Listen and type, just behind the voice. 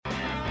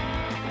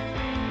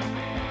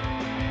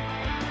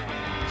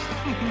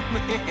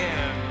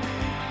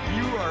Man,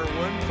 you are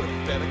one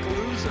pathetic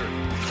loser.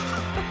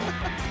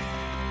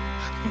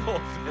 No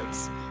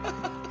offense.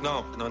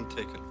 No, none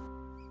taken.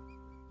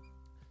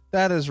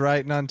 That is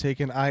right, none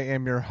taken. I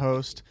am your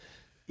host,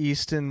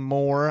 Easton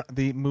Moore,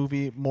 the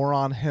movie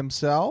moron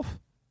himself.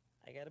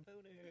 I got a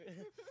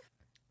boner.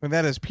 And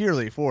that is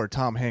purely for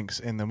Tom Hanks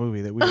in the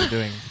movie that we were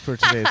doing for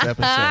today's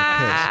episode.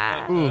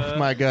 'Cause, oof,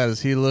 my God, is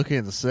he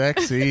looking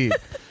sexy?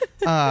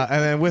 And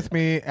then with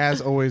me,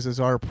 as always, is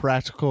our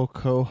practical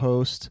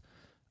co-host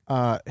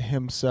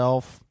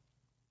himself.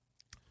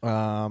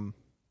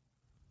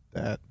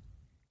 That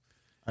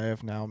I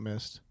have now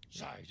missed.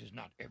 Size is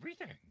not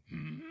everything.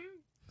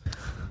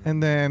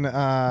 And then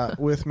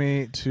with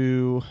me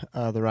to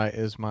the right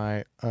is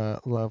my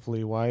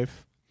lovely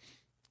wife.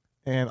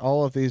 And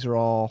all of these are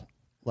all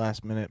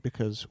last minute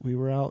because we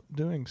were out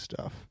doing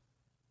stuff.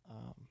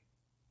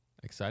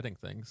 Exciting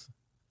things.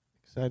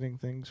 Exciting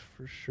things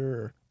for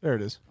sure. There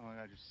it is. Oh my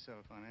God, you're so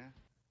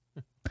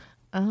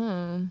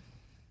funny.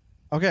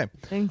 Okay.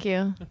 Thank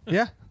you.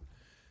 Yeah.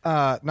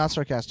 Not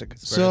sarcastic.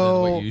 It's better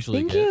than what you So usually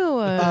Thank get. you.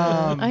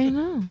 I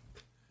know.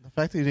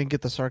 the fact that you didn't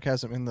get the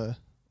sarcasm in the...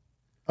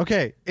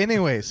 Okay.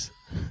 Anyways.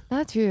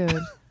 That's rude.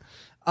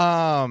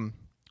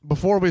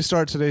 Before we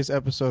start today's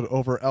episode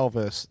over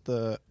Elvis,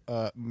 the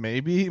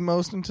maybe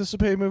most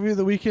anticipated movie of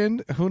the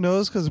weekend. Who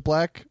knows? Because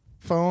Black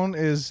Phone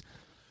is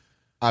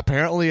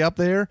apparently up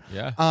there.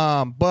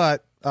 Yeah.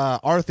 But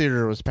our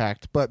theater was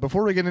packed. But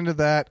before we get into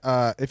that,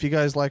 if you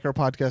guys like our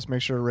podcast,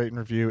 make sure to rate and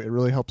review. It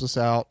really helps us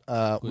out.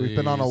 We've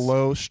been on a Please.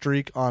 low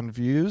streak on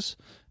views.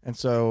 And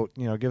so,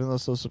 giving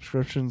us those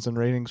subscriptions and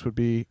ratings would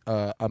be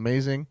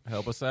amazing.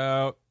 Help us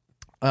out.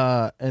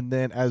 And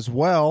then as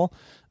well,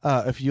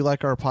 if you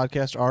like our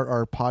podcast art,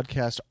 our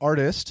podcast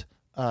artist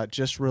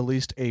just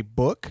released a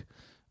book.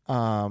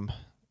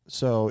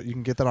 So you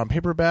can get that on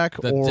paperback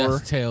The or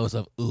Death Tales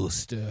of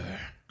Ooster.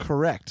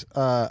 correct.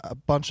 A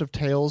bunch of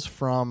tales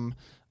from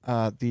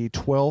the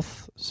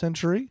 12th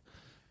century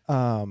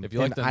If you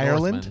like in the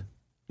Ireland. Northmen.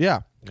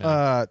 Yeah.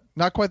 Yeah.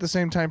 Not quite the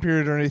same time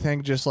period or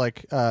anything, just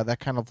like that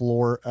kind of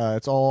lore.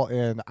 It's all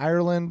in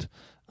Ireland,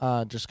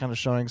 just kind of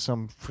showing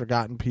some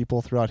forgotten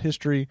people throughout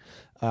history.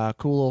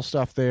 Cool little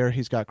stuff there.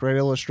 He's got great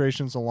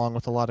illustrations along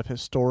with a lot of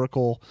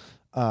historical,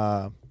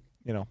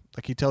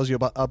 like he tells you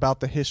about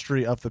the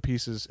history of the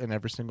pieces in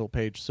every single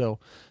page. So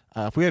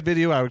if we had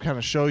video, I would kind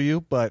of show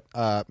you, but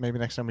maybe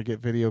next time we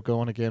get video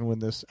going again when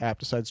this app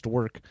decides to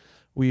work,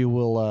 we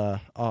will,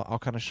 I'll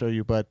kind of show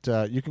you. But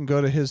you can go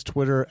to his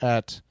Twitter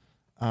at...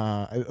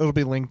 it'll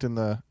be linked in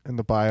the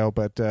bio,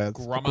 but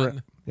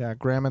Grumman.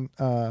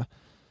 Grumman.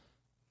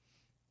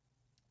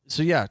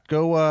 So yeah,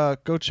 go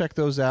check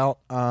those out.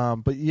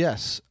 But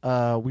yes,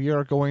 we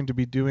are going to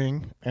be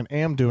doing and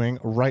am doing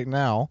right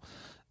now,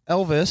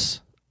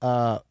 Elvis,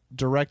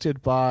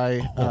 directed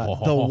by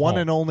the one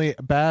and only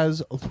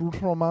Baz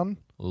Luhrmann.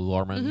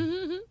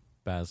 Luhrmann.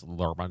 Baz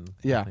Luhrmann. I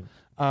Yeah, think.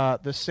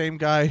 the same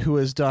guy who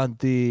has done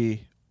the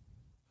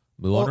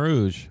Moulin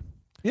Rouge.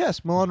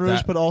 Moulin Rouge,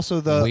 That but also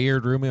the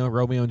Weird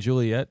Romeo and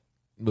Juliet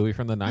movie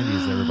from the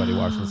 90s that everybody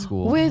watched in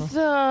school. With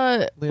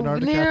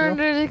Leonardo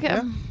DiCaprio?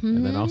 Yeah.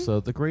 And then also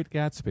The Great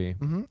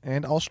Gatsby.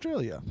 and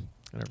Australia.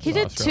 I never He saw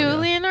did Australia. 2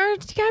 Leonardo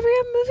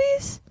DiCaprio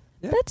movies?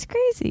 Yeah. That's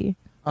crazy.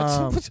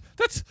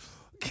 That's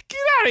get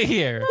out of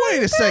here.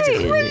 Wait a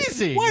second.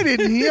 Crazy. Why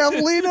didn't he have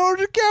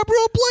Leonardo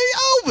DiCaprio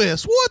play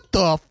Elvis? What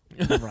the?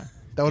 Right.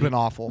 That would have been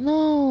awful.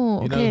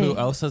 No. You okay. know who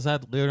else has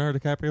had Leonardo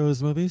DiCaprio in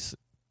his movies?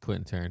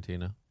 Quentin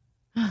Tarantino.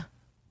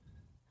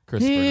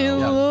 Christopher He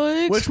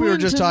Nolan. likes Which we were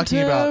just talking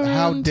about.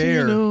 How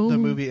dare Tarantino. the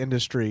movie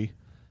industry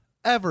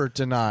ever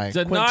deny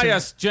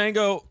us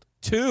Django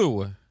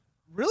 2.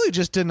 Really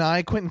just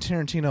deny Quentin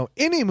Tarantino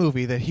any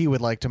movie that he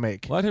would like to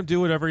make. Let him do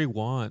whatever he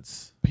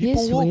wants.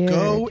 People He's will weird.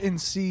 go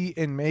and see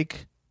and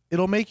make.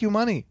 It'll make you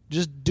money.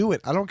 Just do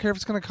it. I don't care if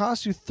it's going to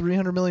cost you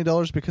 $300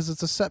 million because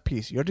it's a set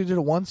piece. You already did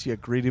it once, you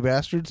greedy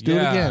bastards. Do it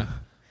Yeah. again.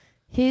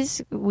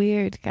 He's a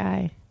weird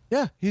guy.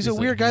 Yeah, he's a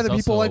weird guy that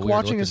people like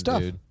watching his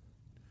stuff. Dude.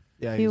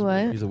 Yeah, He he's what?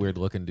 weird. He's a weird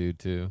looking dude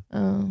too.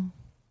 Oh.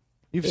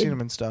 You've seen him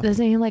in stuff.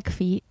 Doesn't he like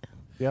feet?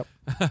 Yep.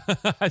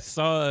 I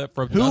saw it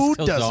from Who Dusk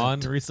Till doesn't? Dawn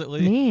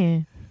recently,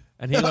 Me.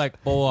 and he like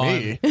full on.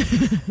 Me.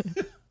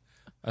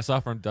 I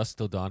saw From Dusk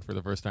Till Dawn for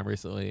the first time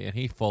recently, and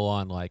he full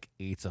on like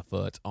eats a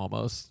foot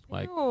almost.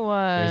 Like Ew.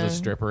 there's a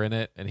stripper in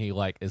it, and he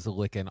like is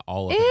licking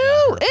all of it.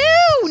 Ew,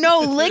 ew, no,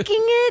 licking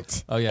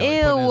it. Oh, yeah, like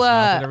Ew. putting his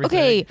mouth and everything.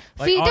 Okay,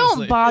 Like, feet honestly.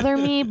 don't bother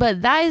me,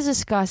 but that is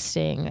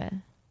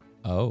disgusting.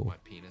 Oh, My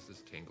penis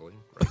is tingling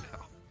right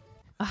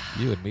now.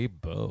 you and me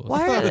both.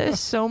 Why are there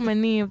so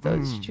many of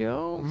those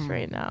jokes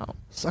right now?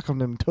 Suck on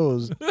them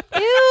toes.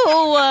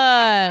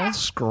 Ew.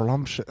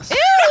 Scrumptious.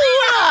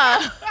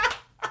 Ew.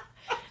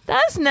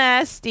 That's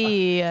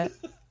nasty.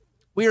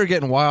 We are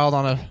getting wild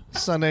on a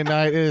Sunday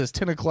night. It is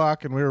 10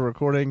 o'clock and we were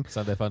recording.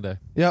 Sunday fun day.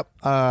 Yep.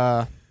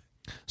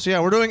 So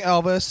yeah, we're doing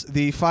Elvis,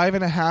 the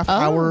 5.5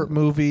 hour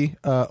movie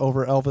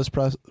over Elvis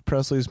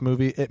Presley's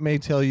movie. It may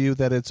tell you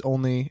that it's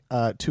only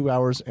 2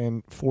 hours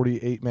and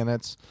 48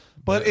 minutes.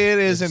 But it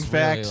is, it's in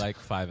fact, really like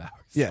 5 hours.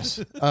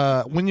 yes.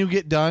 When you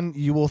get done,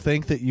 you will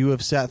think that you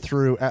have sat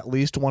through at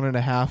least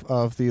 1.5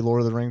 of the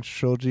Lord of the Rings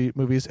trilogy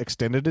movies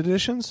extended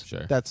editions.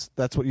 Sure. That's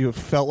what you have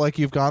felt like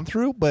you've gone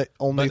through, but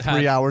only But had-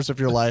 3 hours of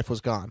your life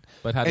was gone.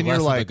 But had And less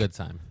you're of a like- good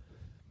time.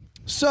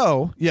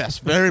 So, yes,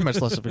 very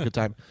much less of a good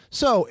time.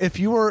 So, if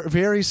you are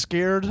very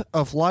scared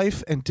of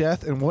life and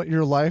death and want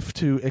your life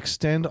to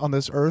extend on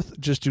this earth,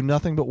 just do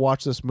nothing but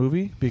watch this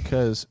movie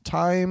because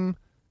time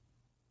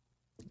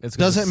It's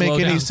gonna doesn't make slow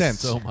any down sense.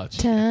 so much.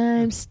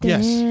 Time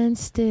stands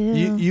still.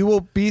 you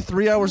will be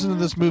 3 hours into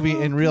this movie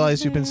and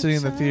realize you've been sitting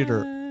in the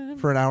theater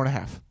for an hour and a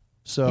half.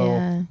 So,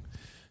 yeah.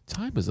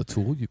 Time is a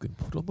tool you can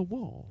put on the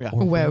wall. Yeah.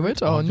 Or Wear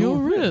it on your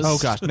wrist. oh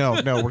gosh,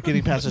 no, we're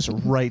getting past this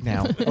right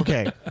now.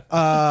 Okay,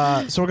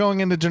 so we're going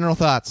into general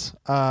thoughts.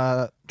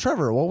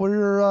 Trevor, what were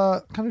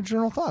your kind of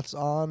general thoughts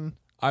on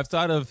I've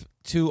thought of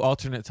 2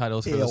 alternate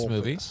titles for this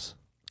movie. Elvis?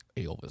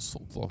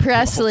 Elvis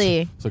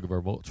Presley. Thank you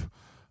very much.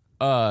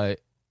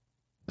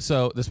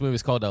 So this movie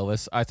is called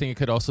Elvis. I think it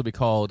could also be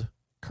called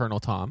Colonel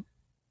Tom,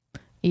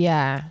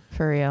 Yeah,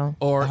 for real.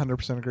 or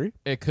 100% agree.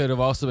 it could have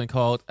also been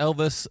called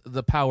Elvis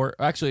the Power.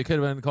 Actually, it could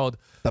have been called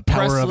The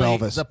power Presley,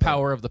 of Elvis. the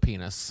Power of the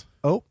Penis.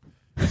 Oh,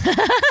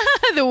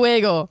 The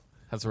wiggle.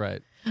 That's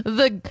right.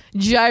 The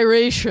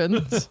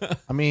gyrations.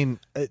 I mean,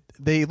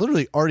 they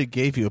literally already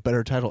gave you a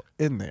better title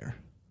in there.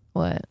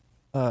 What?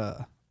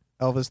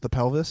 Elvis the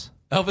Pelvis.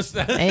 Elvis.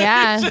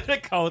 Yeah. Should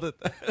have called it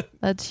that.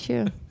 That's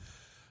true.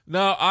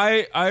 No,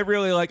 I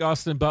really like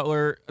Austin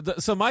Butler.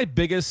 So my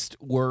biggest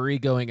worry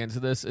going into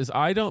this is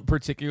I didn't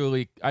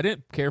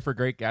care for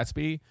Great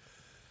Gatsby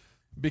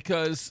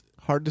because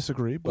Hard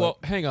disagree, but well,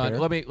 hang on. fair.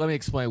 Let me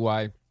explain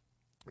why.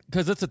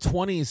 Because it's a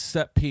 20s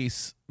set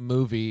piece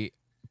movie,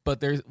 but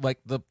there's like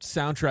the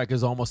soundtrack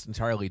is almost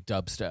entirely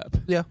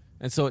dubstep. Yeah.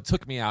 And so it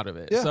took me out of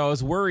it. Yeah. So I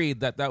was worried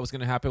that was going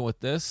to happen with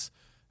this.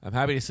 I'm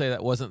happy to say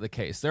that wasn't the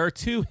case. There are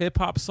 2 hip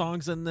hop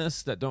songs in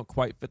this that don't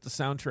quite fit the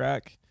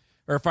soundtrack,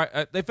 or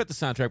they fit the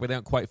soundtrack, but they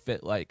don't quite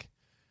fit like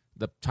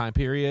the time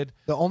period.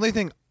 The only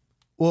thing,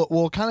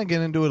 we'll kind of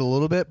get into it a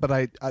little bit, but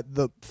I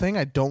the thing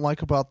I don't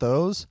like about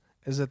those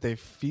is that they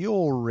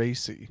feel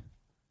racy.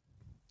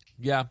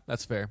 Yeah,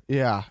 that's fair.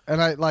 Yeah,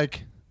 and I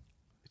like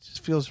it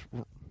just feels.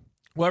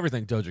 Well,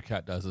 everything Doja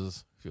Cat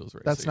does feels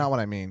racy. That's not what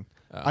I mean.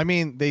 Oh. I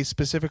mean they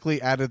specifically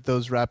added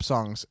those rap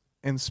songs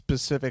in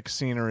specific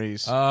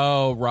sceneries.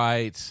 Oh,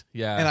 right.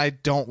 Yeah. And I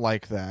don't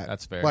like that.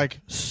 That's fair. Like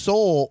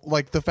soul,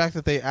 like the fact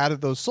that they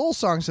added those soul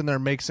songs in there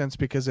makes sense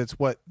because it's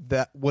what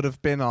that would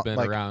have been, Been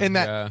like around, in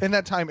that yeah. in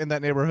that time in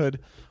that neighborhood,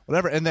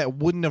 whatever, and that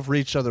wouldn't have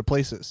reached other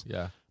places.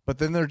 yeah. But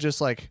then they're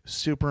just like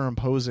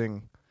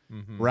superimposing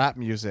rap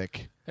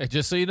music. Hey,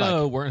 just so you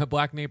know, we're in a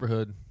black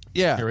neighborhood.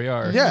 Yeah, Here we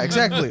are. Yeah,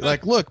 exactly.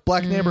 Like, look,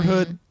 black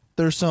neighborhood.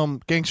 There's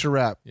some gangster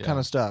rap Yeah. kind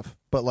of stuff,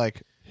 but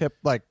like hip,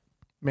 like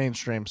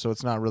mainstream, so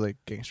it's not really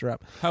gangster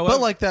rap. However-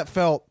 but like that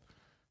felt.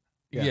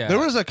 Yeah. There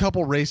was a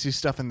couple racy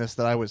stuff in this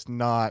that I was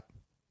not.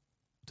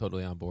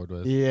 Totally on board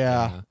with.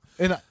 Yeah,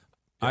 and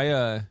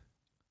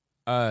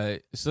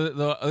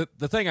So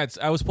the thing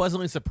I was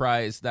pleasantly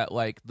surprised that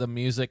like the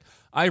music,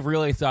 I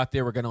really thought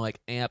they were gonna like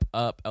amp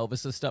up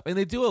Elvis's stuff, and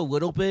they do a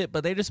little bit,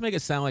 but they just make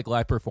it sound like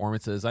live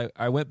performances.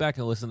 I went back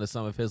and listened to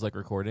some of his like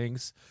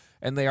recordings,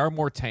 and they are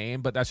more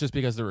tame, but that's just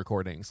because they're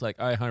recordings. Like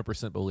I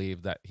 100%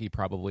 believe that he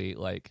probably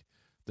like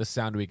the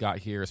sound we got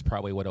here is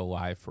probably what a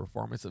live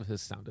performance of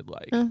his sounded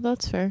like.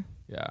 That's fair.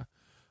 Yeah.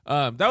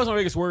 That was my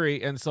biggest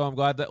worry, and so I'm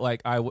glad that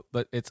like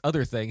but it's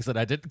other things that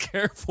I didn't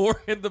care for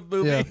in the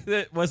movie Yeah.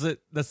 that wasn't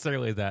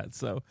necessarily that.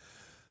 So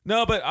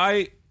no, but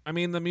I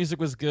mean the music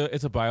was good.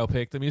 It's a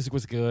biopic. The music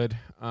was good.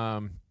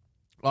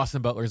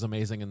 Austin Butler is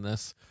amazing in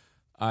this.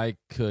 I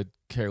could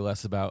care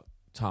less about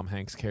Tom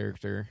Hanks'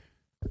 character.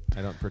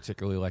 I don't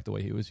particularly like the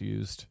way he was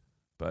used,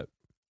 but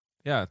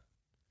yeah,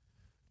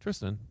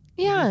 Tristan.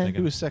 what are you Yeah. he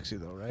thinking? was sexy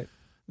though, right?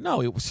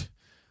 No, it was.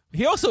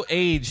 He also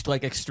aged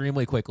like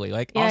extremely quickly.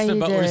 Like Yeah, Austin he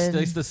Butler did.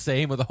 stays the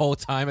same the whole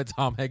time, and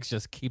Tom Hanks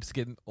just keeps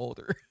getting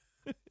older.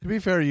 To be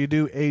fair, you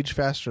do age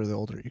faster the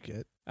older you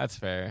get. That's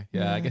fair.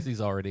 Yeah, I Yeah. guess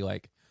he's already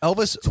like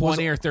Elvis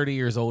 20 was, or 30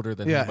 years older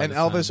than yeah, him by and this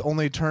Elvis time.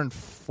 only turned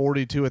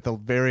 42 at the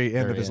very end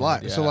Very of his end,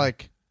 life. So yeah.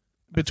 like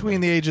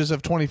between the ages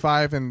of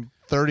 25 and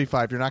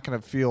 35, you're not going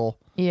to feel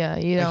Yeah,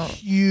 you a don't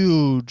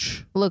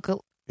huge look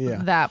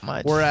that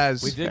much.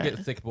 Whereas We did Right.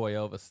 get Thick Boy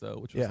Elvis though,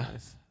 which was Yeah.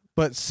 nice.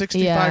 but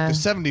 65 Yeah. to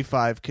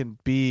 75 can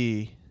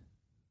be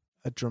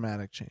a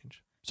dramatic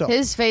change. So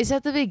His face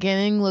at the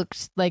beginning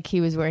looked like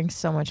he was wearing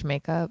so much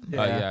makeup.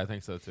 Yeah, I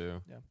think so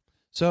too.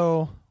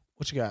 So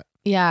what you got?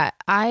 Yeah,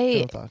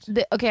 General thoughts.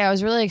 okay, I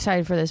was really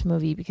excited for this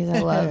movie because I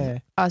love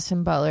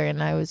Austin Butler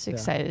and I was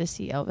excited to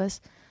see Elvis.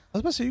 I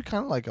was about to say you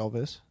kind of like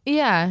Elvis.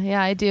 Yeah,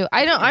 I do.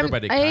 I don't.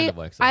 Everybody kind of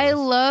likes I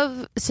Elvis.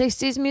 love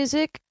 '60s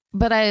music,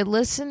 but I don't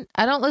listen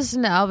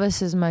to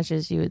Elvis as much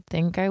as you would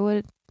think I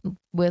would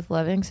with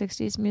loving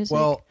 '60s music.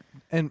 Well,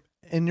 and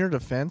in your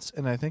defense,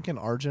 and I think in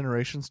our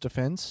generation's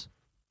defense,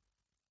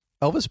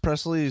 Elvis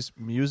Presley's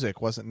music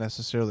wasn't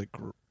necessarily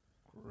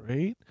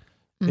great.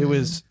 It Mhm.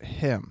 was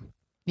him.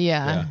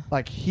 yeah. Yeah.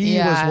 Like he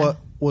Yeah. was what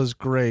was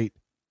great.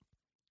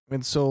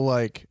 And so,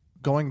 like,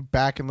 going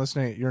back and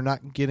listening, you're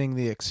not getting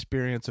the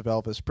experience of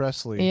Elvis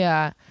Presley.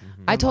 Yeah.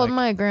 Mm-hmm. I told like-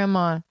 my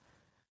grandma,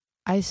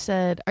 I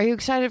said, "Are you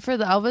excited for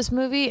the Elvis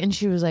movie?" And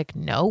she was like,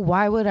 "No,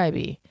 why would I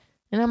be?"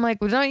 And I'm like,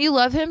 "Well, don't you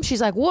love him?"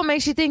 She's like, "What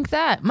makes you think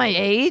that? My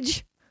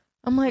age?"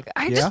 I'm like,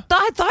 I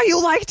thought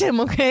you liked him,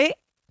 okay?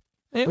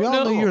 We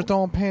all knew you were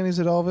throwing panties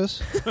at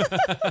Elvis.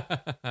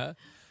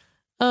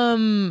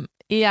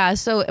 Yeah,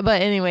 so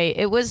but anyway,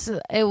 it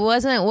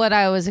wasn't what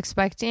I was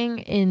expecting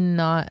in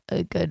not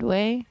a good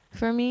way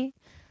for me.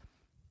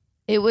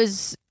 It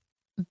was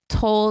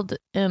told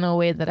in a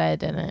way that I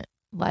didn't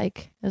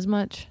like as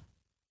much.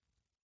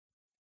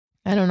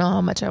 I don't know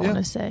how much I want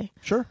to say.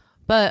 Sure.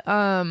 But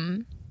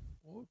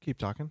We'll keep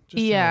talking.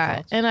 Just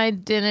yeah, and I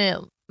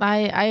didn't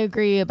I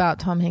agree about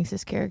Tom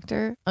Hanks's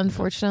character,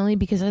 unfortunately,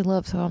 because I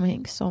love Tom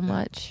Hanks so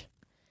much.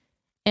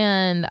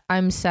 And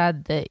I'm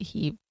sad that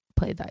he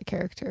played that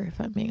character,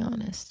 if I'm being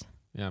honest.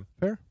 Yeah.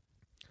 Fair.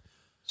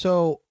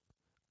 So,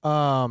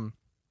 I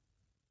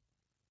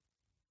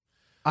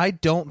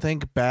don't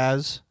think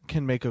Baz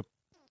can make a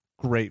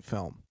great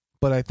film,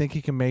 but I think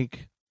he can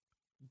make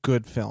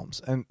good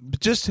films. And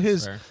just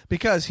his, Fair.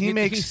 because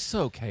he's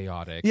so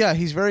chaotic. yeah,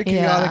 he's very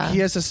chaotic. Yeah. He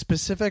has a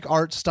specific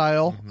art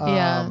style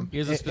Yeah. He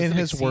has a in specific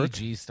his work.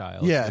 CG style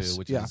Yes, too,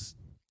 which yeah. is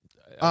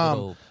a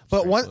little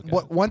But strange to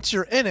look at. once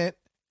you're in it,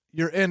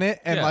 and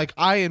Yeah. like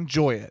I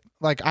enjoy it.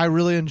 Like I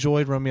really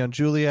enjoyed Romeo and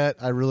Juliet.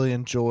 I really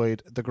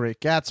enjoyed The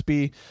Great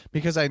Gatsby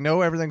because I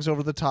know everything's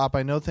over the top.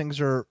 I know things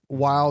are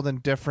wild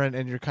and different,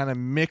 and you're kind of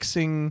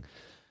mixing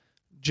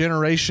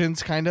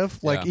generations, kind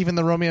of like Yeah. even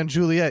the Romeo and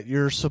Juliet.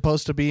 You're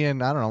supposed to be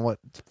in, I don't know what,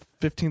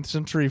 15th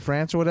century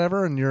France or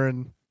whatever, and you're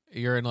in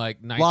You're in like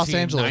Los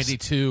Angeles.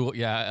 1992,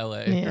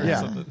 LA. Yeah. Or Yeah.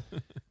 something.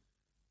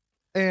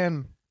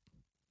 and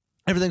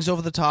everything's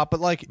over the top, but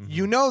like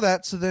you know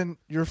that, so then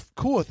you're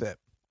cool with it.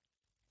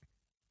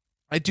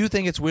 I do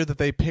think it's weird that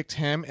they picked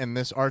him and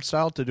this art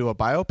style to do a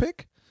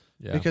biopic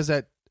Yeah. because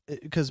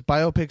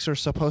biopics are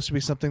supposed to be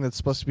something that's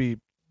supposed to be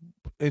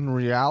in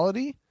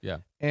reality, Yeah.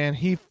 and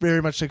he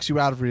very much takes you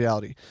out of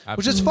reality,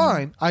 which is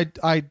Absolutely. fine.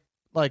 I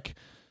like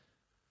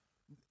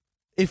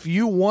if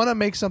you want to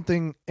make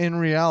something in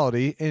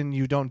reality and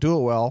you don't do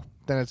it well,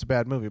 then it's a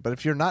bad movie. But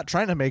if you're not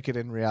trying to make it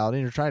in reality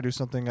and you're trying to do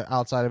something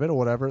outside of it or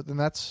whatever, then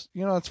that's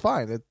that's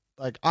fine.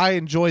 Like I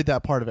enjoyed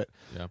that part of it.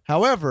 Yeah.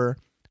 However,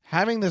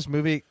 having this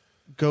movie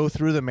go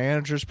through the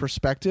manager's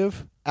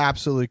perspective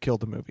absolutely killed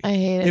the movie. I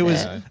hated It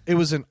was it. it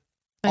was an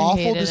I awful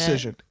hated it.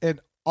 decision. An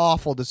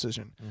awful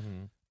decision.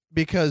 Mhm.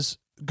 Because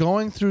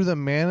going through the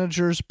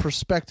manager's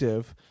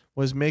perspective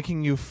was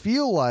making you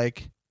feel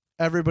like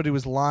everybody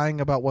was lying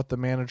about what the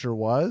manager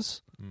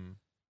was. Mm.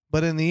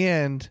 But in the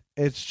end,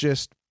 it's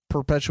just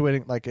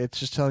perpetuating, like it's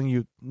just telling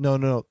you,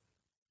 no.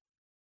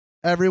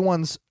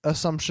 Everyone's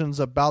assumptions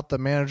about the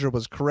manager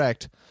was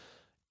correct,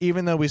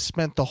 even though we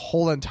spent the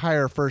whole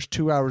entire first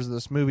 2 hours of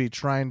this movie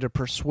trying to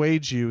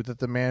persuade you that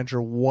the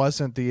manager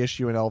wasn't the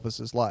issue in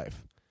Elvis's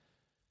life.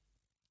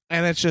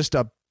 And it's just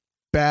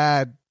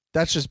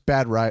that's just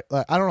bad I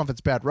don't know if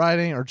it's bad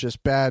writing or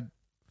just bad,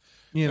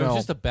 It was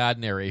just a bad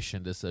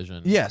narration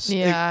decision. Yes.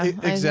 Yeah, I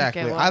think it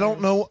exactly. I don't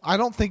was. know. I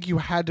don't think you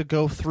had to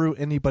go through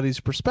anybody's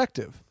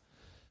perspective.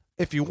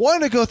 If you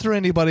wanted to go through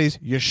anybody's,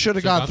 you should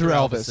have gone through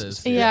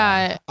Elvis's.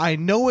 Yeah. I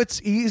know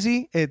it's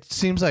easy. It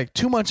seems like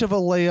too much of a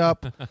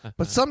layup,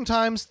 but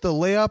sometimes the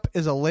layup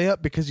is a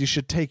layup because you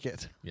should take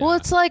it. Yeah. Well,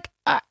 it's like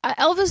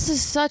Elvis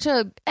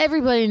is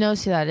everybody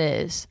knows who that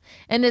is.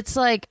 And it's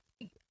like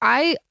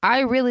I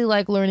really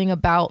like learning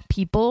about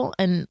people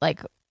and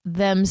like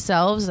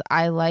themselves.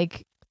 I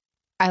like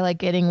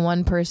getting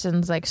one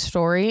person's like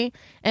story,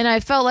 and I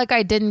felt like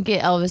I didn't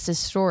get Elvis's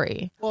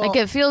story. Well- like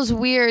it feels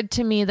weird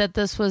to me that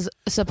this was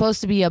supposed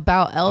to be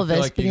about I feel Elvis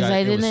like because I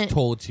it didn't. was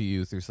told to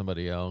you through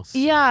somebody else.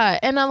 Yeah,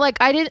 and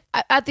I didn't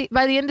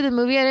by the end of the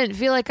movie I didn't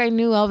feel like I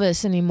knew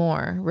Elvis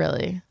anymore,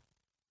 really.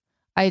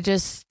 I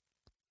just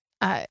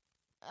Well,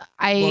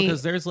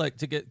 because there's like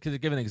to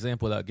give an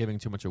example without giving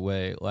too much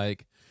away.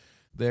 Like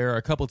there are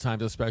a couple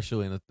times,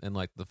 especially in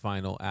like the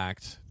final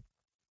act,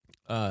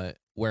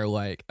 where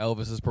like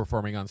Elvis is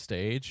performing on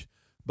stage,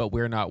 but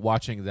we're not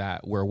watching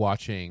that. We're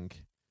watching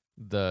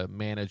the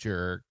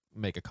manager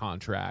make a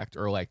contract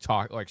or like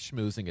talk, like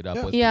schmoozing it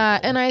up with yeah,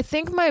 people. and I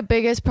think my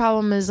biggest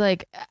problem is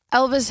like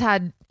Elvis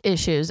had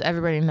issues.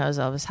 Everybody knows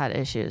Elvis had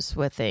issues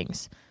with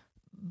things.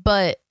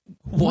 But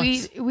What?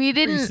 we Are you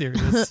didn't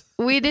serious?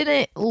 we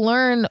didn't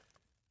learn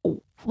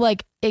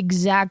like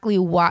exactly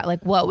what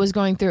was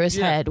going through his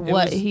Yeah, head, it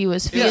what was- he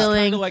was It was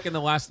feeling. kind of like in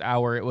the last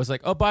hour, it was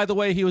like, oh, by the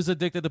way, he was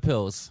addicted to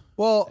pills.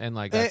 Well, And,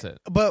 like, that's it.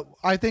 But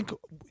I think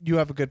you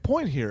have a good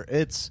point here.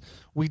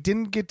 We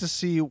didn't get to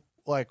see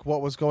like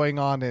what was going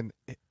on and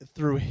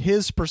through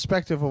his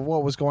perspective of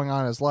what was going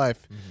on in his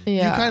life.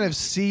 Yeah. You kind of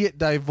see it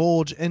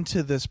divulge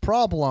into this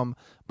problem,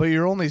 but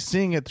you're only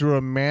seeing it through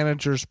a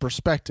manager's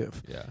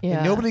perspective. Yeah. Yeah.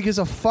 And nobody gives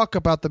a fuck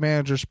about the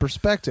manager's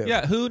perspective.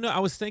 Yeah, I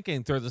was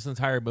thinking through this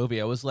entire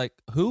movie, I was like,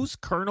 who's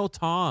Colonel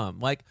Tom?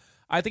 Like,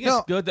 I think it's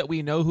No. good that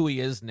we know who he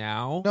is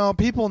now. No,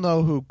 people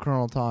know who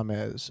Colonel Tom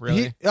is.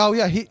 Really?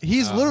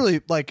 He's literally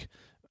like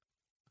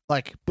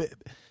like,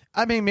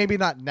 I mean, maybe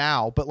not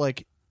now, but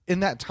like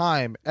in that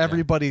time,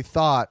 everybody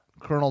thought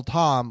Colonel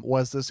Tom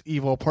was this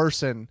evil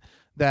person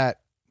that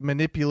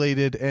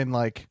manipulated and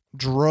like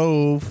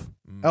drove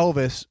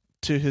Elvis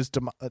to his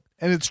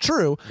and it's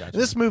true. Gotcha.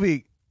 This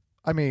movie,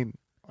 I mean,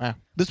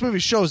 this movie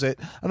shows it.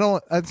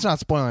 It's not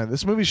spoiling it.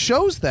 This movie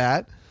shows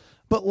that,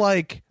 but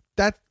like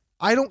that,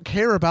 I don't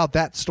care about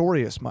that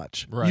story as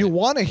much. Right. You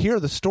want to hear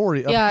the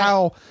story of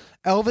how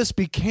Elvis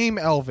became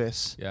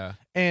Elvis,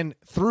 and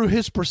through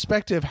his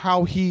perspective,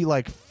 how he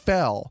like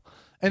fell,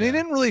 and he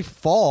didn't really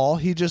fall.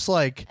 He just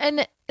like,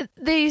 and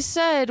they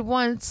said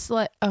once,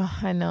 like, oh,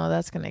 I know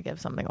that's gonna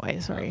give something away.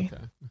 Sorry.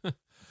 Okay.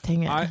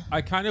 Dang it.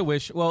 I kind of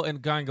wish. Well,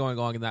 and going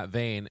along in that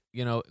vein,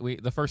 you know,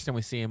 the first time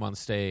we see him on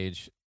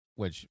stage,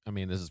 which I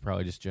mean, this is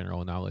probably just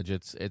general knowledge.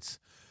 It's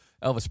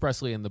Elvis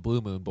Presley and the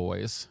Blue Moon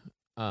Boys,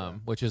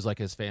 which is like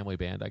his family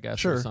band, I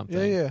guess, or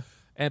something.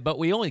 Yeah. But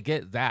we only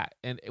get that,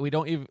 and we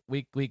don't even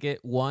we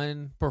get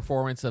one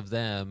performance of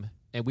them,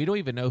 and we don't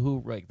even know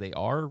who like they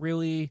are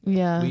really.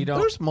 Yeah, we don't.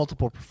 There's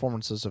multiple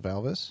performances of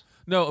Elvis.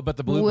 No, but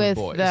the Blue Moon With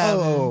Boys. them.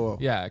 Oh.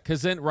 Yeah,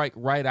 because then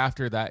right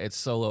after that, it's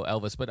solo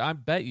Elvis. But I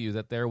bet you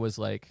that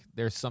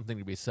there's something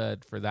to be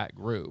said for that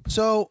group.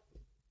 So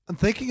I'm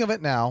thinking of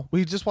it now.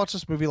 We just watched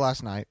this movie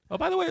last night. Oh,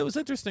 by the way, it was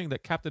interesting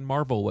that Captain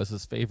Marvel was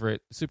his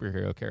favorite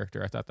superhero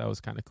character. I thought that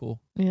was kind of cool.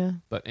 Yeah.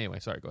 But anyway,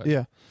 sorry, go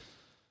ahead.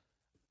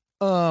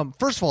 Yeah.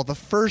 First of all, the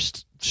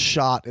first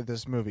shot in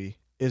this movie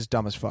is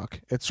dumb as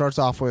fuck. It starts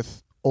off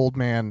with old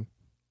man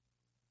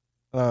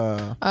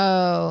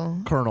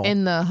Colonel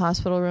in the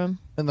hospital room.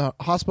 in the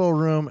hospital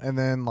room, and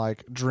then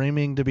like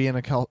dreaming to be in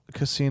a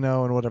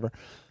casino and whatever.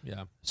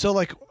 Yeah. So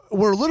like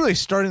we're literally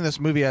starting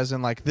this movie as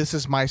in like, this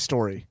is my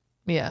story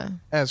Yeah.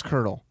 as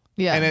Colonel.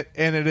 Yeah.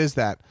 And it is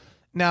that.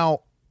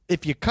 Now,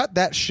 if you cut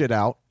that shit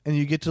out and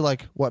you get to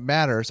like what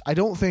matters, I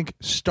don't think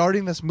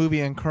starting this movie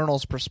in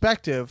Colonel's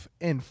perspective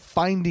and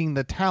finding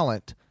the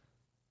talent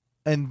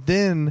and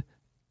then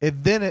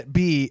it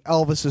be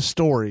Elvis's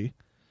story,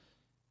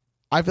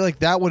 I feel like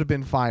that would have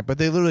been fine. But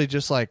they literally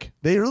just like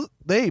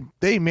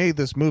they made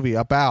this movie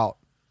about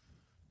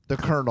the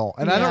Colonel.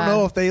 And I don't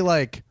know if they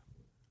like,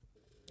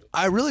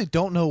 I really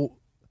don't know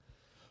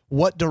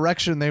what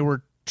direction they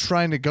were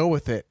trying to go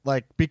with it,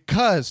 like,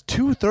 because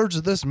 2/3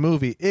 of this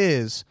movie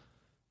is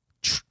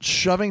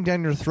shoving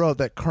down your throat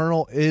that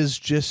Colonel is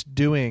just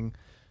doing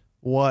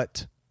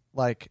what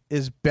like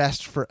is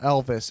best for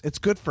Elvis. It's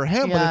good for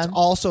him, but it's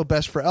also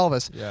best for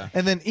Elvis. Yeah.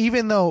 And then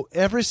even though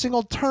every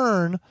single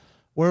turn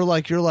where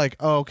like you're like,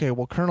 oh, okay,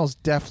 well, Colonel's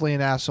definitely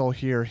an asshole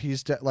here.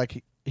 He's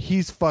like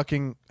he's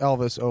fucking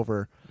Elvis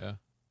over. Yeah.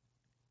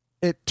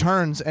 It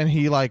turns and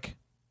he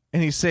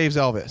saves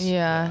Elvis.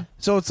 Yeah.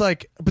 So it's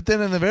like, but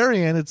then in the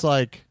very end, it's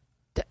like,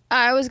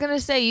 I was gonna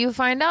say you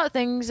find out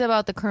things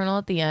about the Colonel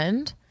at the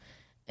end,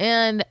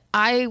 and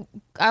I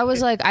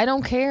was like, I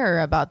don't care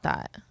about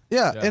that.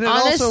 yeah. And it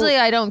Honestly,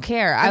 also, I don't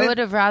care. I would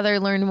have rather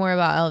learned more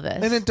about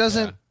Elvis. and it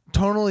doesn't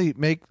tonally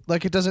make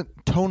like it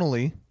doesn't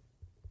tonally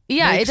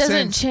yeah, make it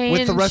doesn't sense change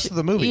with the rest of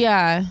the movie.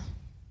 Yeah.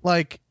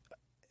 like,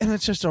 and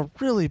it's just a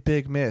really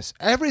big miss.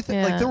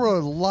 Everything like Yeah. there were a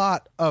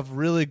lot of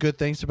really good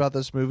things about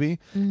this movie,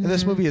 and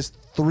this movie is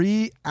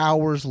 3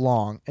 hours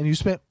long, and you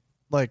spent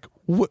like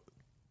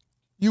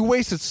you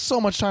wasted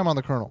so much time on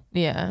the Colonel.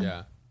 Yeah.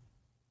 Yeah.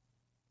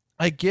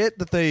 I get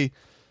that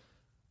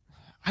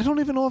I don't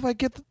even know if I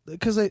get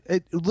because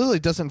it literally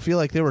doesn't feel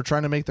like they were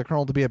trying to make the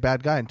Colonel to be a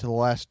bad guy until the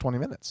last 20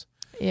 minutes.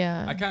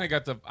 Yeah. I kind of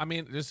got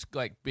just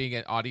like being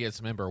an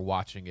audience member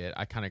watching it,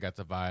 I kind of got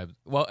the vibe.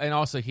 Well, and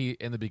also he,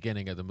 in the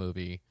beginning of the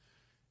movie,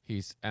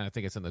 and I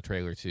think it's in the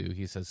trailer too,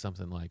 he says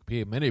something like,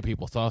 many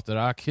people thought that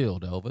I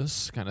killed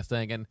Elvis, kind of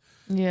thing. And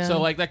yeah. so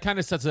like that kind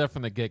of sets it up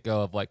from the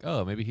get-go of like,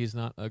 oh, maybe he's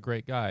not a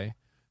great guy.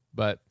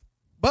 But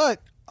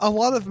a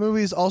lot of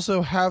movies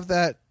also have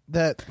that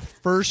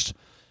first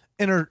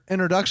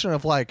introduction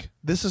of like,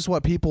 this is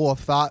what people have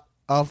thought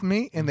of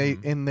me, and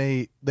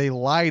they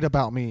lied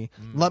about me.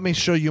 Let me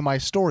show you my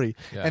story.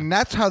 Yeah. And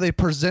that's how they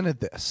presented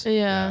this.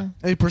 Yeah.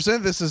 They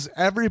presented this as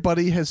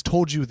everybody has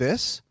told you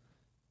this.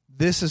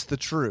 This is the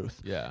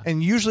truth. Yeah.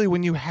 And usually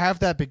when you have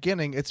that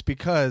beginning, it's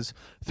because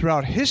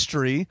throughout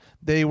history,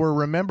 they were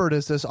remembered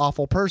as this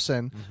awful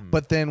person.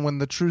 But then when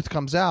the truth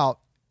comes out,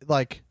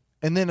 like,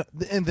 and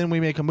then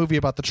we make a movie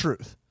about the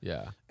truth.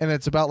 yeah. And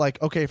it's about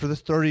like, okay, for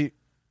this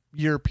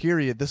 30-year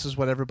period, this is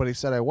what everybody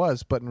said I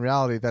was. But in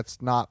reality,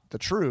 that's not the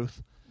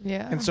truth.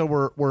 Yeah. And so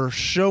we're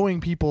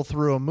showing people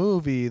through a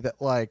movie that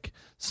like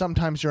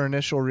sometimes your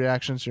initial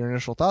reactions, your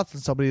initial thoughts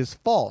on somebody is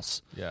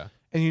false. Yeah.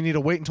 And you need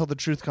to wait until the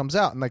truth comes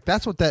out. And like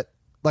that's what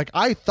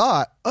I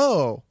thought,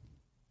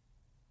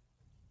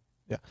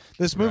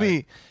 this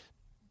movie,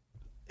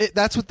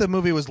 that's what the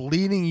movie was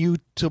leading you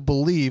to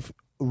believe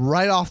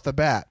right off the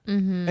bat.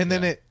 Mm-hmm.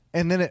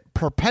 And then it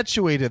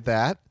perpetuated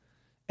that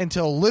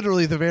until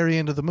literally the very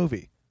end of the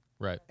movie.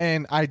 Right.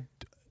 And I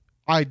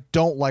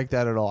don't like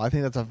that at all. I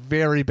think that's a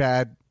very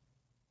bad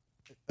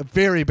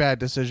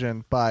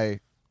decision by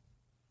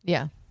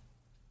Yeah.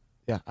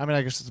 Yeah, I mean,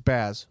 I guess it's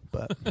Baz,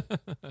 but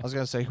I was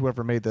gonna say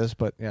whoever made this,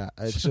 but yeah,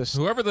 it's just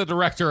Whoever the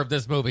director of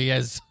this movie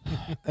is.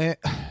 eh,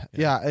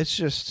 yeah, it's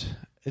just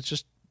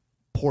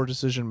poor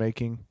decision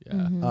making. Yeah.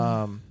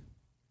 Mhm.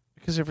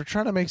 Because if you're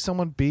trying to make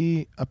someone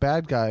be a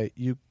bad guy,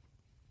 you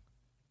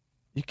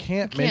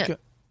can't make can't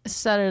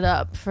set it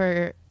up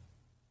for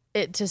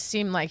it to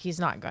seem like he's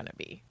not going to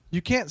be.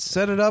 you can't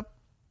set it up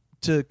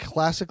to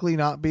classically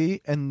not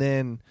be, and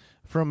then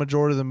for a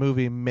majority of the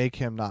movie make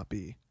him not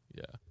be,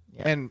 Yeah.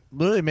 Yeah. and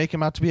literally make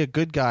him out to be a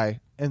good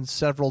guy in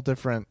several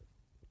different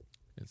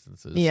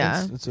Instances. Yeah.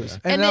 instances.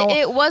 Yeah. And now,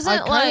 it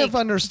wasn't I kind of like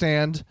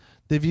understand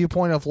the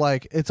viewpoint of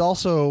like it's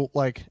also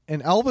like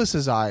in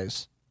Elvis's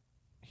eyes,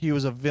 he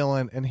was a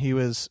villain and he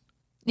was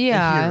a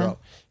hero.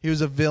 He was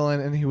a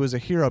villain and he was a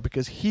hero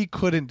because he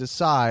couldn't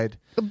decide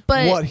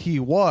but what he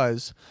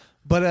was.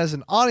 But as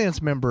an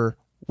audience member,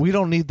 we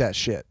don't need that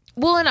shit.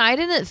 well, and I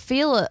didn't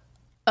feel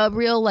a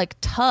real like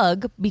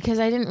tug because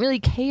I didn't really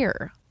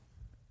care.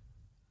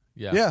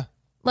 Yeah. Yeah.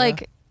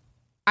 Like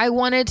I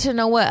wanted to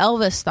know what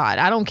Elvis thought.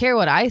 I don't care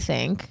what I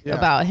think Yeah.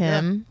 about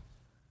him.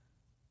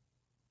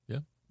 Yeah.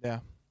 Yeah.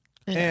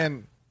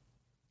 And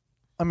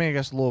I mean, I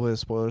guess a little bit of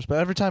spoilers, but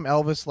every time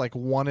Elvis like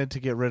wanted to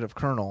get rid of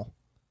Colonel,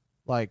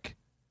 like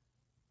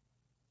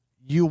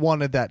you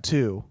wanted that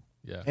too.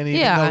 Yeah. And even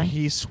Yeah. though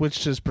he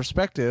switched his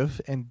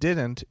perspective and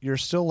didn't, you're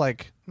still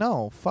like,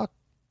 no, fuck.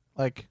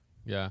 Like,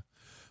 Yeah.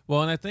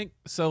 Well, and I think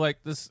so.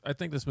 Like this, I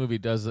think this movie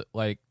does it.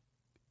 Like,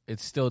 it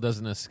still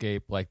doesn't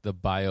escape like the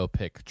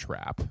biopic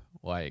trap.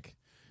 Like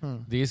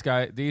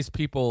these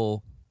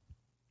people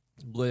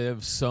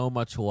live so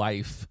much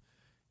life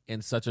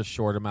in such a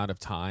short amount of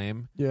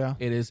time. yeah.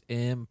 It is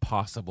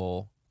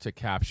impossible to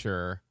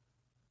capture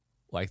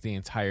like the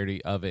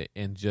entirety of it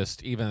in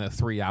just even a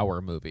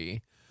 3-hour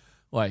movie.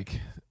 Like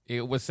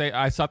it would say,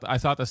 I thought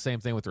the same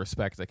thing with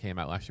Respect that came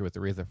out last year with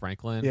Aretha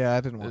Franklin. Yeah,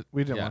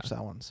 we didn't yeah. watch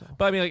that one. So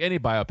But I mean, like any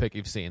biopic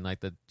you've seen,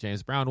 like the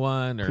James Brown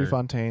one or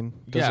Prefontaine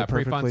does yeah, it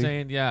perfectly.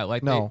 Prefontaine, yeah,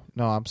 like No,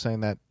 I'm saying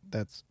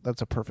that's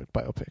a perfect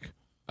biopic.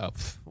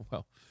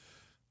 well,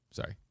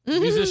 sorry,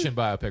 musician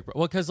biopic.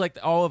 Well, because like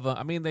all of them,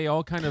 I mean, they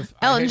all kind of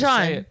Elton I hate to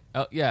say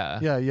John. it. Yeah,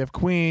 Yeah, you have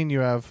Queen, you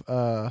have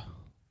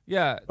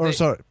yeah.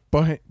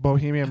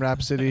 Bohemian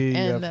Rhapsody, you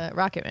And have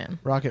Rocket Man.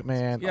 Rocket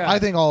Man. Yeah. I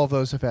think all of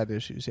those have had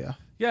issues. Yeah.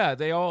 Yeah,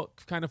 they all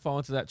kind of fall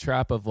into that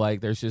trap of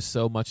like, there's just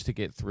so much to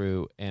get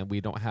through, and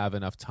we don't have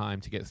enough time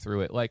to get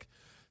through it. Like,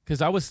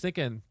 because I was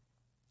thinking,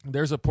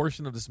 there's a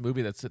portion of this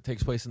movie that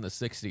takes place in the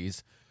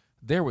 '60s.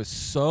 There was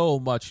so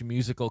much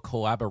musical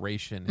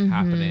collaboration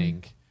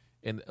happening,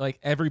 and like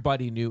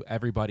everybody knew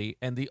everybody.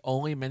 And the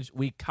only mention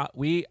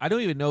I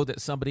don't even know that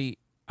somebody.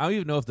 I don't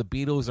even know if the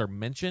Beatles are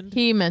mentioned.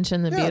 He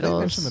mentioned the Yeah, Beatles. they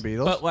mentioned the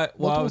Beatles. But like,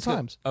 well, I multiple was gonna-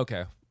 times.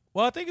 okay.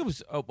 Well, I think it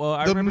was. Well,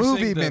 I The remember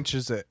movie seeing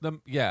mentions it.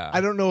 yeah.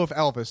 I don't know if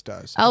Elvis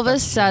does.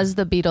 Elvis says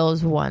the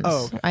Beatles once.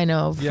 Oh, okay. I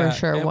know Yeah, for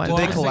sure and- once. well,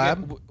 Did I they was collab?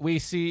 thinking, we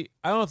see.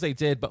 I don't know if they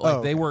did, but like Oh,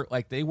 okay.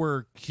 they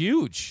were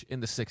huge in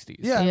the '60s.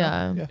 Yeah.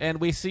 Yeah. Yeah. And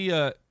we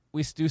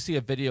do see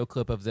a video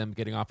clip of them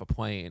getting off a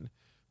plane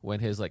when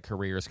his like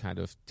career is kind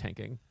of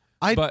tanking.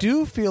 I But-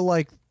 do feel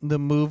like the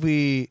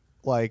movie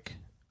like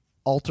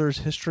alters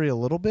history a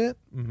little bit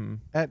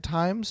at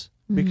times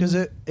because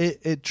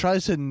it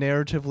tries to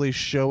narratively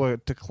show a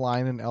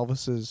decline in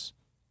Elvis's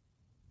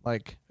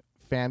like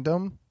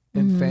fandom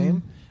and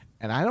fame,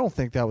 and I don't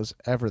think that was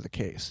ever the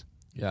case.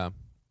 Yeah.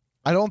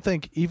 I don't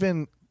think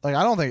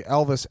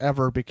Elvis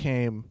ever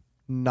became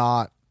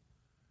not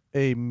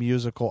a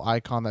musical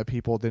icon that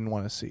people didn't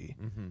want to see.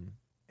 Mm-hmm.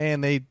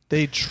 And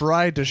they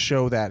tried to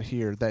show that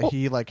here that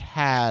he like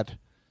had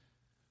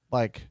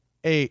like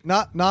a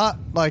not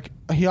like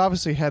he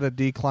obviously had a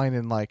decline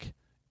in like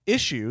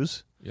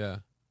issues Yeah.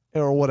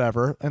 or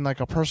whatever in like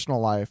a personal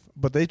life,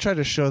 but they tried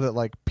to show that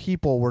like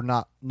people were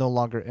no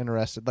longer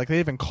interested. Like they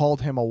even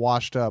called him a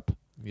washed up.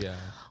 Yeah.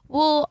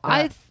 Well,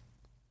 Yeah.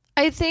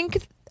 I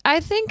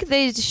think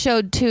they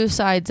showed two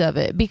sides of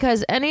it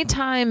because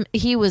anytime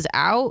he was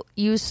out,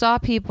 you saw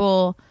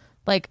people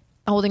like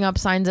holding up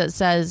signs that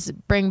says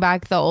 "Bring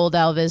back the old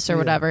Elvis" or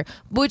whatever.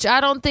 Which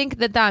I don't think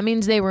that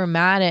means they were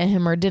mad at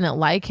him or didn't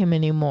like him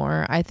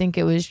anymore. I think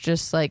it was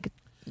just like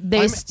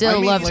they I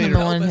mean loved him later.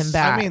 and wanted him Elvis-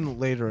 back. I mean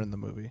later in the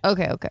movie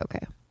okay. Yeah.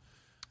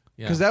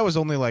 because that was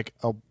only like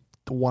a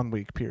 1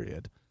 week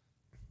period.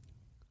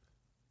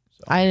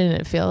 I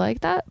didn't feel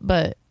like that,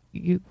 but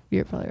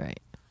you're probably right.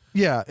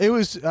 Yeah, it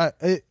was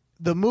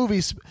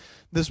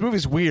this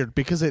movie's weird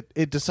because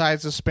it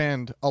decides to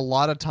spend a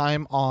lot of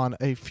time on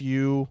a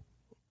few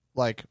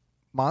like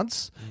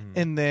months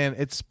and then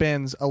it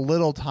spends a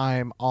little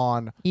time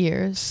on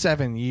Years.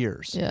 7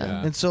 years. Yeah.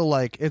 Yeah. And so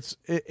like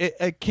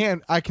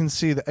I can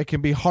see that it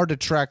can be hard to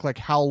track like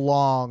how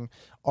long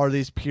are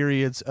these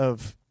periods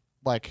of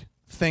like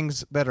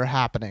things that are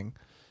happening.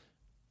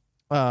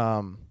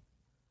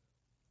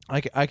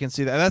 I can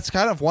see that. That's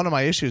kind of one of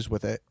my issues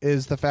with it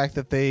is the fact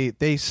that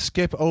they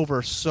skip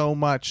over so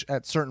much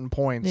at certain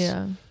points,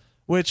 Yeah.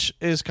 which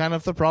is kind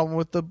of the problem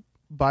with the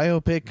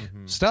biopic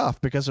stuff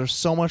because there's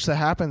so much that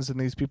happens in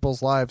these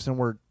people's lives and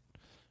we're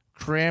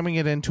cramming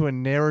it into a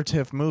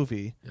narrative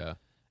movie. Yeah.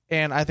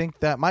 And I think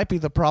that might be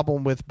the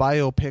problem with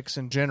biopics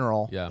in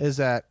general. Yeah. Is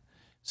that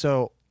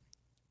so?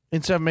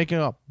 Instead of making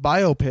a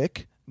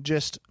biopic,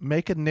 just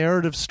make a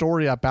narrative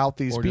story about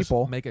these or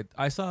people. Just make it.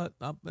 I saw it,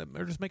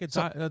 or just make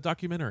a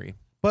documentary.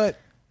 But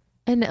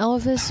An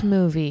Elvis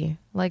movie,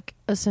 like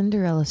a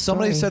Cinderella story.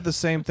 somebody said the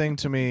same thing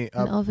to me.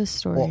 An Elvis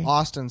story. Well,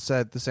 Austin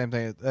said the same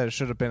thing. That it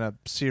should have been a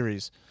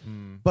series.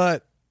 Mm.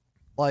 But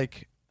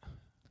like,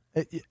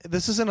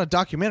 this isn't a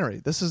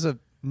documentary. This is a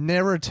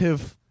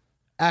narrative,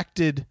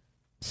 acted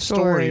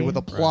story with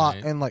a plot,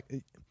 Right. and like,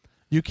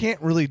 you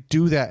can't really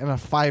do that in a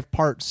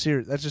 5-part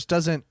series. That just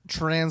doesn't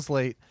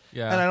translate.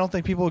 Yeah. And I don't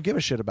think people would give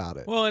a shit about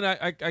it. Well, and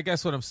I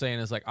guess what I'm saying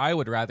is like I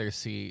would rather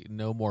see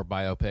no more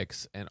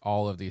biopics and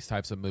all of these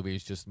types of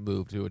movies just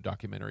move to a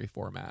documentary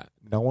format.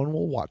 No one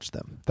will watch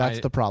them. That's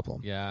the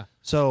problem. Yeah.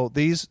 So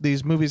these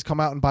movies come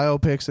out in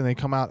biopics, and they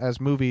come out as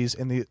movies,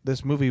 and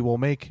this movie will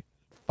make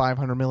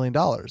 $500 million.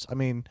 I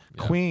mean,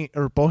 Yeah. Queen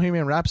or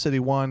Bohemian Rhapsody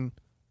won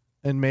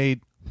and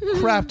made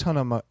crap ton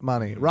of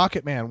money.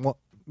 Rocket Man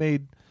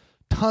made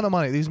ton of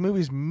money. These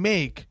movies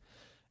make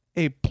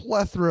a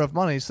plethora of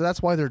money, so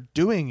that's why they're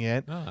doing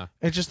it.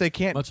 It's just they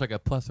can't. Much like a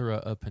plethora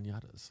of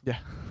pinatas. Yeah,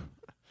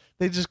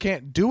 they just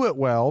can't do it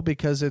well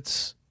because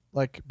it's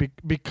like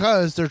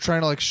because they're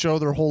trying to like show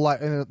their whole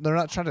life, and they're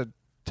not trying to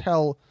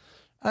tell.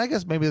 I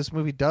guess maybe this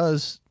movie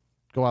does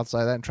go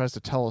outside that and tries to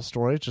tell a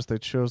story. It's just they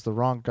chose the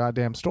wrong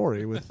goddamn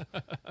story with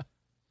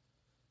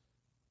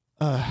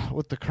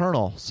the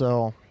Colonel.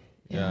 So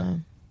Yeah.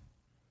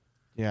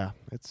 yeah,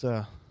 it's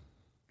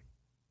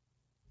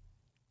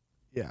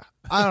yeah.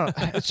 I don't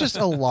know. It's just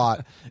a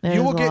lot. It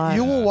You is will a get lot.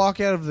 you will walk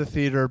out of the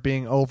theater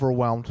being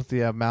overwhelmed with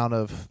the amount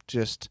of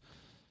just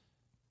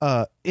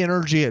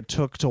energy it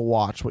took to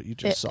watch what you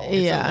just saw.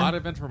 It's Yeah. a lot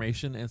of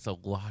information and it's a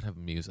lot of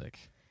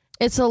music.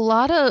 It's a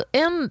lot of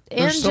and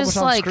There's so just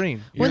much on like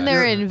screen. when Yeah.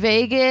 they're in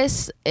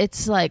Vegas,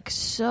 it's like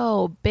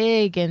so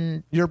big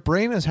and Your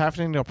brain is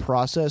having to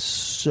process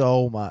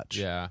so much.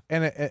 Yeah.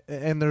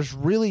 And there's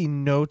really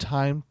no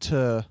time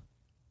to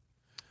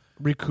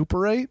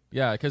recuperate.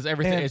 Yeah, because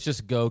everything And- it's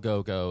just go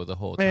the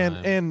whole time.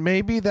 And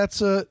maybe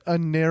that's a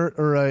narrative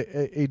or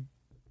a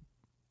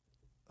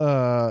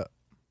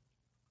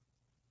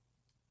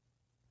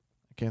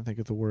I can't think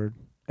of the word.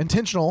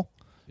 Intentional.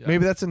 Yeah.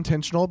 Maybe that's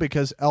intentional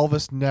because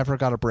Elvis never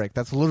got a break.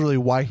 That's literally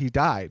why he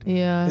died.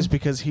 yeah. Is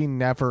because he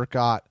never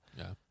got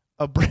Yeah.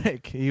 a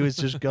break. He was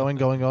just going.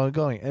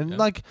 And Yeah.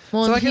 like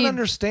Well, so and I can he-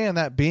 understand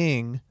that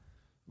being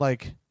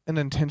like an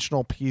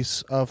intentional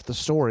piece of the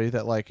story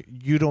that like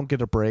you don't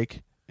get a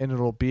break and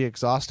it'll be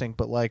exhausting,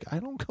 but like I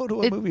don't go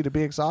to a movie to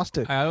be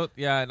exhausted. I don't.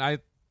 Yeah, and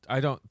I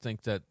don't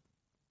think that.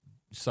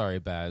 Sorry,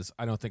 Baz.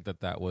 I don't think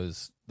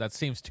that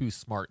seems too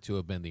smart to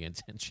have been the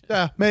intention.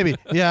 Yeah, maybe.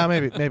 Yeah,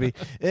 maybe.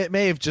 It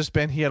may have just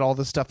been he had all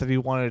this stuff that he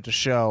wanted to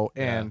show,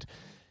 Yeah. and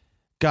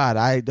God,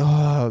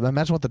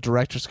 imagine what the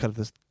director's cut of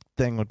this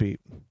thing would be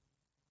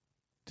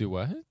Do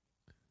what?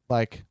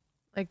 like.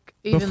 like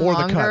even before the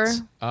longer.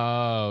 cuts.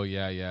 Oh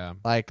yeah.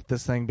 Like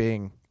this thing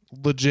being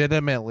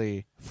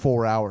legitimately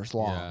 4 hours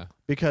long. Yeah.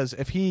 Because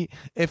if he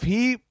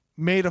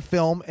made a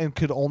film and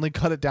could only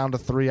cut it down to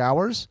 3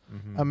 hours,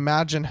 Mhm.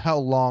 imagine how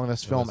long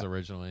this It film. was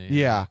originally.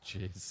 Yeah.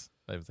 Jeez,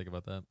 I didn't think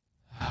about that.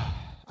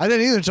 I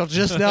didn't either until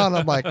just now, and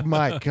I'm like,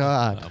 my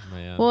God. Oh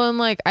man. Well, and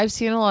like I've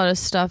seen a lot of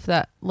stuff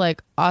that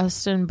like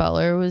Austin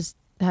Butler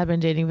had been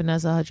dating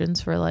Vanessa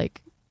Hudgens for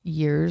like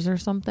years or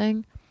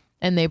something,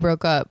 and they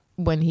broke up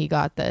when he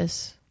got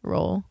this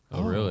role.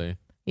 oh really?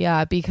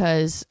 Yeah,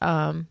 because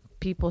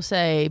people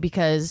say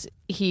because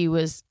he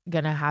was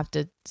gonna have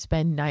to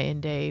spend night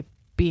and day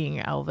being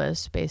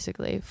Elvis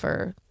basically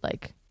for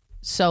like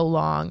so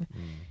long,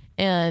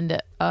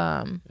 and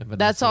Vanessa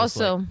that's was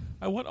also. like,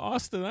 I want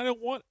Austin. I don't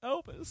want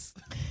Elvis.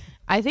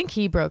 I think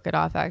he broke it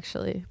off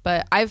actually,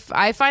 but I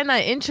find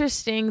that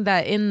interesting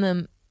that in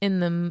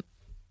the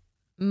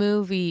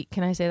movie,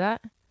 can I say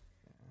that?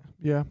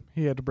 Yeah,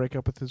 he had to break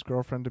up with his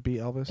girlfriend to be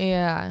Elvis.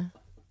 Yeah,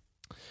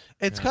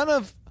 It's Yeah. kind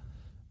of.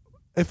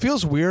 It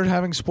feels weird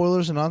having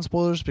spoilers and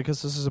non-spoilers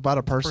because this is about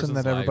a person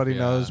person's that everybody life,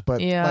 yeah. knows,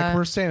 but Yeah. like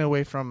we're staying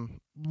away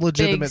from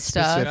legitimate Big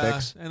stuff.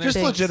 specifics. Yeah, and Just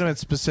there's- legitimate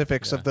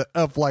specifics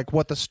of like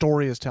what the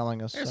story is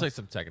telling us. There's So, like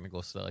some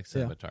technical stuff, like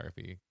Yeah.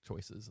 cinematography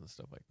choices and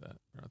stuff like that.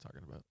 We're not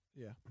talking about.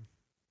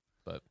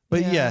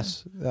 but Yeah.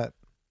 yes, that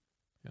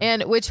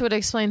and which would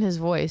explain his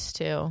voice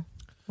too,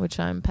 which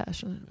I'm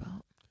passionate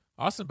about.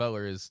 Austin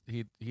Butler is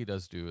he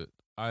does do it.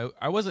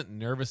 I wasn't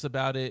nervous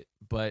about it,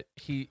 but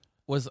he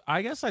was.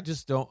 I guess I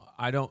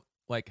don't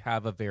like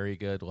have a very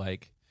good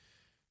like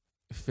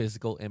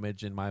physical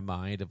image in my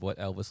mind of what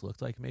Elvis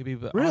looked like. Maybe,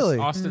 but Really?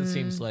 Austin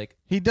seems like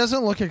he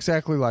doesn't look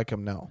exactly like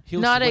him. No, he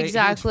looks Not he looks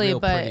exactly, real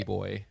but- pretty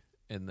boy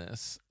in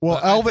this. Well,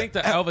 But I Elvis- think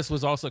that Elvis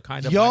was also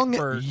kind of young like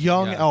for,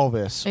 young yeah,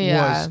 Elvis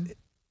Yeah. was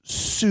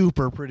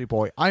super pretty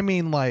boy. I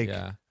mean, like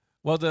Yeah.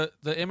 Well, the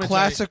image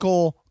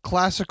classical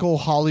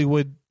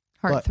Hollywood.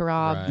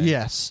 Heartthrob. Right.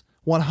 Yes,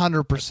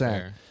 100%.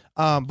 fair.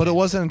 But it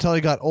wasn't until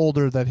he got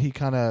older that he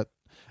kind of,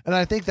 and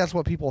I think that's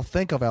what people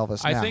think of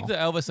Elvis. I now. think the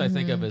Elvis I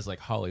think Mm-hmm. of is like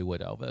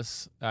Hollywood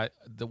Elvis.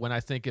 When I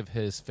think of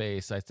his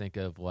face, I think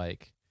of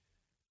like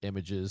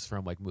images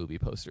from like movie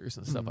posters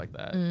and stuff like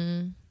that.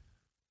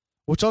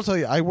 Which I'll tell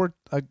you, I worked.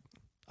 I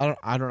don't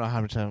know how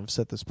many times I've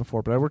said this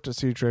before, but I worked at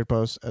City Trade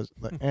Post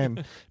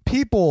and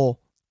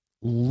people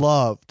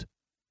loved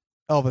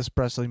Elvis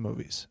Presley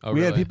movies. Oh,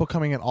 we had really? people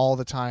coming in all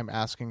the time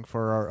asking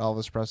for our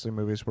Elvis Presley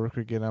movies, where we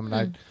could get them,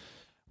 and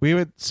we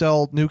would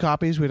sell new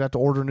copies. We'd have to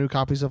order new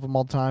copies of them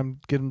all the time,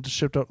 get them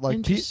shipped out. Like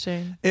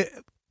Interesting.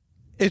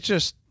 it's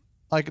just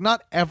like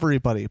not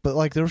everybody, but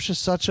like there was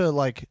just such a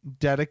like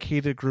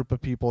dedicated group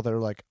of people that are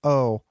like,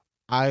 oh,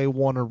 I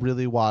want to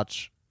really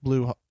watch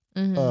Blue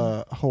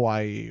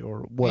Hawaii or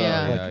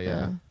whatever. Yeah, like,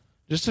 yeah.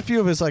 just a few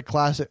of his like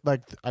classic,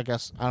 like I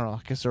guess I don't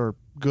know. I guess there were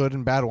good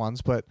and bad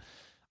ones, but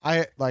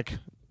I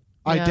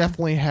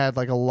definitely had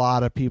like a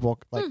lot of people.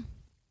 Like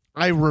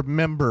I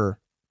remember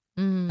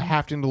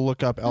having to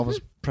look up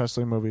Elvis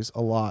Presley movies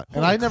a lot,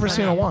 and I'd never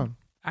seen a one.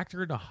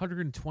 Actor in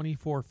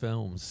 124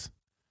 films.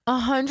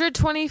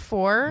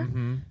 124.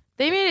 Mm-hmm.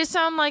 They made it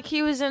sound like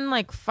he was in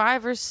like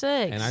 5 or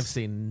 6. And I've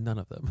seen none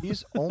of them.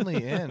 He's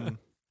only in.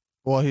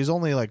 Well, he's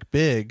only like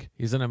big.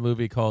 He's in a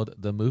movie called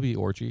The Movie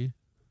Orgy.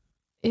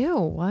 Ew,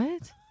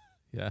 what?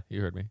 Yeah,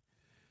 you heard me.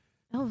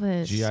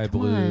 Elvis. G.I.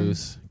 come on.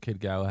 Blues, Kid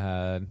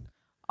Galahad.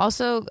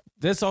 Also,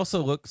 This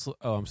also looks.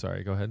 Oh, I'm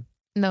sorry. Go ahead.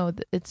 no,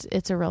 it's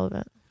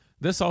irrelevant.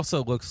 This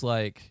also looks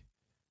like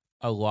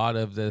a lot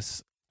of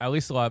this. At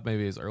least a lot of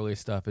maybe his early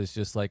stuff is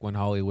just like when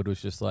Hollywood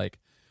was just like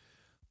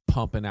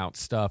pumping out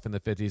stuff in the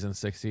 50s and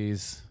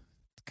 60s.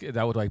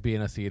 That would like be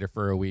in a theater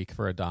for a week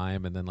for a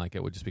dime, and then like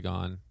it would just be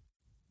gone.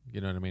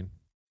 You know what I mean?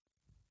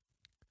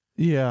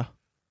 Yeah,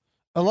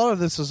 a lot of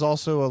this is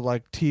also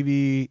like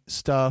TV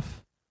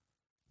stuff,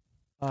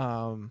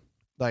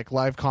 like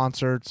live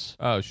concerts.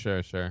 Oh,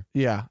 sure.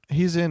 Yeah,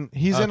 he's in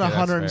Okay,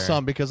 100 and that's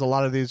some, because a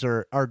lot of these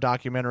are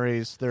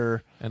documentaries.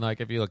 They're And like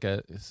if you look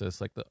at it's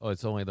just like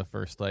it's only the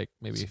first like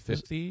maybe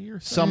 50 or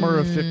so. summer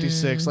of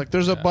 '56. Like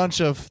there's a Yeah.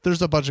 bunch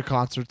of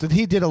concerts, and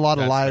he did a lot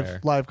of That's fair.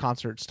 live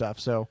concert stuff.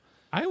 So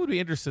I would be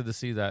interested to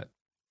see that.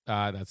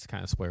 That's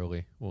kind of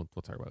spoilerly. We'll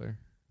talk about it later.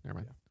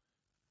 Never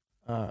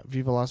mind.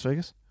 Viva Las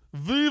Vegas.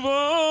 Viva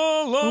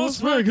Las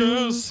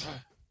Vegas.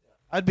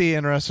 I'd be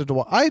interested to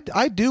watch.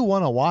 I do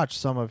want to watch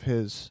some of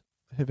his.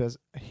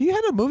 He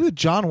had a movie with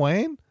John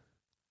Wayne.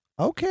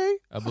 Okay,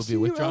 A I'll movie see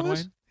with you, John Elvis.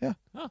 Wayne? Yeah,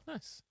 Oh,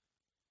 nice.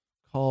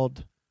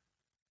 called.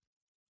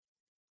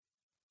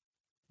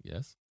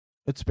 Yes.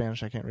 It's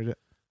Spanish. I can't read it.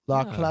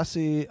 La Yeah.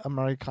 Clase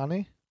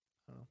Americana.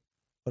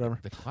 Whatever.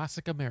 The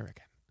classic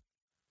American.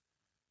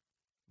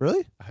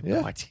 Really? I have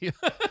Yeah. no idea.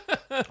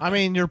 I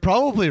mean, you're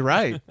probably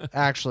right,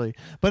 actually.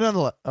 But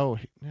nonetheless,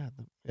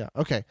 yeah.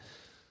 Okay.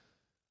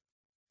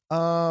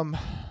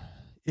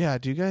 Yeah.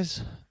 Do you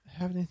guys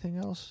have anything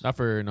else? Not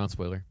for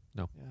non-spoiler.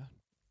 No.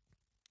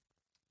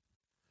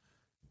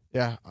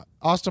 Yeah.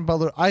 Austin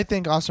Butler. I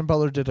think Austin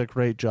Butler did a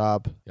great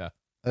job. Yeah.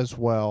 As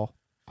well.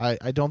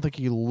 I don't think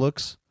he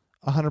looks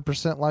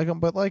 100% like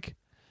him, but like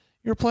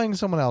you're playing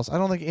someone else. I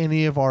don't think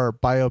any of our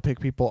biopic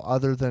people,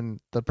 other than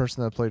the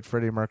person that played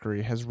Freddie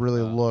Mercury, has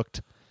really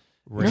looked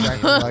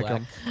exactly like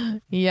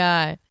him.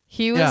 Yeah,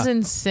 he was Yeah.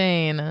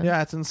 insane.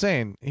 Yeah, it's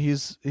insane.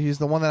 He's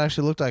the one that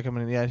actually looked like him,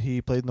 and yet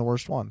he played in the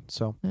worst one.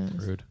 So Yes.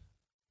 Rude.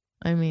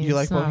 I mean, You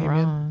it's like not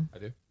Bohemian? wrong. I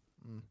do.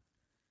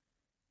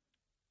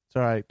 it's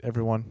all right,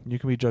 everyone. You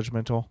can be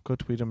judgmental. Go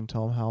tweet him and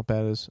tell him how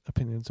bad his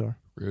opinions are.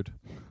 Rude.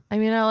 I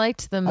mean, I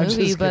liked the I'm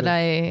movie, just but kidding. I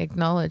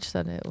acknowledge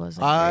that it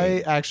wasn't. I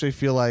great. actually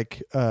feel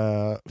like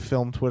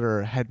film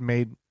Twitter had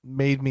made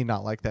me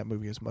not like that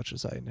movie as much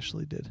as I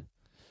initially did.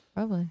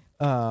 Probably.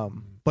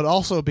 But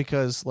also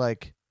because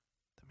like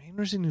the main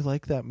reason you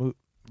like that movie,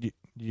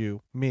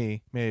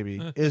 me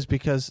maybe, is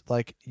because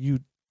like you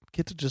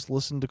get to just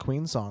listen to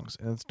Queen songs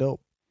and it's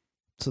dope,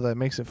 so that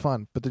makes it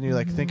fun. But then you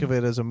like think of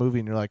it as a movie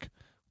and you're like,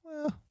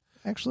 well,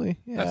 actually,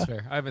 yeah, That's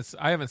fair. I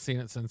haven't seen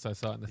it since I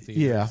saw it in the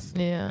theaters.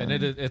 Yeah. And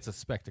it's a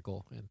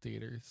spectacle in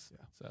theaters.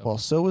 So. Well,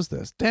 so was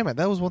this. Damn it,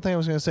 that was one thing I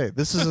was going to say.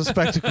 This is a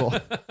spectacle.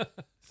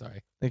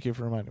 Sorry. Thank you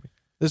for reminding me.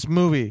 This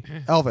movie,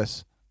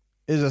 Elvis,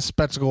 is a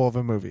spectacle of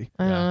a movie,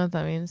 I don't Yeah. know what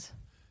that means.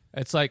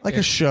 It's like like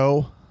a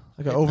show,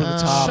 like an over the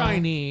top.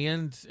 shiny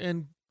and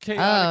chaotic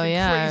Oh, and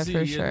yeah, crazy. for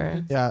and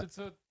sure. It's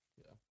a,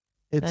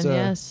 It's Then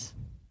yes.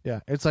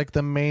 yeah, it's like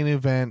the main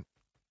event,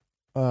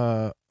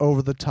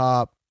 over the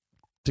top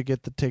to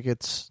get the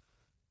tickets.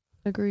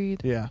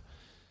 Agreed. Yeah,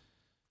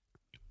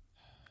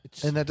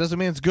 it's, and that doesn't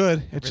mean it's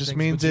good. It just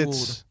Everything's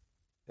means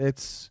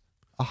it's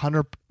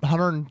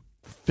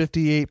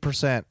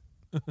 158%.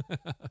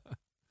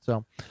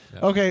 So, Yeah.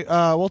 okay,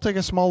 we'll take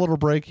a small little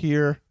break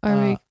here.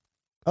 Are we-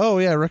 Oh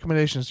yeah,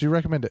 recommendations. Do you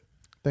recommend it?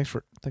 Thanks,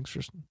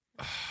 Tristan.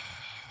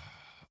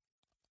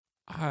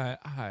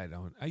 I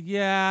don't.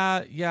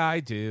 Yeah, I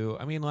do.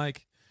 I mean,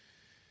 like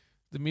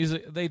the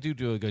music, they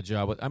do a good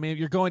job with. I mean, if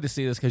you're going to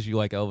see this because you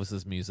like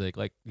Elvis's music,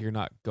 like you're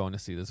not going to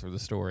see this for the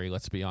story.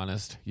 Let's be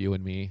honest, you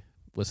and me,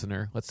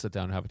 listener. Let's sit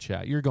down and have a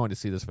chat. You're going to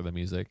see this for the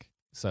music,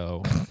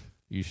 so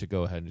you should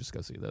go ahead and just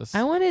go see this.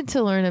 I wanted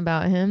to learn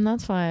about him.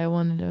 That's why I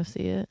wanted to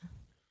see it.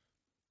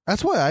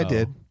 That's why I Oh.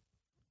 did,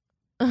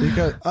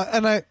 because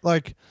and I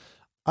like.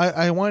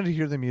 I wanted to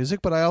hear the music,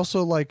 but I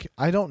also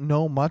I don't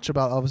know much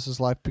about Elvis's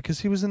life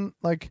because he was in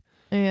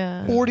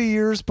 40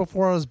 years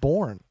before I was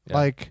born.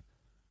 Yeah.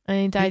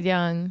 And he died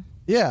young.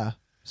 Yeah.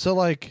 So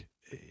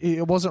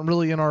it wasn't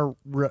really in our.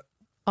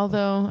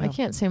 Although I Yeah.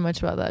 can't say much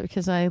about that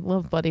because I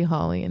love Buddy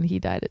Holly and he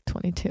died at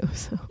 22.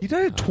 So He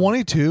died at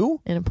 22.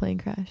 in a plane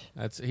crash.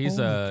 He's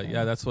Oh my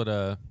God. that's what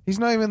He's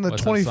not even in the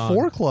What's that 24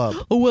 song? club.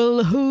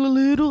 Well, the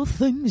little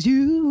things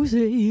you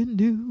say and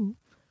do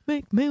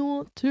make me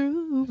want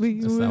to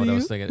be that's with not what I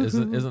was you. thinking.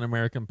 Isn't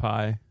American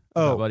Pie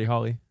Oh. about Buddy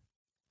Holly?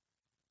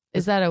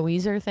 Is that a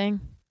Weezer thing?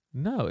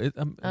 No,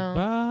 Oh.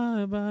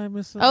 Bye bye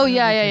Miss Oh,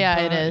 yeah, American yeah,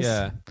 Pie. it is.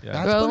 Yeah.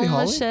 That's Roll Buddy my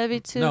Holly? Chevy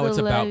to No, the it's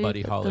about levee,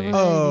 Buddy put Holly. the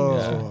Oh.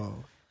 radio.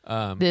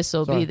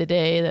 This'll Sorry. be the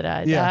day that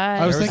I Yeah.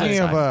 die. I was There was thinking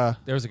that of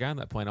There was a guy on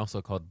that plane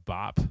also called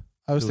Bop.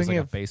 I was who thinking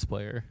was of a bass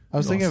player. I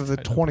was Who thinking of also the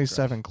died in a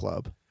 27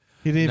 club.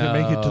 He didn't even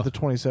make it to No. the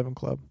 27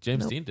 club.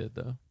 James Nope. Dean did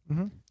though.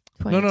 No, the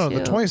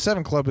 22.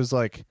 27 club is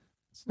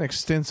it's an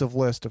extensive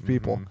list of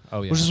people, Mhm.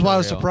 Oh yeah, which is for why I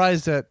was real.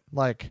 surprised that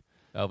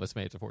Elvis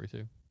made it to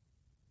 42.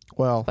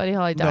 Buddy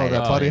Holly no, died.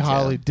 that at Buddy 22.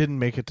 Holly didn't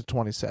make it to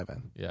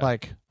 27. Yeah.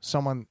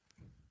 Someone,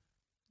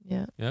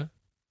 Yeah. Yeah,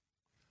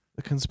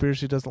 the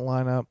conspiracy doesn't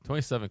line up.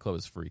 27 Club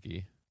is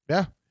freaky.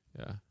 Yeah.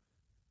 Yeah,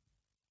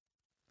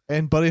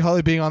 And Buddy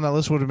Holly being on that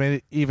list would have made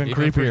it even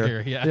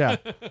creepier. freakier, Yeah. Yeah.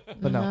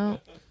 But no.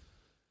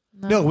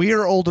 No. No, we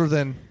are older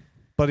than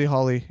Buddy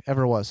Holly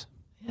ever was.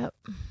 Yep.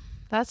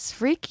 That's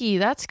freaky.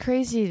 That's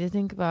crazy to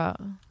think about.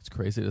 It's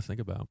crazy to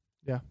think about.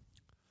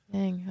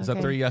 Dang. Is okay.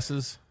 that 3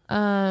 yeses?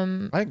 I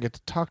didn't get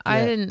to talk I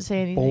yet. didn't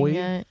say anything boy.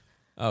 yet.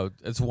 Oh,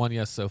 it's 1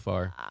 yes so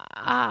far.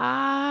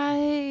 I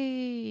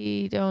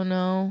don't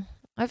know.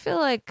 I feel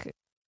like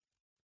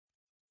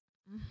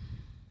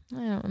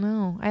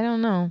I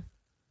don't know.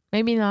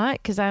 Maybe not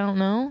because I don't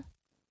know.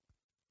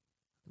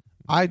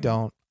 I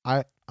don't.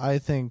 I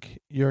think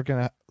you're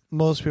gonna.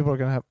 Most people are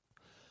gonna have.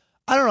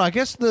 I don't know. I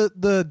guess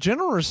the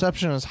general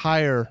reception is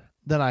higher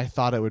than I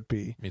thought it would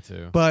be. Me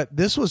too. But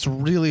this was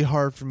really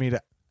hard for me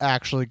to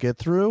actually get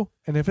through.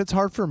 And if it's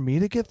hard for me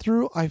to get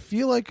through, I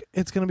feel like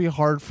it's going to be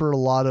hard for a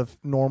lot of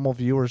normal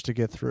viewers to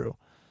get through.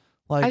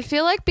 I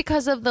feel like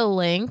because of the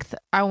length,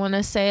 I want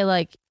to say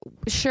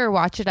sure,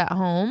 watch it at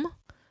home,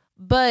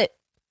 but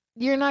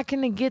you're not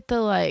going to get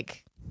the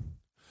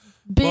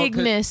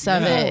bigness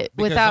of it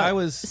because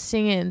without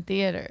seeing it in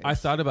theaters. I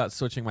thought about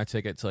switching my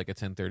ticket to a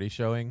 10:30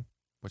 showing,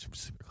 which I'm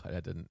super glad I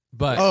didn't.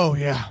 But oh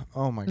yeah,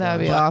 oh my god, That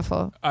would be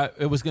awful.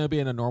 it was going to be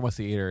in a normal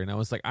theater, and I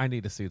was like, I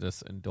need to see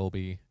this in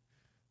Dolby,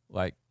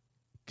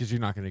 because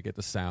you're not going to get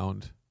the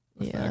sound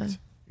effect. Yeah.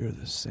 You're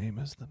the same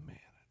as the man.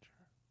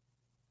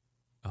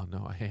 Oh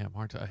no, I am,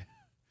 aren't I?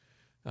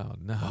 Oh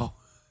no.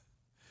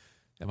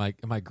 Am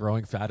I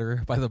growing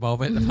fatter by the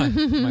moment?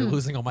 Am I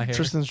losing all my hair?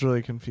 Tristan's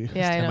really confused.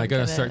 Yeah, Am I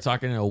going get to start it.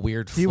 talking in a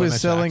weird He was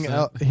Flemish selling.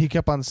 accent? He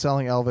kept on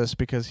selling Elvis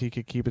because he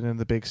could keep it in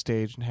the big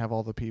stage and have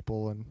all the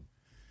people. And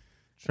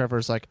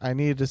Trevor's like, I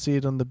needed to see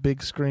it on the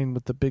big screen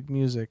with the big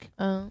music,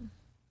 Oh,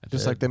 I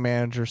just did. like the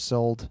manager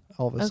sold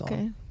Elvis okay.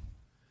 on.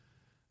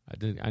 I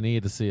did. I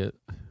needed to see it.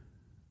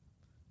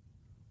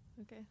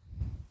 Okay.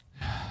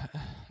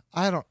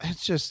 I don't.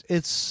 It's just.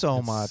 It's so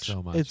It's much.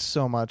 so much. It's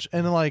so much,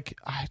 and I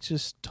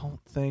just don't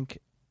think.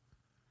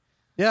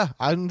 Yeah,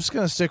 I'm just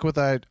gonna stick with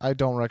I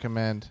don't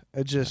recommend.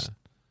 It just. Yeah.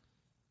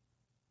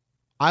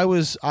 I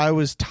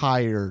was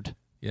tired.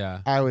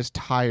 Yeah. I was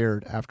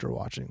tired after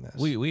watching this.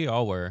 We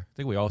all were. I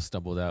think we all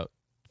stumbled out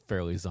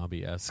fairly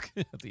zombie-esque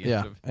at the end yeah,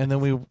 of it. and then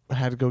we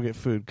had to go get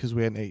food because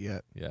we hadn't ate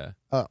yet. Yeah.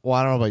 Well,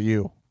 I don't know about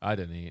you. I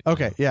didn't eat.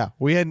 Okay, yeah,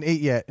 we hadn't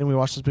ate yet, and we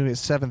watched this movie at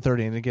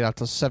 7:30, and didn't get out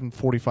till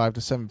 7:45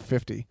 to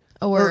 7:50.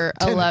 Or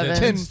 10 It 11.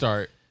 didn't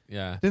start.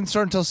 Yeah. Didn't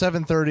start until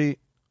 7:30.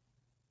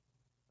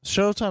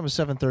 Showtime was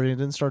 7:30, and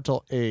didn't start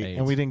till 8,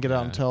 and we didn't get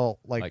out yeah. until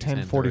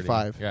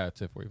 10:45. 10:30. Yeah,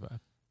 10:45.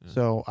 Yeah.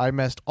 So I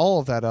messed all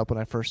of that up when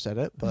I first said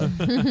it, but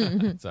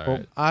It's all well,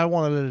 right. I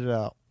wanted it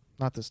out.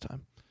 Not this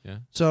time. Yeah.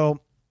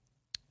 So,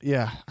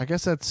 yeah, I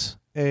guess that's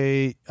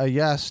a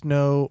yes,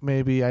 no,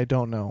 maybe, I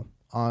don't know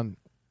on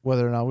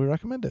whether or not we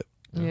recommend it.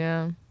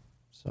 Yeah.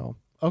 So,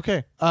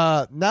 okay.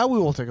 Now we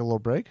will take a little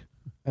break,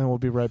 and we'll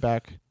be right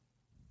back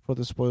for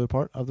the spoiler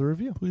part of the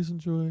review. Please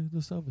enjoy the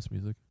Elvis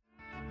music.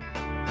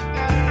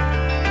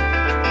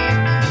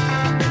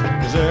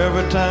 Cause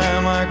every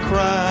time I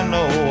cry, I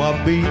know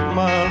I beat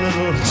my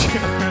little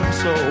German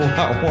soul.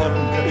 I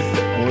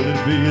wonder, would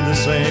it be the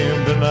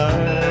same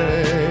tonight?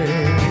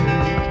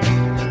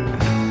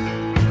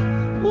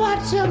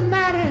 What's the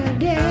matter,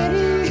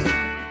 Daddy?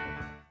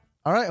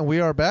 All right, and we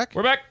are back.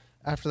 We're back.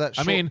 After that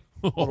I short- mean,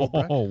 little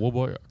break. oh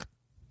boy.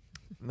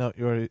 No,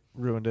 you already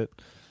ruined it.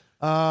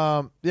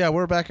 Yeah,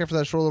 we're back after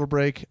that short little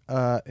break.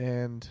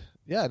 And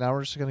yeah, now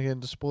we're just going to get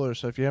into spoilers.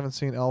 So if you haven't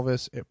seen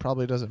Elvis, it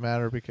probably doesn't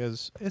matter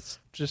because it's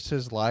just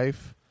his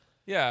life.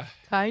 Yeah.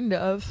 Kind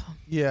of.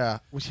 Yeah.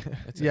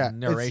 It's yeah. a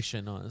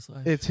narration on his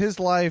life. It's his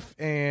life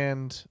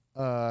and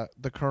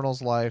the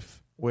Colonel's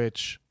life,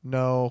 which,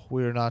 no,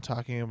 we're not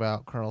talking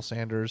about Colonel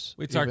Sanders,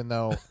 even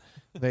though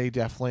they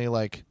definitely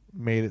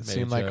made it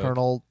seem like joke.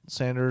 Colonel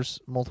Sanders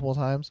multiple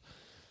times.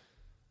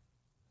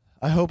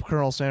 I hope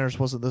Colonel Sanders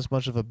wasn't this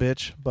much of a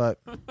bitch, but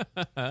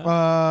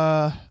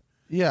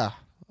yeah.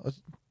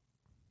 Let's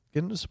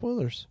get into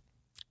spoilers.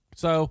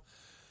 So,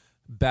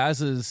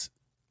 Baz's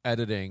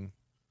editing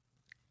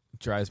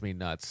drives me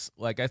nuts.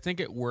 Like, I think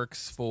it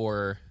works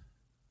for,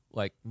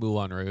 like,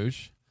 Moulin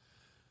Rouge,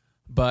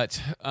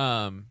 but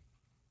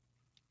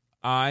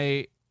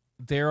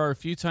there are a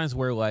few times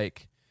where,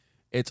 like,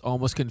 it's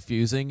almost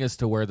confusing as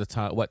to where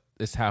what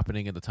is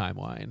happening in the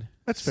timeline.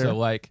 That's fair. So,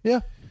 like,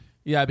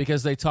 yeah,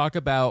 because they talk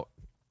about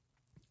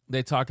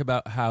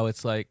how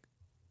it's like,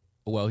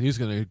 well, he's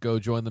going to go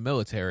join the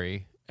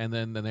military. And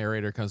then the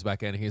narrator comes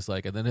back in and he's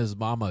like, and then his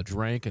mama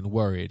drank and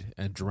worried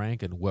and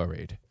drank and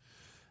worried.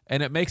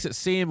 And it makes it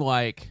seem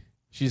like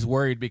she's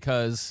worried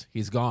because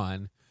he's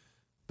gone.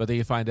 But then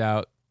you find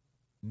out,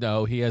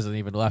 no, he hasn't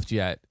even left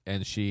yet.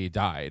 And she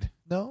died.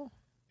 No,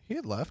 he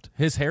had left.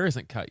 His hair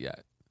isn't cut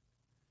yet.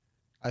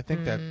 I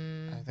think that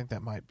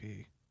might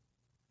be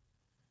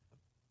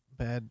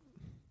bad.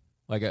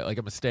 Like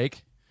a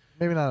mistake.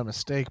 Maybe not a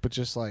mistake, but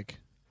just like,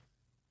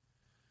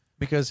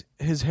 because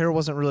his hair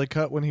wasn't really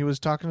cut when he was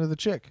talking to the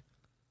chick.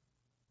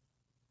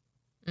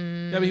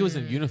 Yeah, but he was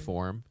in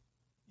uniform.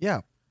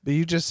 Yeah, but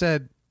you just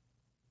said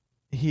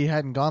he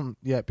hadn't gone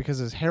yet because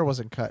his hair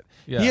wasn't cut.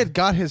 Yeah. He had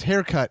got his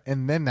hair cut,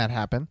 and then that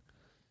happened.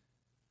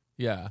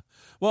 Yeah.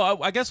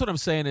 Well, I guess what I'm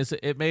saying is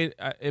it made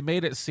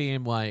it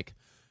seem like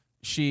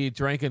she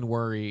drank and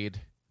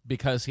worried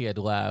because he had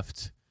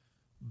left,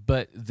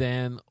 but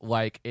then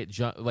like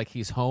like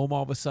he's home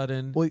all of a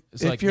sudden. Well,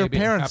 It's if like your maybe it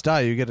parents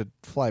die, you get to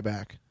fly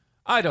back.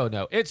 I don't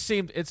know. It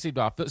seemed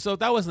off. So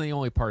that wasn't the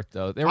only part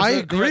though. I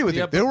agree with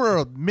you. There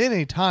were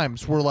many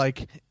times where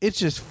like it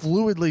just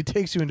fluidly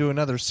takes you into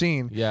another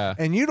scene. Yeah.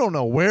 And you don't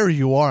know where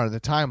you are in the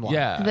timeline.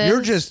 Yeah.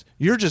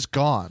 You're just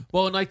gone.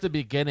 Well, in like the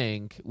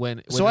beginning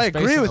when So I he's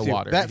agree facing with the you.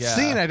 water. That Yeah.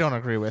 scene I don't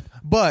agree with.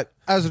 But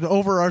as an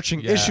overarching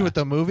Yeah. issue with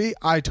the movie,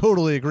 I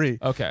totally agree.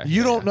 Okay.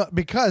 You Yeah, don't yeah. know,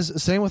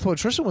 because same with what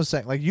Tristan was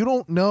saying. Like you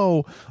don't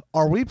know,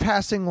 are we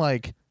passing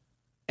like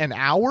an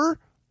hour?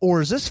 Or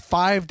is this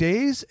 5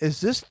 days? Is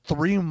this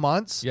 3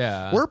 months?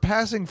 Yeah. We're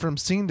passing from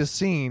scene to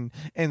scene,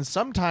 and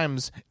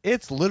sometimes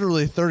it's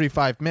literally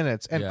 35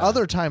 minutes, and Yeah.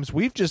 other times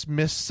we've just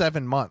missed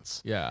 7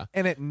 months. Yeah.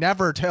 And it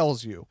never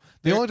tells you.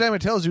 The only time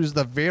it tells you is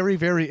the very,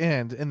 very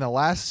end in the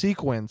last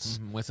sequence,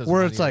 when it says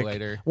where 1 it's year like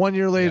later. 1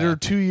 year later, Yeah.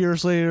 2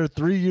 years later,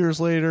 3 years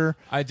later.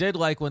 I did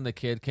like when the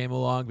kid came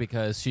along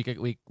because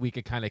we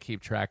could kind of keep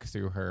track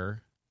through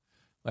her.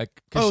 Like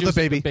 'cause Oh, she the was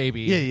baby.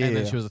 baby. Yeah, And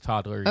then yeah. she was a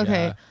toddler.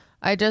 Okay. Yeah.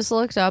 I just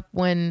looked up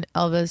when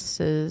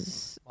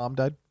Elvis's Mom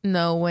died. when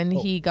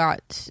Oh. he got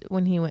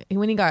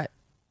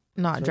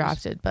not Service?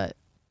 drafted, but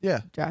Yeah.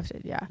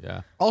 drafted. Yeah.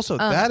 Yeah. Also,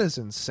 that is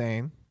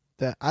insane.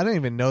 That I didn't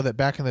even know that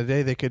back in the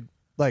day they could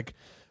like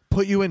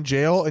put you in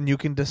jail and you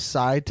can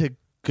decide to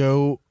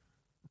go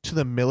to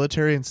the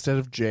military instead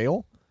of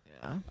jail.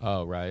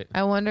 Oh, right.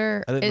 I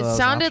wonder. I didn't know It that was an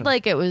sounded option.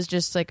 like it was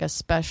just like a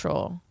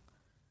special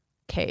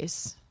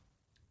case.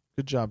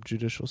 Good job,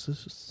 judicial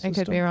system. I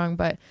could be wrong,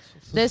 but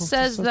this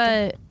says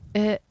that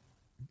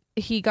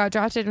he got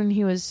drafted when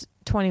he was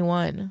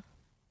 21,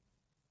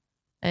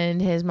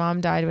 and his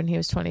mom died when he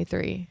was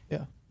 23.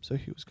 Yeah, so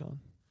he was gone.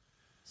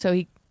 So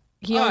he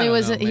I only don't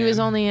was know, he was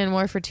man. only in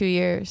war for 2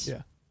 years.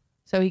 Yeah.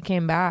 So he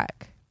came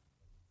back.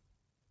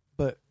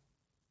 But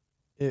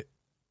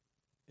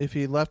if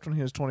he left when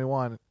he was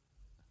 21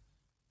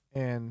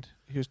 and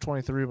he was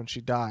 23 when she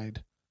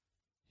died,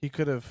 he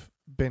could have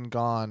been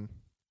gone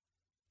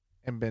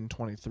and been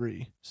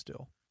 23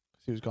 still.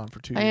 He was gone for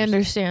 2 years. I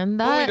understand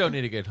Well, we that. don't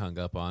need to get hung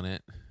up on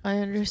it. I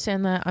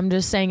understand that. I'm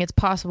just saying it's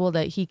possible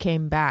that he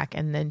came back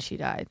and then she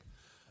died.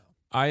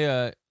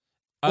 Well,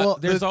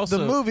 there's also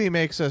the movie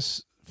makes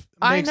us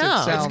I makes know. it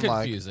it's sound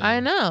like, confusing. I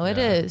know it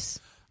Yeah. is.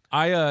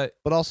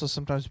 but also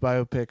sometimes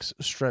biopics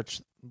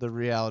stretch the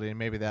reality, and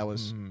maybe that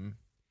was mhm,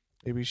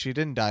 maybe she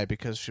didn't die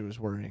because she was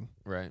worrying,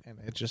 right. and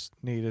it just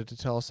needed to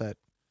tell us that,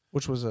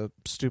 which was a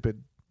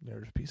stupid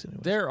narrative piece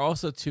anyway. There are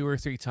also 2 or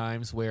 3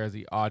 times where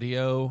the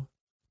audio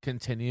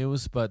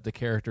continues, but the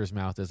character's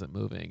mouth isn't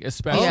moving,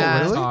 especially Yeah.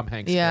 with really? Tom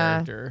Hanks' Yeah.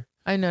 character.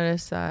 I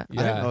noticed that. I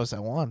didn't Yeah. notice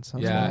that once.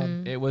 That's Yeah, odd.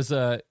 Mhm. it was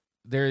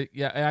there.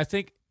 Yeah, and I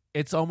think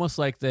it's almost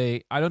like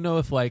I don't know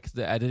if like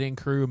the editing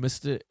crew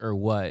missed it or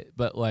what,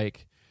 but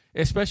like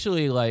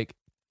especially like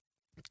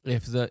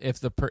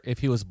if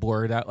he was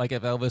blurred out, like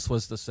if Elvis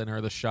was the center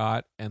of the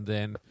shot and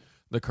then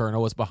the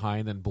Colonel was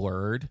behind and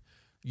blurred,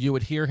 you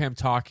would hear him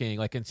talking,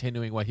 like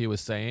continuing what he was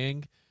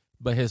saying,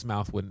 but his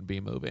mouth wouldn't be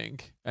moving,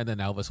 and then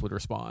Elvis would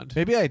respond.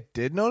 Maybe I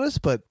did notice,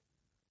 but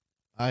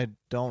I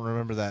don't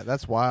remember that.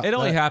 That's wild. It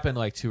only That- happened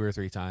like 2 or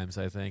 3 times,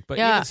 I think. But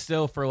Yeah. even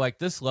still, for like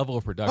this level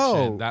of production,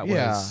 Oh,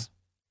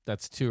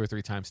 that's 2 or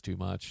 3 times too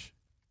much.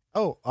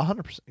 Oh,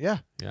 100%. Yeah.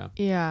 Yeah.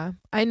 Yeah.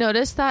 I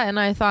noticed that and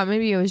I thought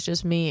maybe it was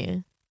just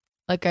me.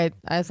 Like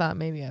I thought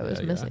maybe I was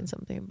Yeah, yeah. missing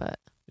something, but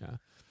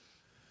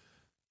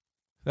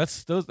That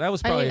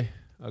was probably.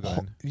 Oh, go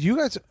ahead. You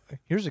guys,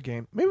 here's a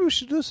game. Maybe we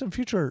should do some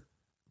future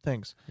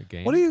things. A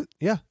game.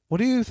 What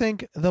do you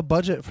think the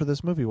budget for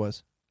this movie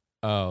was?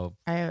 Oh,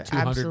 I have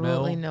 200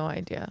 absolutely mil? no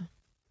idea.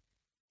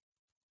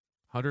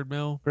 100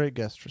 mil. Great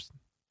guess, Tristan.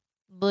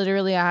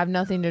 Literally, I have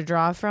nothing to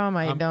draw from.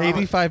 I don't.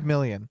 85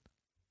 million.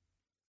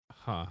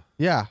 Huh?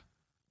 Yeah,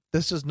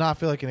 this does not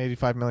feel like an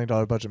 $85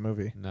 million budget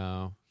movie.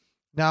 No.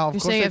 Now, of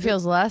You're course, saying they it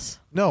feels less?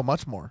 no,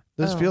 much more.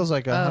 This Oh. feels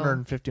like a Oh.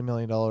 $150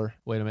 million.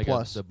 Way to make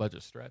Plus. the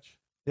budget stretch.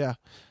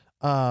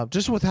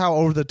 Just with how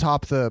over the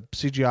top the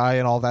CGI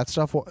and all that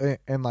stuff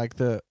and like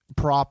the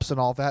props and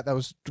all that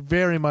was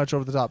very much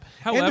over the top.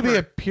 And to be However,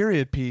 a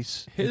period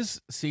piece,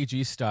 his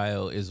CG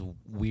style is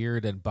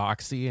weird and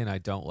boxy, and I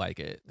don't like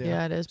it.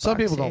 Yeah, it is. some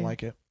people don't boxy.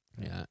 like it.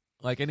 Yeah.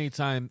 Like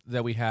anytime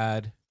that we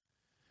had,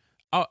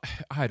 oh,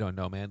 I don't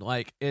know, man.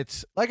 Like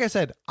it's, Like I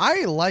said,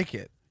 I like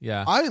it.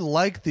 yeah, I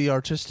like the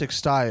artistic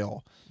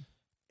style.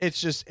 It's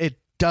just it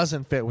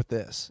doesn't fit with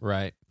this.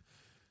 right.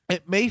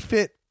 It may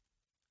fit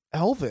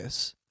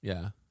Elvis,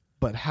 Yeah.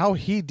 but how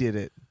he did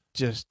it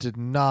just did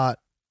not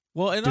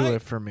Well, and do I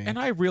it for me. and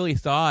I really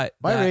thought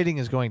My that, rating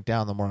is going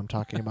down the more I'm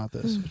talking about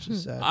this, which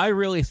is sad. I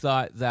really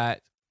thought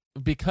that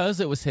because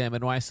it was him,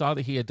 and when I saw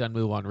that he had done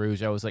Moulin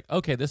Rouge, I was like,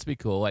 okay, this would be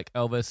cool. Like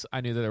Elvis,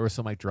 I knew that there was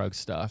some like drug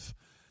stuff.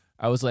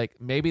 I was like,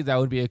 maybe that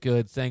would be a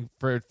good thing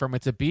from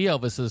it to be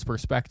Elvis's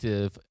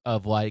perspective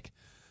of like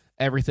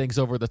everything's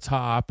over the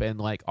top and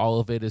like all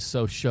of it is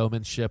so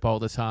showmanship all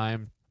the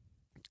time.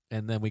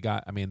 And then we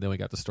got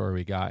the story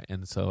we got,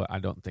 and so I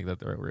don't think that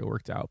they really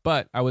worked out.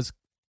 But I was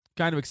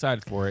kind of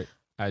excited for it.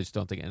 I just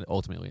don't think it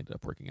ultimately ended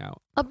up working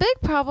out. A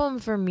big problem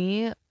for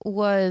me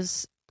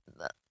was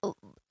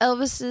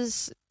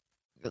Elvis's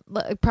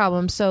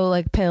problem. So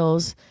like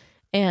pills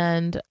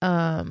and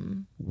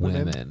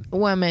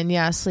women,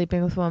 yeah,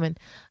 sleeping with women.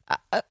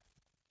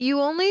 You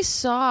only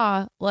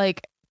saw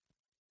like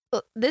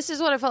this is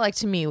what it felt like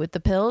to me with the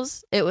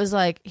pills. It was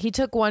like he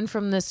took one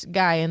from this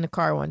guy in the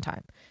car one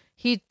time.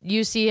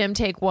 You see him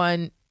take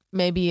one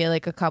maybe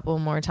like a couple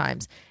more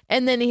times,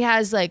 and then he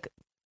has like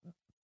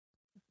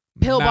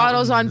pill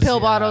bottles on pill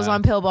bottles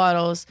on pill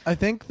bottles. I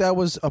think that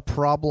was a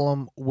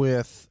problem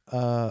with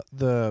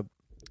the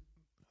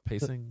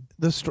Pacing.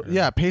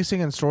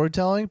 pacing and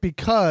storytelling,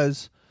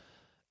 because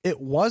it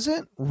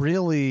wasn't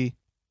really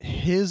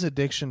his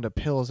addiction to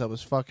pills that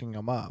was fucking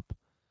him up.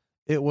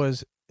 It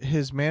was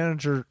his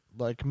manager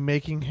like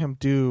making him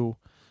do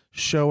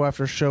show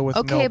after show with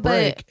Okay, no but-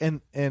 break,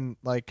 and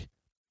like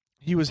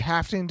he was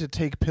having to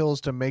take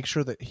pills to make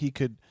sure that he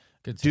could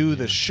do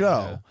the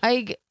show.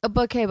 But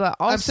also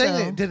I'm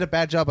saying they did a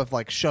bad job of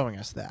like showing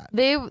us that.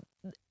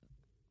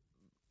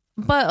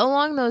 But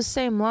along those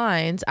same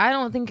lines, I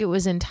don't think it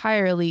was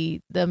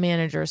entirely the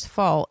manager's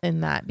fault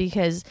in that,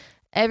 because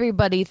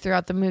everybody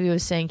throughout the movie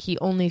was saying he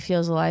only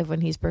feels alive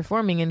when he's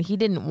performing, and he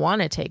didn't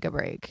want to take a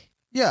break.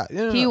 Yeah,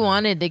 He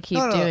wanted to keep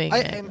doing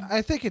it. And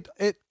I think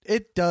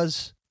it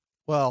does.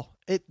 Well,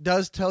 it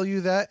does tell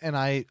you that, and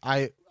I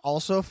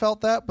also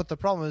felt that. But the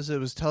problem is, it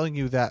was telling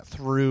you that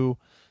through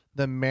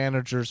the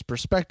manager's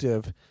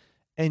perspective,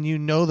 and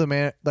the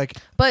man like.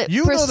 But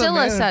you know the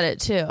Priscilla said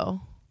it too.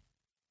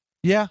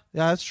 Yeah,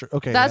 that's true.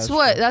 Okay, That's true.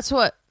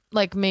 what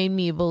like made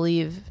me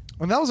believe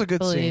And that was a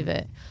good scene.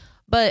 it.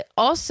 But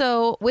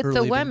also with Her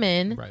the leaving.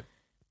 women, Right.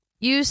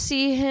 you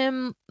see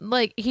him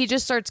like he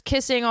just starts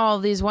kissing all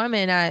of these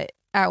women at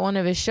one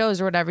of his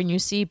shows or whatever, and you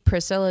see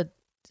Priscilla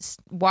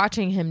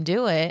watching him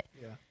do it,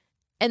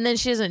 and then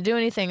she doesn't do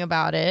anything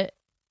about it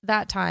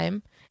that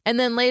time, and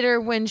then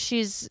later when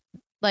she's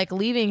like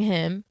leaving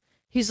him,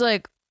 he's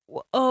like,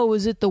 "Oh,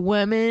 is it the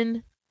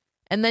women?"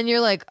 And then you're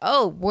like,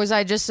 "Oh, was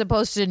I just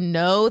supposed to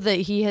know that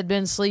he had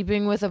been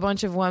sleeping with a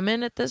bunch of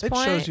women at this It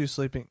point?" shows you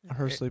sleeping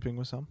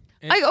with some.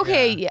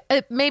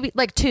 Maybe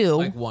like two.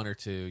 like one or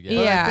two. Yeah.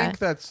 But Yeah. I think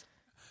that's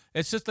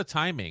It's just the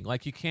timing.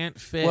 Like you can't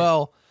fit.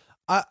 well.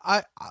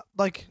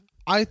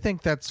 I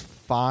think that's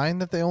fine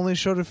that they only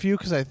showed a few,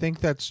 because I think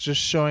that's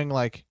just showing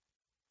like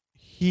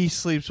he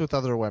sleeps with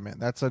other women.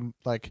 That's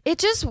It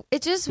just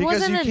Because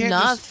wasn't you can't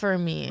enough just- for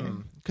me.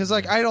 because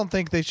like I don't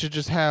think they should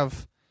just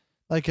have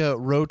like a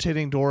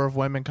rotating door of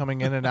women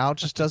coming in and out.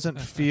 Just doesn't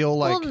feel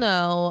like. Well,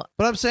 no.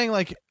 But I'm saying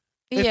like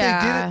if Yeah.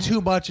 they did it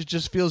too much, it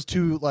just feels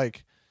too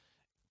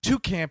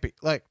campy.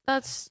 Like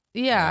That's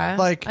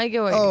like I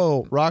get what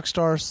oh, rock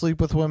stars sleep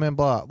with women,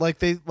 blah. Like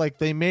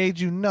they made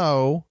you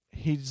know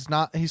he's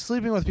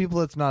sleeping with people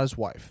that's not his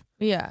wife,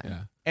 yeah. yeah.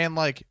 and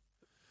like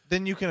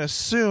then you can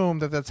assume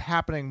that that's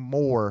happening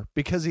more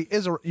because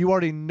you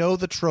already know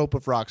the trope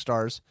of rock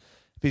stars.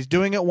 If he's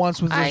doing it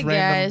once with this I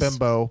random guess.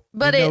 bimbo,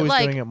 But you know it he's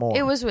like doing it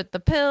more. was with the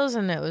pills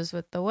and it was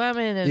with the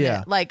women and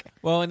Yeah. it, like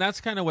Well, and that's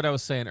kind of what I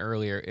was saying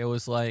earlier. It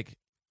was like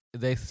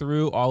they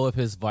threw all of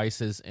his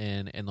vices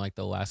in like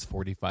the last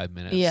 45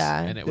 minutes.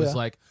 Yeah. And it was Yeah.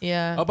 like,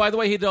 yeah. oh, by the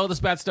way, he did all this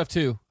bad stuff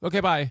too. Okay,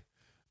 bye.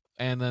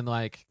 And then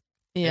like,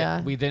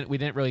 yeah. we didn't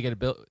really get a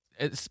bill.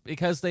 It's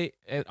because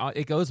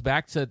it goes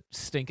back to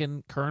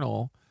stinking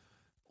Colonel.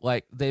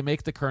 Like they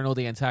make the Colonel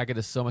the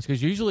antagonist so much,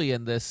 because usually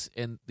in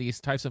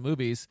these types of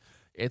movies,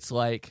 it's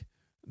like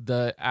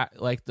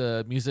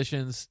the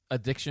musician's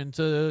addiction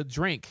to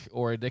drink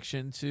or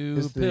addiction to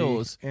is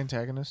pills. the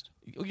antagonist.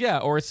 Yeah,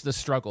 or it's the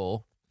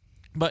struggle.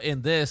 But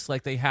in this,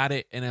 like they had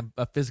it in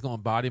a physical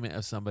embodiment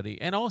of somebody.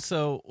 And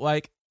also,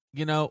 like,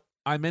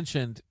 I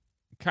mentioned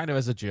kind of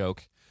as a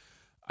joke,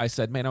 I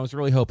said, man, I was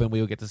really hoping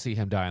we would get to see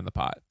him die in the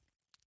pot.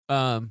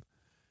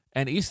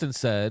 And Easton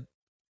said,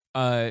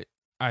 I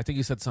think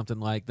he said something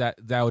like that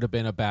would have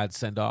been a bad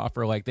send off,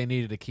 or like they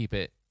needed to keep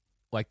it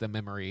like the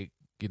memory,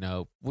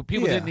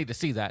 people didn't need to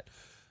see that.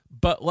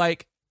 But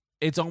like,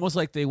 it's almost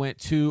like they went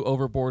too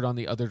overboard on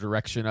the other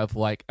direction of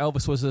like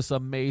Elvis was this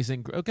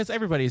amazing, because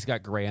everybody's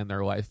got gray in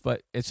their life,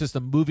 but it's just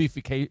a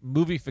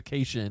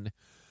moviefication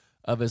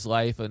of his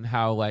life and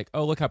how like,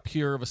 oh, look how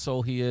pure of a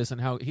soul he is and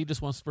how he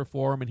just wants to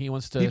perform and he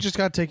wants to. He just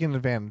got taken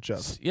advantage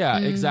of. Yeah,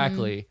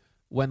 exactly.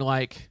 When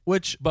like,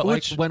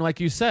 when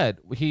like you said,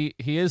 he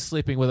is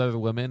sleeping with other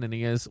women and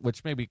he is,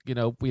 which maybe,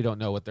 we don't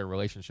know what their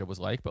relationship was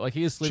like, but like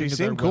he is sleeping She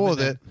with other seemed cool women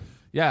with and-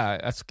 Yeah,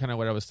 that's kind of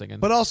what I was thinking.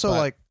 But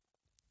also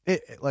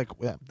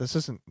this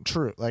isn't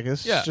true. Like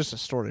this Yeah. is just a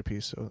story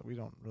piece, so we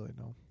don't really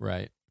know.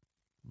 Right.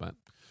 But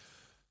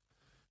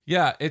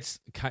yeah, it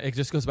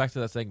just goes back to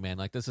that thing, man.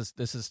 Like this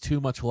is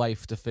too much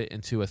life to fit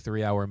into a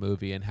 3-hour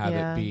movie and have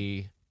Yeah. it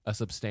be a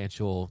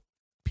substantial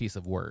piece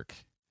of work.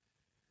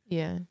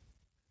 Yeah.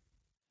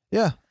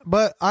 Yeah,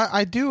 but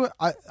I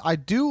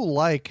do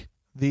like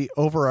the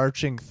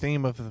overarching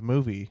theme of the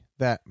movie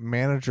that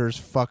managers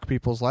fuck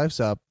people's lives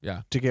up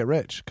Yeah. to get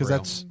rich, because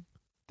Real.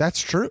 that's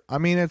true. I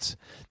mean,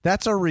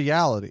 that's a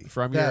reality.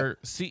 From that- your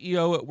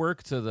CEO at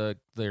work to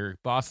their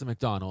boss at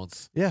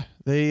McDonald's. Yeah,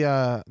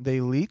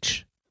 they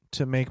leech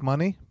to make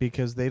money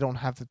because they don't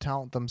have the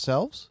talent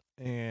themselves,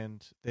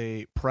 and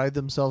they pride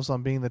themselves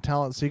on being the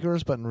talent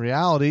seekers. But in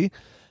reality,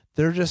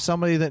 they're just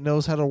somebody that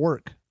knows how to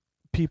work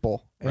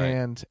people,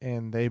 Right.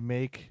 and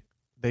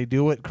they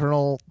do what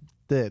Colonel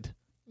did,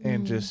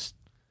 and just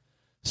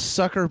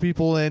sucker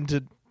people in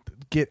to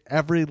get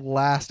every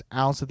last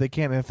ounce that they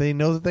can. And if they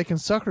know that they can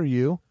sucker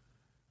you,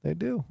 they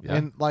do. Yeah.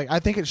 And like I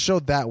think it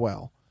showed that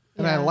well,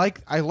 and Yeah.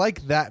 I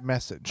like that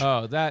message.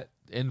 Oh, that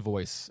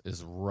invoice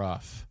is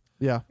rough.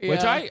 Yeah.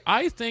 Which Yeah.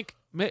 I think,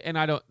 and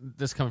I don't,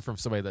 this coming from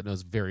somebody that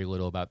knows very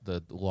little about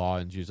the law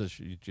and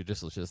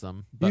judicial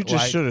system. But You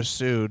just like, should have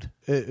sued.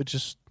 It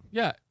just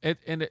Yeah,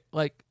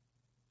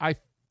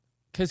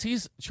 because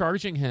he's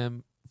charging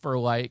him for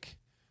like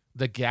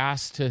the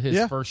gas to his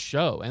Yeah. first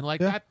show, and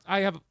like Yeah. that,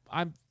 I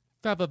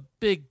have a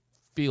big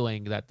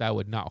feeling that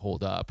would not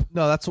hold up.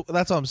 no. That's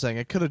what I'm saying.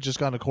 It could have just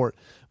gone to court,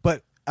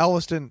 but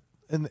Elvis didn't.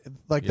 And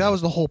like Yeah. that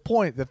was the whole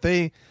point that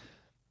they.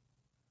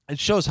 It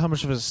shows how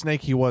much of a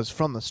snake he was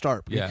from the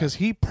start, Yeah. because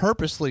he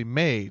purposely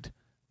made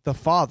the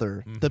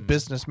father the Mhm.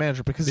 business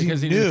manager because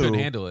Because he he knew couldn't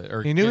handle it,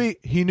 or he knew he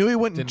wouldn't didn't know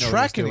what he was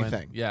track doing.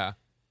 anything. Yeah,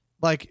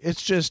 Like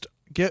it's just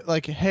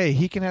hey,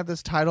 he can have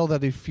this title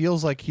that he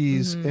feels like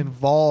he's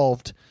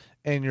involved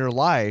in your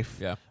life,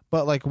 yeah,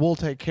 but like we'll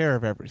take care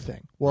of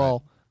everything.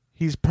 Well,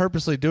 he's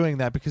purposely doing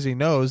that because he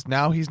knows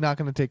now he's not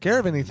going to take care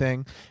of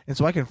anything, and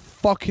so I can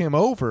fuck him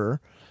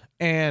over.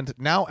 And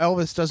now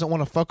Elvis doesn't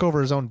want to fuck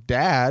over his own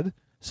dad,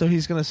 so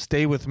he's going to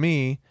stay with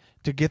me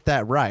to get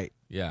that right.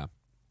 yeah.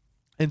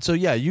 And so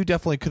yeah, you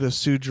definitely could have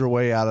sued your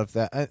way out of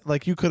that.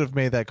 Like you could have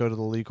made that go to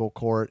the legal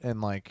court,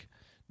 and like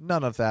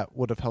none of that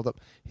would have held up.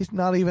 He's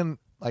not even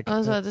like I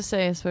was about to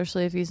say,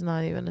 especially if he's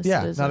not even a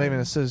yeah, citizen. not even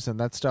a citizen.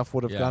 That stuff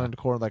would have Yeah. gone into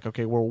court. Like,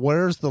 okay, well,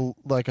 where's the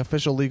like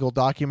official legal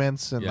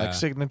documents and Yeah. like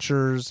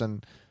signatures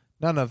and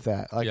none of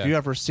that. Like, Yeah. do you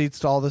have receipts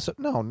to all this?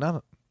 No,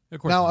 none. Of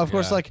course Now, not, of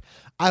course, yeah. like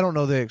I don't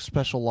know the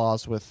special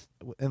laws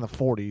in the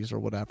 40s or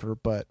whatever,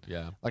 but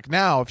yeah, like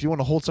now, if you want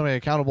to hold somebody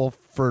accountable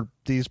for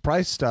these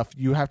price stuff,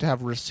 you have to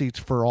have receipts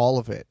for all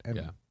of it. And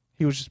Yeah.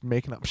 he was just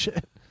making up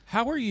shit.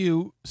 How are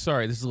you?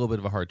 Sorry, this is a little bit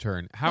of a hard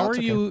turn. How No, are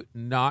it's you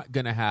not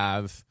going to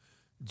have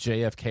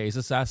JFK's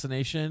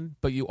assassination,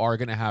 but you are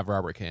going to have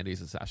Robert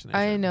Kennedy's assassination?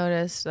 I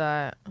noticed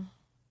that.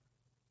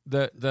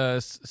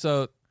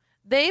 So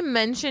They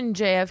mentioned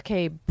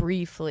JFK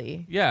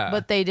briefly. Yeah.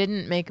 But they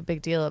didn't make a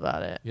big deal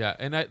about it. yeah,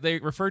 and they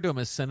referred to him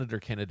as Senator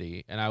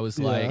Kennedy, and I was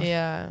Yeah. like,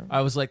 Yeah.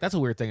 I was like, that's a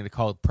weird thing to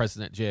call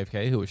President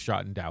JFK, who was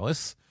shot in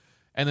Dallas.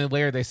 And then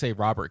later they say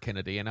Robert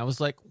Kennedy, and I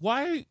was like,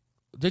 why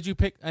did you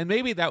pick? And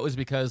maybe that was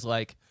because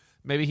like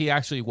maybe he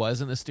actually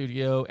was in the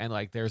studio, and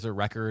like there's a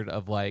record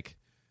of like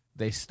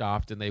they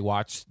stopped and they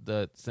watched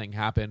the thing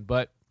happen.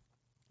 But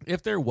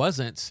if there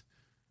wasn't,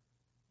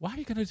 why are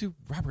you going to do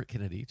Robert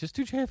Kennedy? Just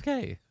do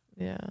JFK.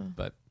 Yeah.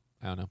 But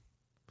I don't know.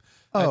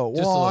 Oh,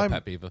 Just a well, little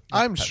pet peeve.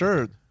 I'm Pet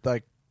sure, peeve.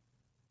 like,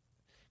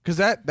 because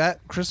that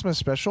Christmas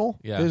special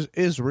Yeah.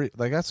 is real.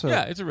 Like that's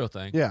Yeah, it's a real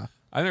thing. yeah.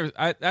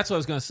 That's what I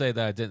was going to say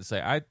that I didn't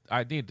say.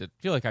 I need to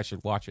feel like I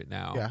should watch it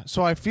now. Yeah,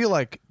 so I feel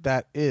like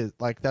that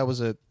was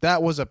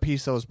a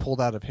piece that was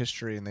pulled out of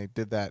history, and they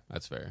did that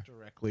That's fair.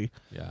 directly,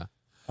 Yeah.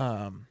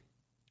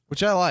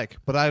 which I like,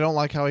 but I don't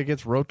like how he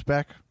gets roped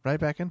right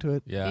back into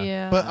it. Yeah.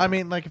 Yeah. But I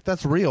mean, like if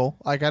that's real,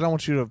 like I don't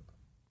want you to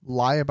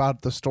lie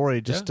about the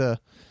story just to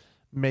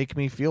make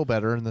me feel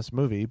better in this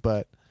movie.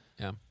 But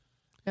Yeah.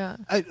 Yeah.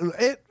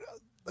 it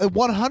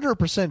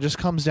 100% just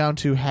comes down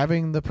to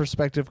having the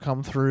perspective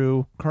come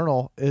through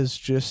Colonel is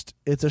just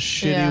it's a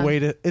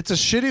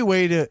shitty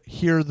way to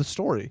hear the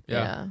story.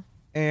 Yeah.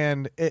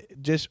 And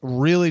it just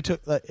really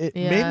took it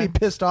made Yeah. me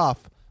pissed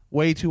off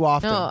way too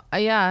often. No,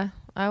 yeah.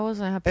 I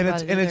wasn't happy and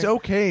about it's it either.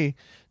 okay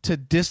to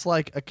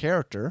dislike a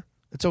character.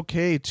 It's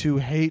okay to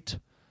hate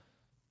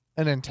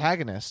an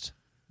antagonist,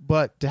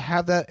 but to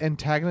have that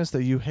antagonist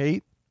that you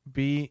hate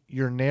be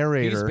your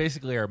narrator. He's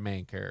basically our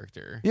main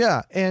character.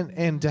 Yeah,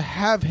 and to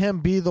have him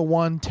be the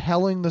one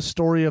telling the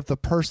story of the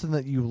person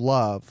that you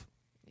love,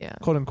 Yeah.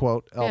 quote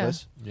unquote,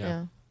 Elvis,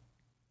 Yeah.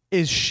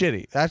 is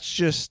shitty. That's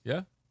just.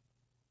 Yeah.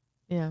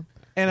 Yeah.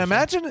 And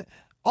imagine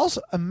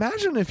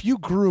if you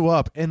grew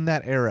up in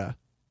that era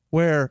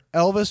where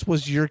Elvis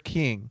was your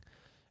king,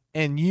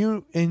 and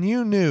you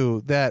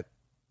knew that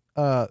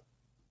Colonel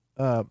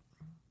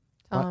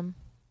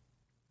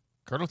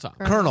Tom.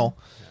 Colonel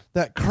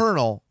that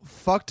Colonel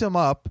fucked him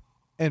up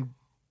and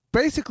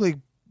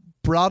basically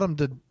brought him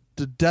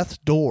to death's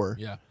door.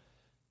 Yeah.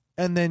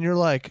 And then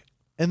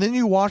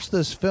you watch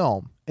this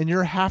film and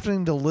you're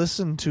having to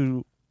listen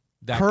to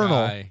That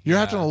Colonel. guy. You're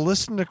yeah. having to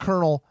listen to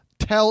Colonel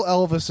tell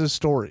Elvis's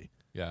story.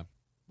 Yeah.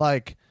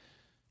 Like,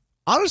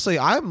 honestly,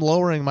 I'm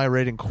lowering my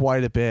rating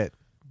quite a bit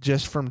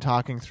just from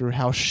talking through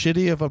how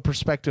shitty of a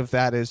perspective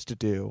that is to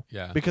do.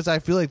 Yeah. Because I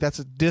feel like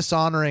that's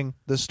dishonoring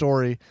the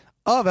story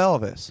of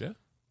Elvis. Yeah.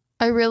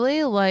 I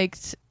really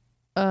liked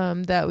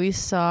that we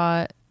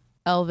saw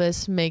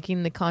Elvis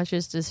making the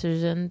conscious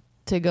decision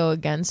to go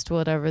against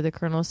whatever the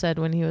Colonel said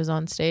when he was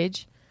on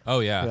stage. Oh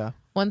yeah. Yeah.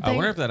 One I thing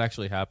wonder if that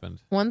actually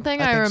happened. One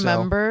thing I I, think so.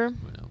 remember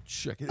Well,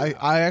 check it I, out.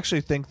 I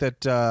actually think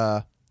that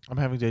I'm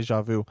having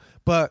deja vu,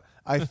 but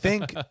I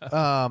think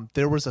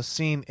there was a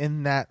scene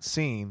in that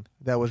scene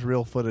that was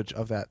real footage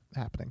of that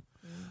happening.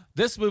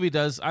 This movie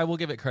does. I will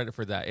give it credit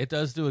for that. It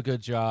does do a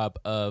good job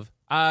of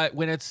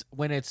when it's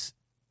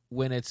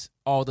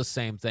all the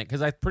same thing.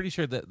 Because I'm pretty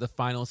sure that the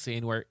final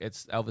scene where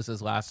it's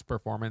Elvis's last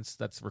performance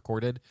that's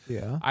recorded,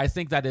 Yeah. I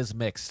think that is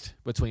mixed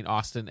between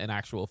Austin and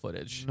actual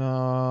footage. No,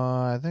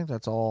 I think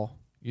that's all.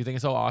 You think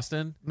it's all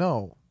Austin?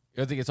 No.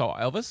 You think it's all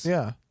Elvis?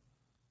 Yeah.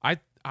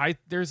 I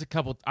there's a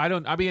couple.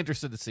 I'd be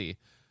interested to see,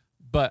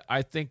 but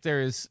I think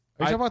there's.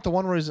 Are you talking about the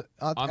one where he's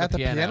On at the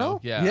the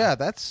piano? Yeah.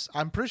 Yeah,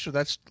 I'm pretty sure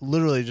that's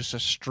literally just a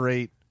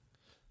straight.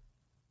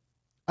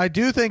 I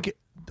do think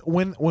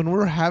when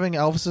we're having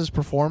Elvis's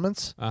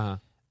performance, Uh-huh.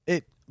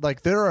 it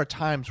like there are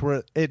times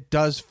where it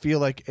does feel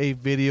like a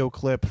video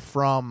clip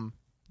from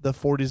the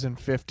 40s and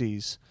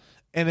 50s,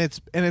 and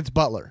it's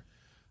Butler.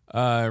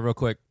 Real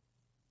quick.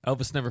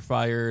 Elvis never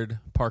fired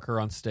Parker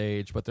on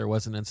stage, but there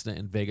was an incident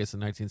in Vegas in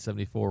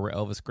 1974 where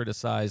Elvis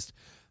criticized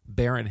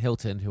Baron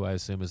Hilton, who I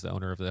assume is the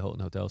owner of the Hilton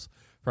Hotels,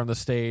 from the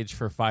stage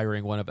for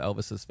firing one of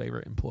Elvis's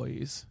favorite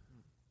employees.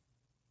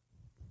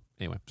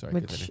 Anyway, sorry.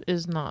 which continue.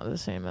 is not the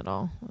same at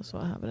all. That's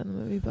what happened in the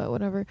movie, but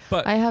whatever.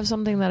 But I have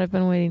something that I've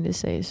been waiting to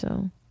say,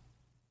 so.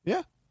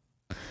 Yeah.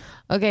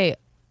 Okay.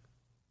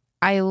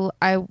 You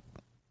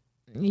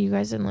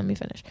guys didn't let me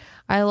finish.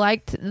 I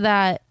liked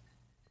that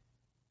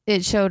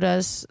it showed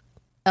us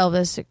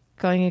Elvis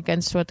going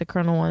against what the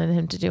Colonel wanted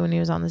him to do when he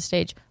was on the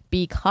stage,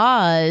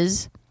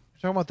 because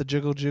You're talking about the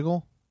jiggle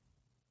jiggle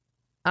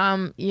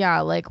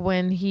yeah, like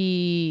when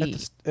he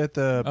at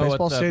the Oh,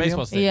 baseball at the stadium.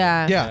 baseball stadium.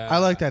 Yeah. Yeah, I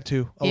like that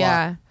too. A lot.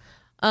 yeah.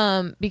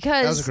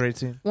 Because That was a great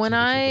scene. when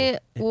I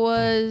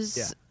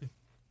was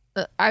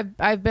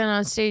I've been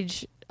on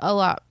stage a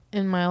lot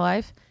in my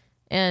life,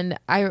 and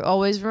I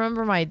always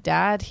remember my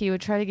dad, he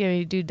would try to get me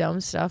to do dumb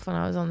stuff when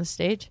I was on the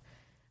stage,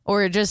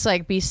 or just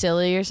like be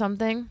silly or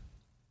something,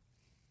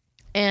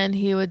 and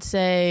he would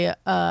say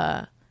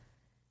I'm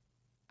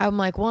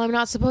like, well, I'm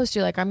not supposed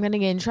to, like, I'm gonna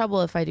get in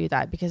trouble if I do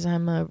that because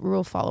I'm a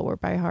rule follower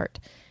by heart.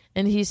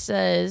 And he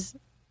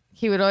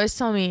would always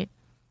tell me,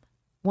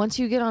 once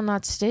you get on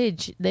that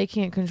stage, they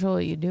can't control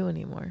what you do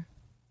anymore.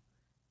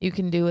 You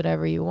can do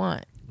whatever you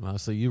want. Wow,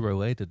 so you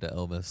related to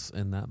Elvis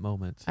in that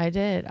moment. I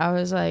did. I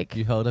was like,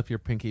 You held up your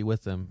pinky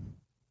with him,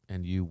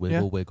 and you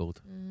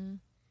wiggled.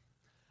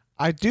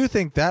 I do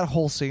think that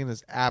whole scene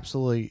is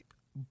absolutely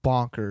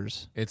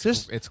bonkers.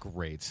 It's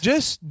great.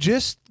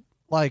 Just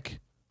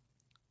like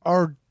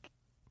our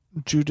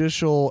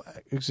judicial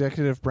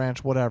executive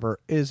branch, whatever,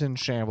 is in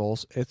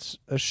shambles. It's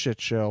a shit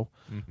show.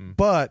 Mhm.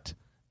 But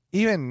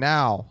even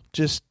now,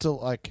 just to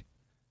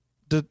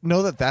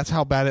know that that's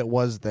how bad it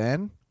was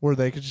then, where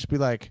they could just be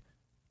like,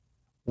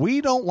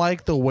 we don't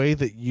like the way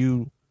that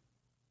you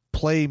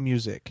play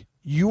music.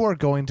 You are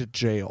going to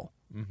jail.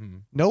 Mm-hmm.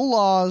 No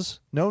laws,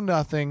 no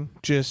nothing,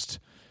 just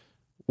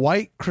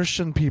white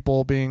Christian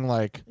people being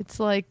like, it's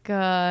like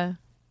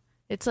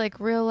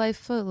real life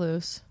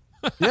Footloose.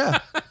 yeah.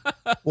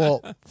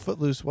 Well,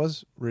 Footloose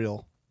was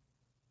real.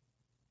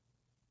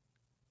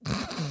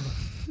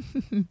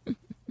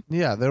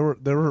 Yeah, there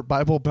were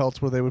Bible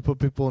belts where they would put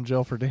people in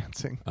jail for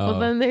dancing. Well,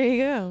 then there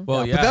you go.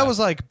 Well, yeah. But that was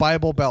like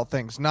Bible belt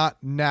things, not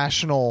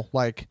national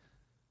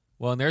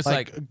well, and there's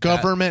like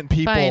government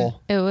people. Fine.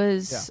 It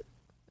was.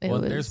 It Well,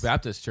 was. there's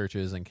Baptist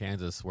churches in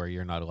Kansas where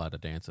you're not allowed to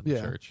dance in the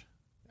Yeah. church.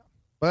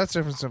 But that's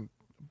different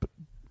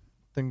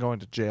than going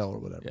to jail or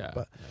whatever.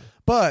 Yeah.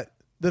 But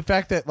the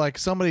fact that like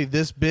somebody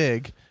this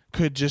big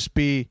could just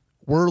be,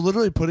 we're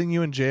literally putting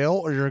you in jail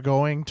or you're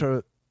going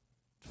to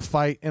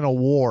fight in a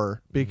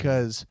war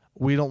because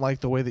we don't like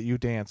the way that you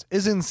dance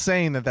is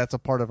insane. That's a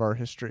part of our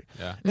history.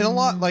 Yeah. And a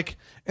lot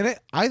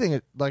I think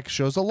it like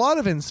shows a lot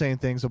of insane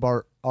things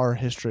about our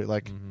history.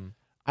 Like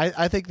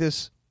I think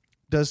this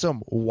does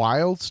some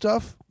wild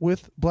stuff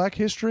with Black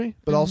history,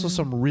 but also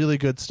some really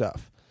good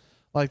stuff.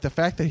 Like the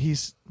fact that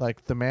he's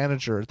like the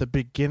manager at the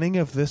beginning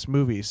of this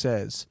movie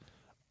says,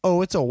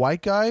 "Oh, it's a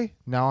white guy.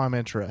 Now I'm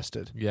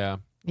interested." Yeah.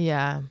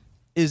 Yeah.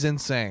 Is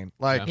insane.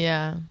 Like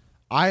Yeah.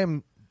 I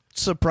am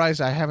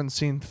surprised I haven't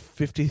seen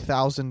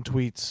 50,000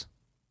 tweets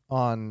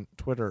on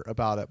Twitter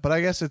about it. But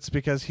I guess it's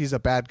because he's a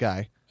bad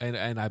guy. And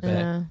I bet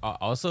Yeah.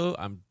 also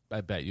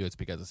I bet you it's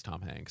because it's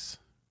Tom Hanks.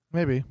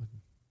 Maybe.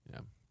 Yeah.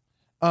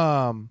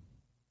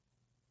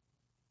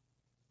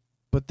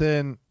 But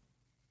then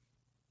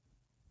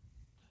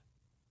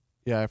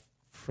I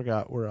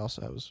forgot where else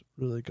I was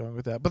really going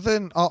with that. But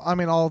then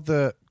all of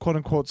the quote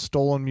unquote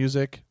stolen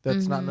music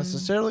that's not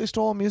necessarily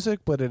stolen music,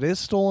 but it is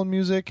stolen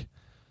music.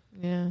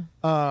 Yeah.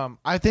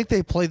 I think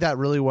they played that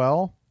really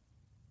well.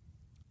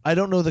 I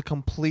don't know the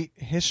complete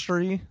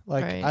history.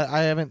 Like Right.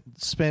 I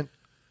haven't spent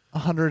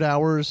 100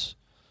 hours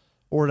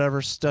or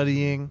whatever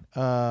studying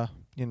 40s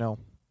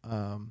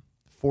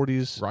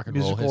Rock and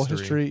roll musical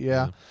history.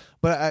 Yeah.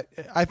 But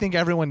I think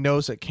everyone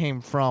knows it came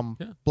from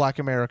Black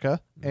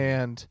America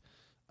and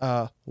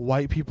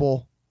white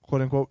people,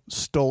 quote unquote,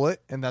 stole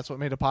it, and that's what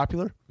made it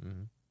popular.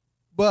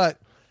 But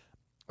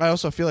I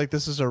also feel like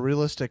this is a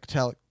realistic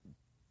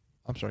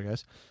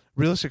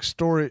realistic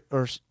story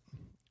or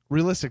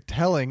realistic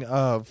telling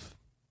of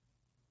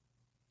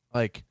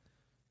like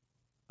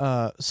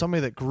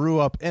somebody that grew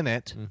up in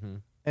it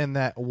and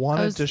that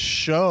wanted to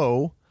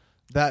show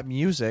that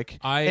music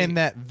and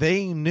that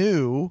they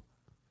knew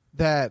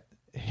that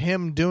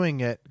him doing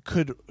it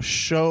could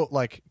show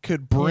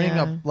could bring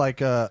up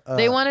like a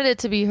they wanted it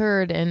to be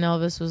heard, and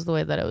Elvis was the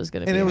way that it was going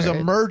to be and it was heard.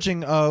 a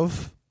merging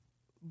of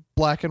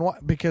black and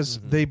white because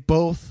they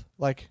both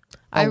like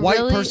I a white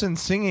really- person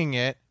singing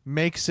it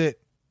makes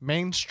it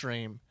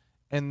mainstream,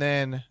 and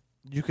then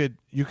you could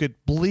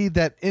bleed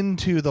that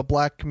into the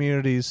black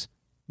community's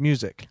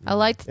music. I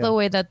liked the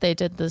way that they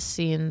did the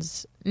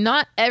scenes.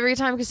 Not every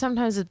time, because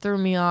sometimes it threw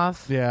me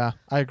off. Yeah,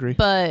 I agree.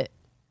 But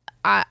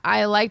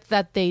I liked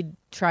that they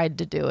tried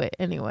to do it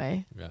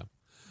anyway. Yeah.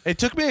 It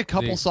took me a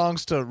couple The-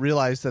 songs to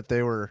realize that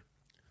they were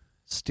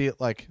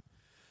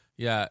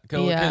Yeah.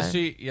 Yeah.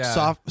 She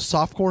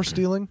softcore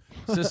stealing.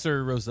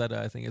 Sister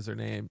Rosetta, I think is her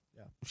name.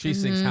 She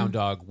sings Hound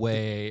Dog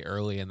way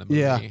early in the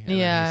movie. Yeah. And then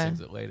Yeah. he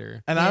sings it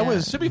later. And I Yeah.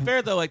 was To be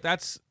fair though, like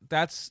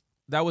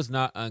that was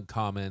not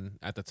uncommon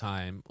at the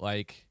time.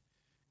 Like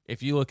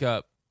if you look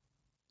up,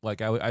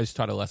 like I just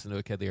taught a lesson to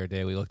a kid the other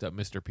day. We looked up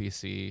Mr.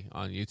 PC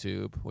on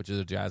YouTube, which is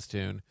a jazz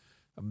tune,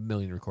 1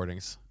 million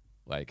recordings.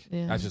 Like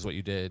that's just what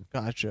you did.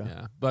 gotcha.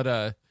 Yeah,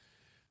 but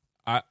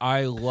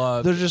I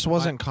love. There just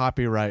wasn't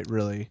copyright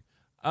really.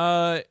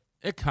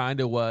 It kind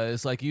of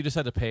was like you just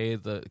had to pay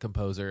the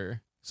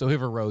composer. So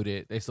whoever wrote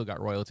it, they still got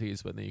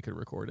royalties, but then you could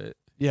record it.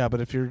 Yeah, but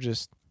if you're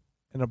just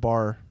in a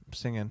bar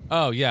singing,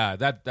 Oh yeah,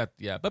 that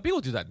yeah. But people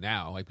do that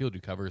now. Like people do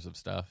covers of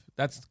stuff.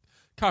 That's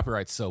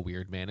copyright's so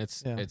weird, man.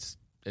 It's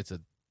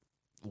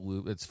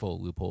full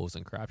of loopholes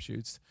and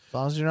crapshoots. as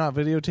long as you're not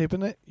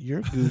videotaping it,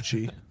 you're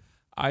Gucci.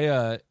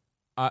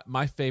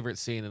 My favorite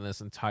scene in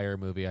this entire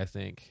movie, I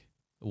think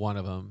one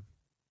of them,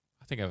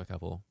 I think I have a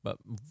couple, but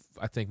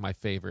I think my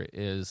favorite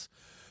is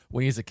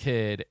when he's a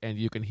kid and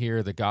you can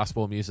hear the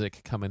gospel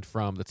music coming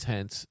from the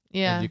tent.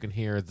 Yeah. And you can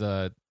hear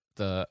the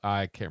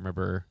I can't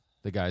remember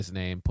the guy's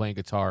name playing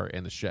guitar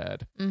in the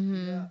shed.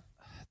 Mm-hmm.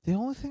 The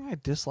only thing I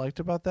disliked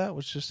about that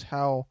was just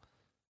how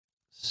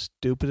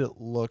stupid it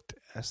looked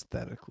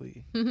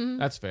aesthetically.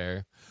 That's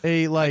fair.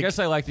 A I guess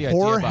I like the idea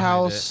behind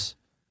whorehouse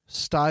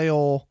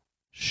style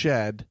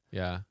shed it.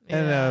 Yeah.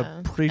 and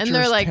a preacher's and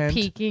they're like tent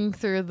peeking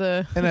through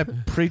the. and a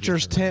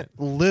preacher's tent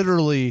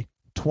literally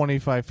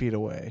 25 feet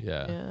away.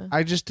 Yeah. Yeah.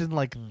 I just didn't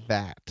like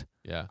that.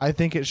 Yeah. I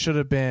think it should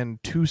have been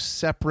two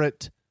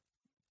separate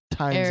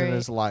times in Area.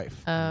 his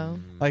life. Oh.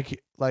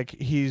 Like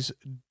he's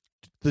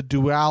the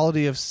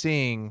duality of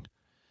seeing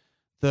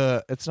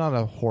it's not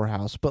a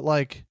whorehouse, but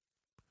like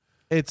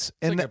it's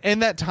in like in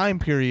that time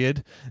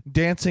period,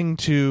 dancing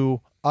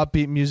to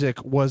upbeat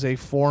music was a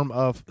form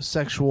of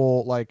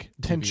sexual like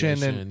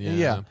tension and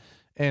Deviation,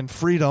 and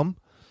freedom.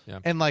 Yeah.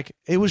 And like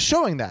it was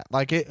showing that.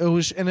 Like it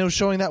was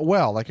showing that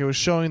well. Like it was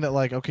showing that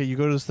like, okay, you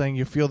go to this thing,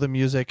 you feel the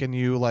music and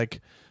you like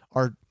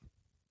are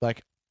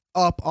like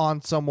up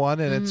on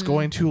someone and it's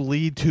going to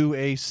lead to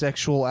a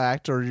sexual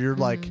act, or you're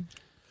like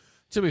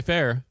To be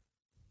fair,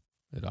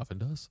 it often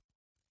does.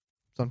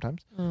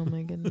 sometimes. Oh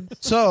my goodness.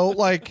 So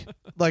like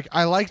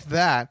I liked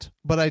that,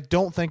 but I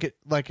don't think it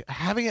like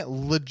having it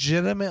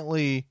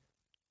legitimately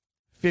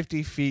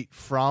 50 feet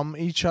from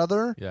each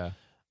other Yeah.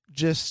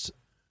 just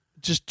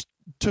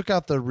took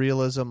out the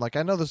realism. Like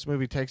I know this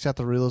movie takes out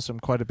the realism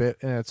quite a bit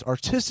in its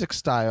artistic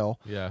style,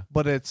 Yeah.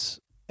 but it's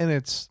in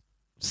its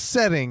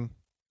setting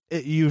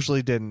it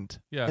usually didn't.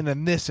 Yeah. And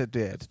in this it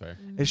That's did. fair.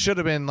 It should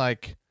have been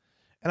like,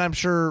 and I'm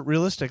sure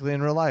realistically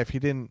in real life he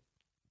didn't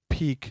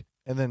peek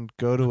and then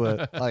go to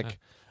a like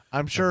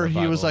I'm sure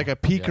he was revival. like a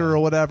peaker Yeah. or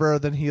whatever.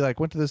 Then he like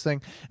went to this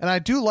thing, and I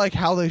do like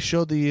how they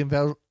showed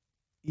the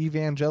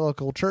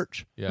evangelical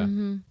church Yeah.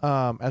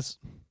 as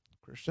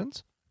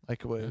Christians,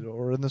 like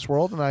or in this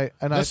world, and I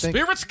The think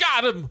Spirit's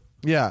got him.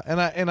 yeah,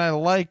 and I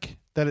like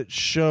that it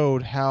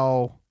showed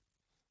how.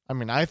 I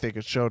mean, I think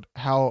it showed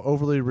how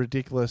overly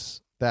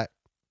ridiculous that.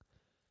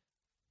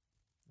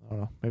 I don't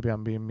know. Maybe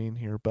I'm being mean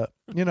here, but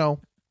you know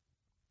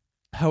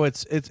how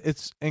it's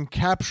in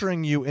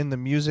capturing you in the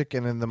music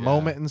and in the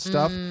moment and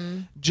stuff,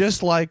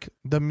 just like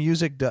the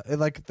music does.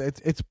 Like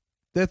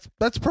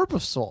that's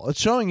purposeful. It's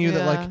showing you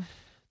that like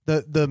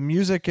the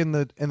music in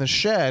the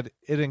shed,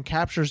 it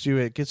encaptures you.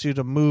 It gets you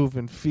to move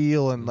and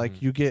feel, and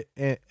like you get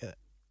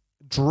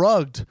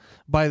drugged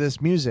by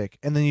this music,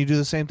 and then you do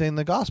the same thing in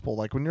the gospel.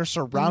 Like when you're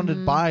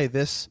surrounded by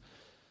this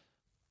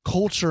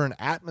culture and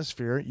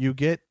atmosphere, you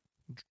get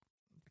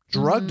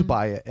drugged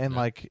by it, and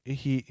like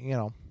he, you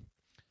know,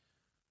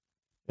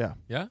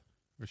 Yeah,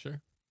 for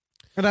sure.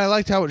 and I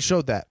liked how it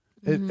showed that.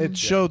 It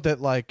showed that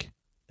like,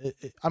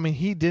 I mean,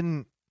 he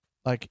didn't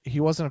like he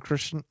wasn't a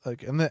Christian.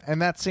 Like in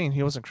that scene,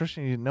 he wasn't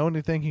Christian. He didn't know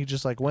anything. He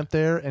just like went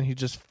there and he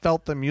just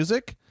felt the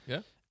music. Yeah.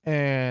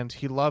 And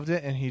he loved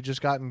it, and he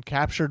just gotten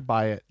captured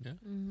by it. Yeah.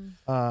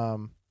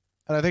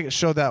 And I think it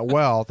showed that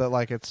well. That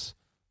like it's,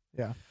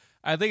 yeah.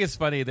 I think it's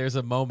funny. There's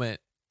a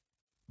moment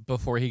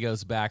before he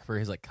goes back for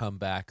his like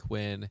comeback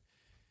when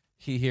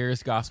he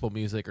hears gospel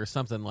music or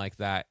something like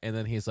that, and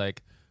then he's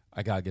like,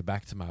 "I gotta get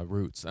back to my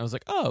roots." I was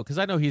like, "Oh," because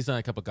I know he's done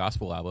a couple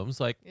gospel albums.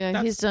 Like,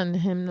 Yeah, he's done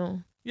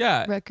hymnal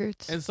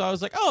records. And so I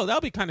was like, "Oh, that'll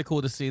be kind of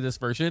cool to see this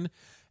version."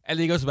 And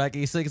then he goes back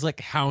and he sings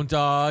like "Hound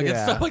Dog" and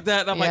stuff like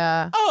that. And I'm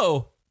like,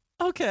 "Oh,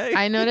 okay."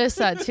 I noticed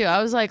that too.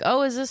 I was like,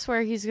 "Oh, is this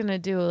where he's gonna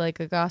do like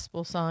a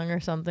gospel song or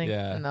something?"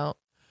 Yeah. No.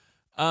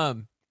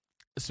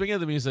 Speaking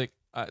of the music,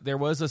 there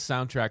was a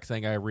soundtrack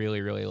thing I really,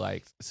 really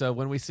liked. So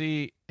when we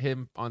see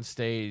him on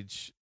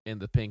stage in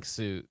the pink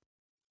suit,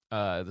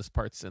 this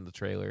part's in the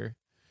trailer.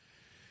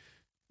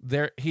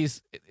 They're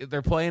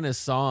playing his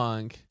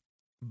song,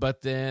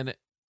 but then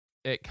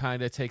it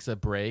kind of takes a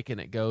break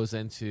and it goes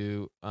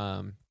into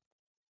the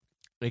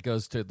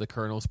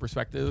Colonel's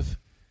perspective,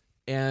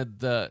 and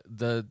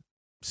the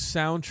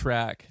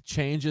soundtrack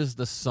changes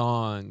the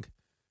song,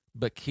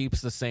 but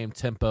keeps the same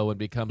tempo and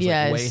becomes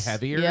like way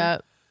heavier.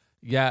 Yep.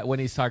 Yeah, when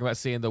he's talking about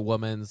seeing the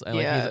woman's and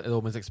like the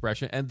woman's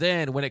expression, and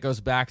then when it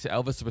goes back to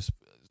Elvis'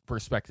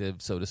 perspective,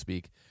 so to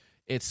speak,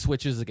 it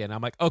switches again.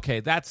 I'm like, okay,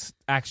 that's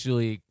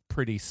actually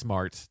pretty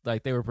smart.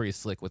 Like they were pretty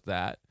slick with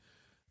that.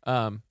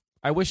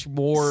 I wish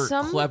more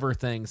clever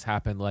things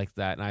happened like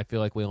that, and I feel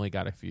like we only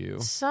got a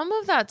few. Some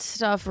of that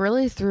stuff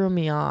really threw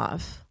me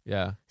off.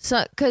 Yeah.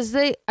 So, because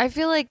I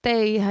feel like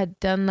they had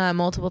done that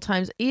multiple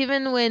times,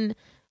 even when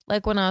I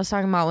was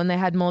talking about when they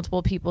had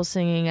multiple people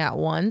singing at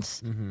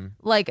once.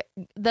 Like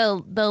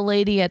the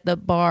lady at the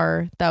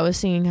bar that was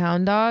singing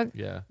Hound Dog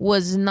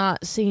was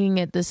not singing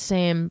at the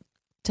same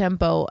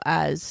tempo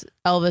as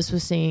Elvis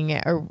was singing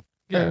it, or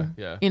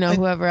you know,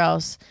 whoever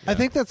else. I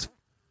think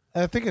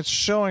it's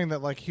showing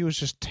that like he was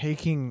just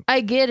taking.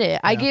 I get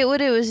it. I get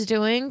what it was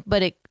doing,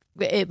 but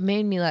it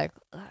made me like,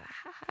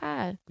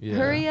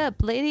 hurry up,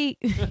 lady!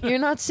 You're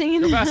not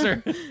singing. Go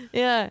faster.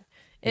 Yeah.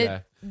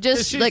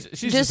 Just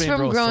she's from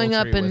real growing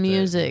up sultry in with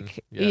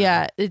music,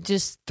 it, it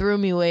just threw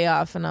me way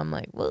off, and I'm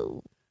like,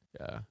 whoa.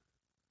 Yeah,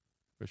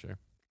 for sure.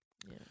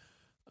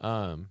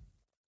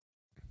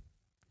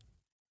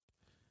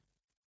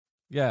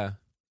 Yeah.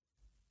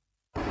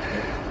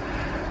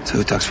 So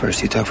who talks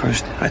first? You talk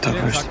first? I talk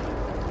first.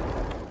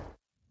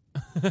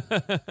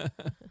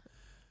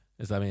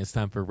 Does that mean it's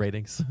time for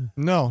ratings?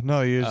 No,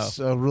 it's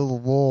a real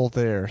lull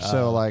there.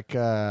 So, like,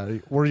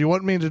 were you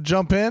wanting me to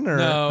jump in, or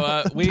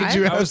no? Did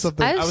you have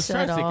something? I was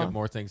trying to think of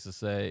more things to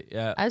say.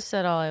 Yeah, I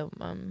said all.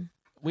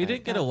 We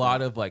didn't get a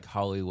lot of like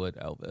Hollywood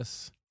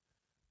Elvis.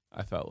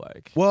 I felt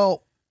like.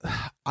 Well,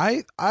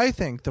 I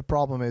think the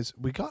problem is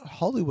we got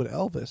Hollywood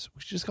Elvis.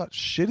 We just got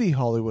shitty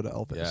Hollywood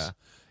Elvis. Yeah,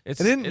 it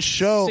didn't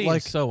show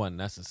like so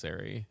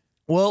unnecessary.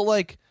 Well,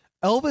 like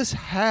Elvis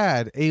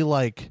had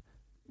a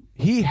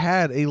he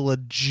had a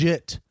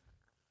legit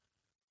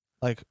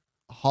like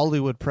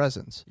Hollywood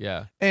presence.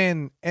 Yeah.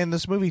 And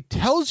this movie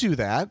tells you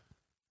that,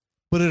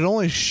 but it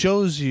only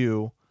shows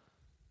you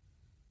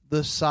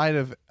the side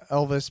of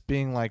Elvis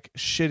being like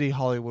shitty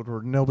Hollywood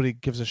where nobody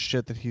gives a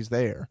shit that he's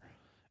there.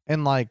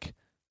 And like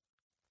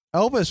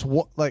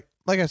Elvis like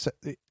I said,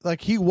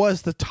 like he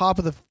was the top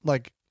of the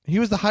he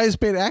was the highest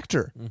paid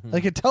actor.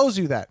 Like it tells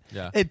you that.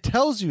 Yeah. It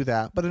tells you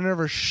that, but it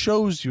never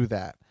shows you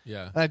that.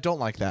 Yeah. And I don't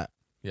like that.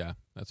 Yeah,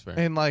 that's fair.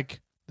 And like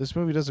this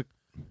movie does it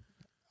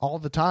all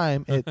the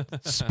time. It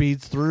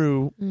speeds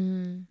through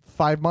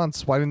 5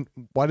 months. Why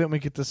didn't we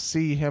get to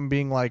see him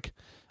being like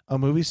a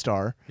movie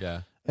star?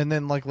 Yeah. And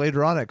then like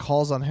later on it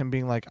calls on him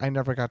being like, I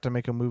never got to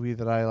make a movie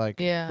that I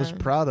was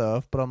proud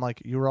of. But I'm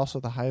like, you were also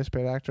the highest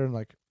paid actor in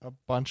like a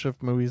bunch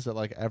of movies that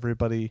like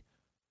everybody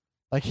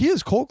like he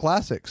is cult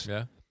classics.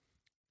 Yeah.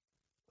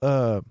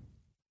 Yeah,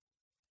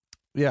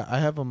 I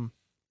have them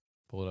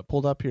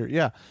pulled up here.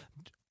 Yeah.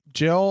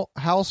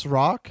 Jailhouse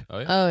Rock, Oh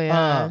yeah. Oh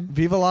yeah.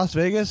 Viva Las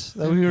Vegas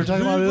that we were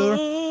talking about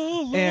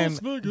earlier, and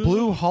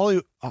Blue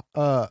Hawaii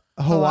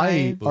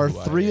Hawaii. Blue are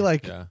Hawaii, three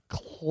like yeah.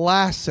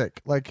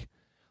 classic, like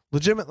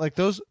legitimate, like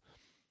those.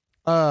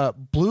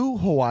 Blue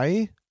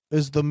Hawaii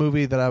is the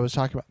movie that I was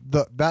talking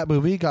about. That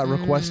movie got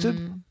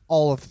requested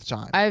all of the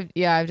time, I've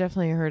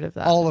definitely heard of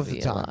that. all of the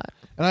movie a time, lot.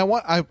 and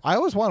I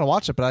always want to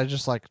watch it, but I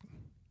just like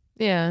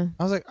Yeah.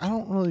 I was like I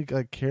don't really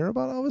like care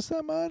about Elvis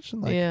that much,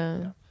 and like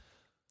Yeah.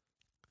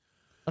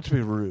 not to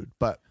be rude,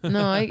 but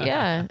No,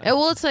 yeah.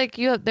 Well, it's like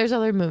there's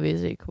other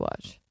movies that you could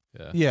watch.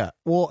 Yeah. yeah.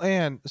 Well,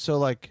 and so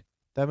like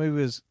that movie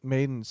was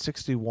made in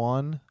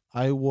 1961.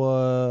 I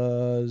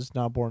was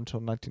not born until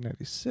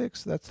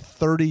 1996. That's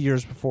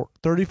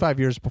 35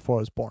 years before I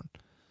was born.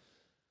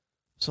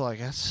 So like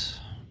that's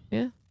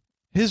Yeah.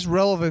 his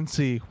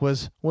relevancy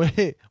was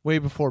way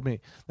before me.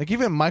 Like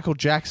even Michael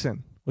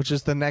Jackson, which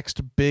is the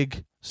next big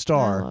I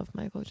star. love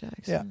Michael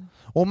Jackson. Yeah.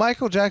 Well,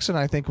 Michael Jackson,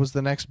 I think, was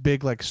the next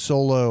big like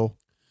solo.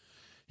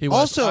 He was.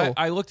 Also-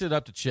 I looked it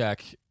up to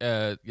check.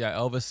 Yeah,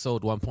 Elvis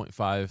sold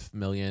 1.5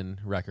 million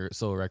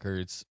solo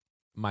records.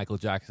 Michael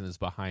Jackson is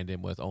behind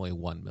him with only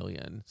 1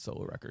 million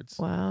solo records.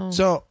 Wow.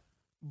 So,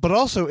 but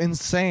also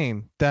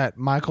insane that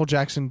Michael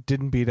Jackson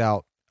didn't beat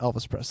out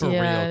Elvis For Presley.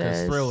 Yeah, real, it because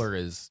is. Thriller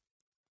is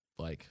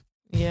like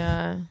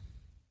Yeah.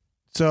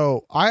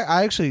 So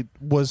I actually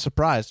was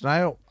surprised,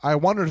 and I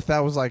wondered if that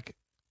was like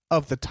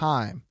of the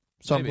time.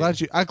 So Maybe.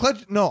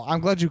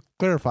 I'm glad you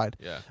clarified.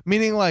 yeah.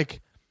 Meaning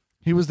like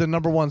he was the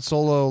number one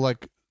solo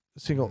like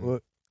single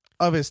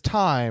of his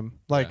time,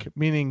 like Yeah.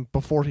 meaning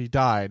before he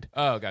died.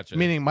 Oh, gotcha.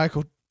 Meaning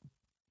Michael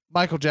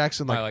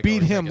Jackson I like like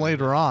beat what you're him thinking.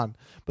 later on,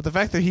 but the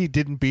fact that he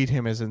didn't beat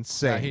him is yeah,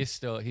 insane. he's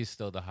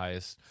still the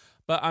highest.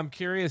 But I'm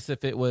curious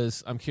if it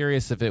was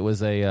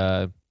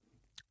a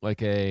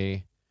like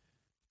a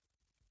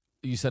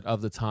you said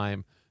of the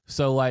time.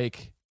 So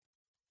like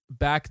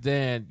back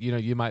then,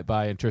 you might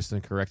buy, and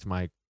Tristan, correct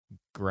my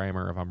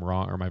grammar if I'm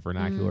wrong, or my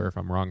vernacular if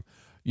I'm wrong.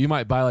 You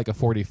might buy like a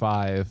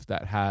 45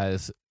 that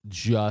has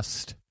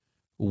just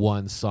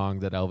one song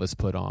that Elvis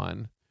put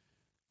on.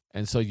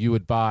 And so you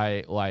would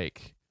buy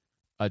like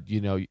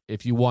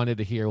if you wanted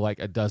to hear like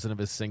a dozen of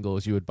his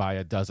singles, you would buy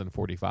a dozen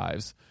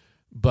 45s.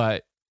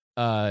 But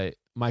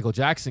Michael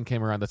Jackson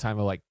came around the time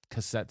of like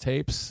cassette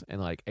tapes and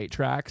like 8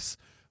 tracks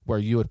where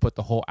you would put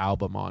the whole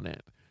album on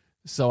it.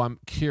 So I'm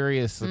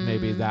curious if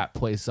maybe that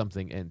plays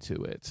something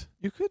into it.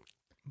 You could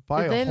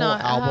buy Did a they whole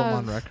not album have-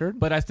 on record.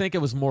 But I think it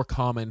was more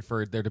common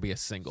for there to be a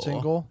single.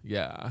 Single?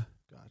 Yeah.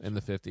 Gotcha. In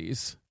the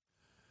 50s.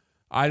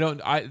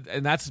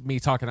 And that's me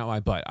talking out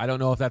my butt. I don't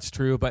know if that's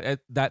true, but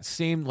that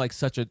seemed like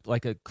such a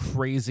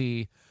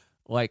crazy,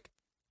 like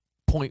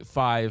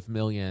 0.5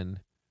 million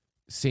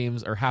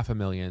seems, or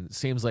 500,000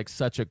 seems like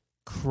such a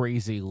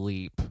crazy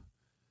leap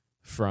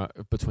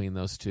between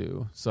those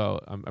two.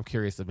 So I'm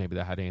curious if maybe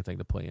that had anything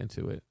to play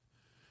into it.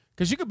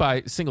 Because you could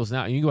buy singles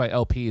now. You can buy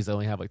LPs that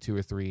only have like 2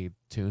 or 3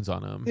 tunes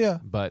on them. Yeah.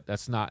 But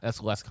that's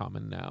less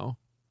common now.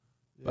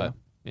 But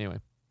anyway.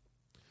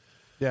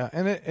 Yeah,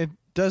 and it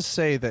does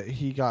say that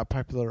he got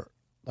popular,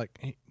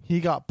 like he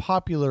got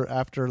popular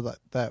after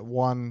that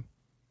one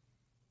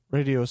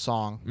radio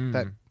song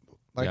that,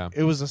 like, Yeah.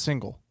 it was a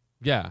single.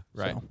 Yeah,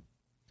 right. So.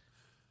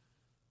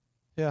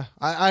 Yeah,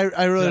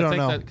 I really don't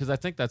know. Because I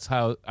think that's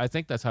how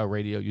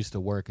radio used to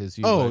work. Is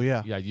you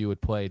you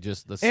would play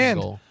just the And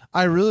single.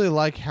 I really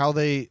like how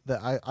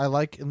I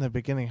like in the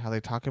beginning how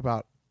they talk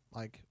about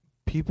like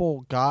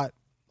people got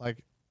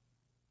like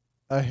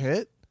a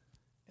hit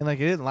and like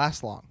it didn't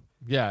last long.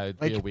 Yeah, it'd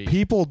be a Like week.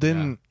 people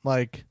didn't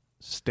like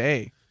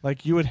stay.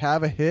 Like you would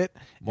have a hit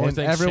More and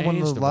things everyone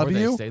change, would the love more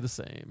you. They stay the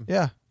same.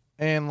 Yeah.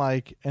 And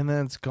like and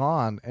then it's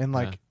gone. And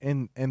like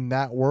in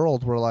that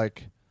world where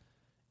like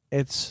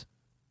it's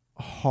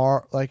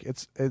hard, like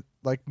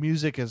like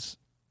music is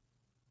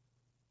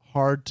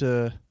hard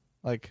to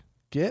like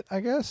get,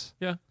 I guess.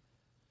 Yeah.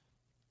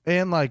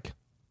 And like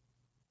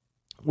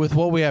with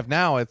what we have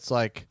now, it's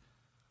like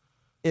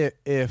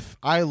if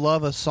I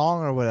love a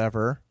song or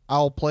whatever,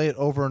 I'll play it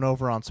over and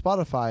over on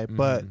Spotify,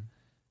 but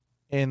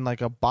in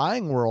like a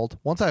buying world,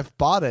 once I've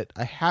bought it,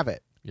 I have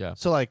it. Yeah.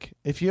 So like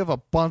if you have a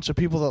bunch of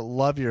people that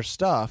love your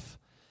stuff,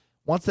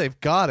 once they've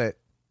got it,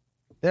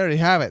 they already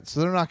have it. So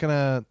they're not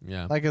gonna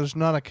like there's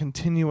not a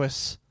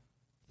continuous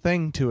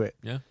thing to it.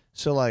 Yeah.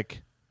 So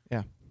like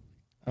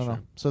I don't know.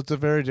 So it's a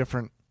very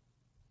different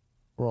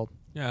world.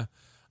 Yeah.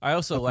 I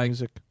also of like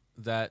music.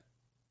 that.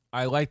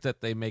 I like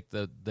that they make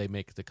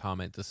the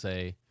comment to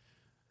say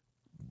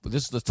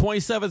this is the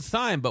 27th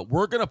time, but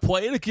we're gonna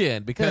play it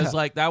again because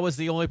like that was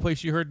the only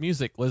place you heard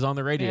music was on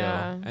the radio,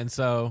 and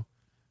so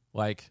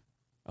like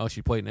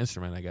she played an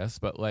instrument, I guess,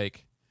 but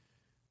like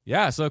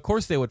so of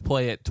course they would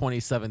play it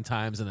 27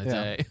 times in a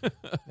day.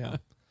 Yeah.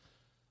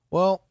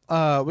 Well,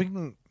 we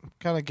can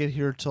kind of get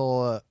here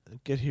to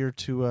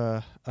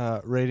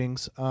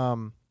ratings.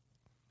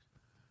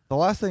 The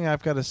last thing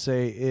I've got to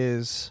say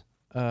is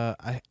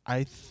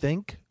I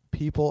think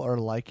people are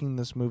liking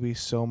this movie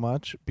so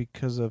much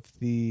because of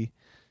the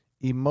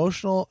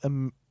emotional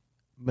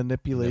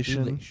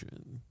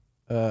manipulation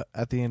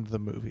at the end of the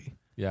movie.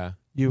 Yeah.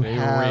 You They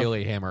have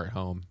really hammer it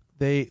home.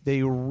 they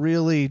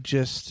really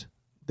just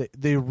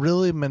they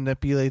really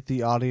manipulate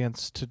the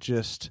audience to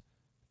just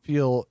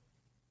feel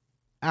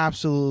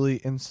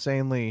absolutely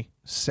insanely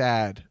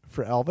sad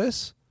for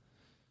Elvis,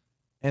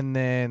 and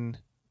then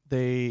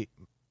they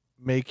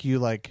make you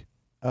like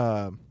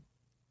I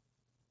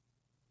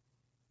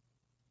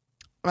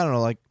don't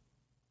know, like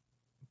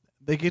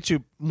they get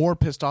you more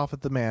pissed off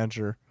at the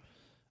manager,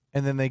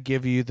 and then they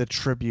give you the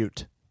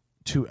tribute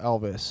to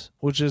Elvis,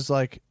 which is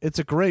like, it's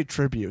a great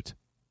tribute.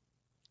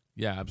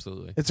 Yeah,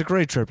 absolutely. It's a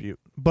great tribute,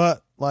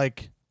 but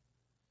like,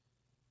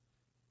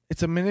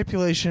 it's a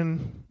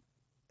manipulation.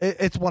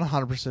 It's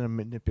 100% a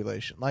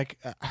manipulation. Like,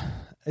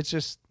 it's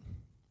just,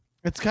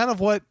 it's kind of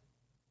what,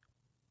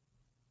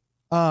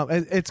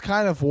 it's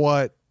kind of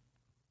what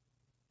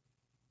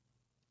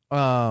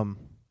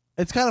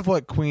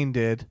Queen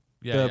did.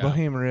 Yeah, The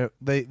Bohemian,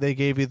 they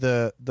gave you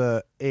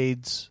the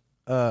AIDS,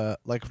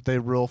 like the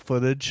real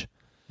footage.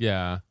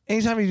 Yeah.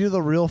 Anytime you do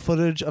the real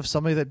footage of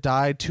somebody that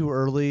died too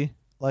early,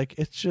 like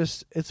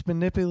it's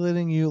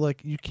manipulating you.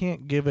 Like you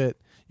can't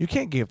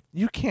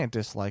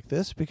dislike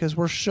this because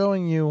we're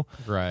showing you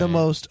Right. the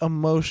most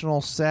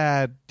emotional,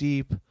 sad,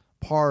 deep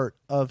part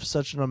of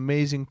such an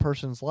amazing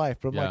person's life.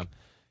 But I'm Yeah. like,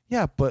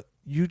 yeah, but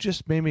you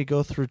just made me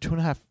go through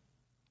 2.5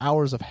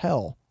 hours of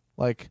hell.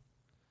 Like,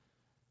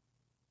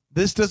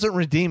 this doesn't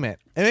redeem it.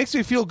 It makes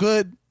me feel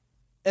good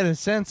in a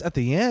sense at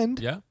the end.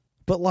 Yeah.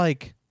 But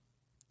like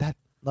that,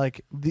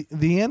 like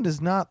the end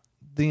is not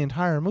the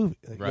entire movie.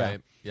 Like,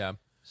 Right. Yeah. Yeah.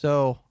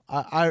 So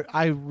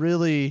I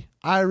really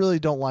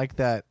don't like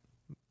that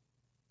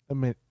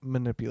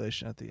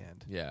manipulation at the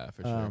end. Yeah,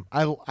 for sure.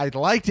 I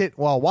liked it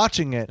while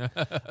watching it,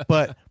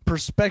 but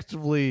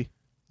prospectively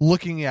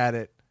looking at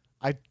it,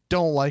 I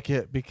don't like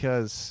it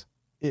because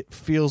it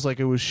feels like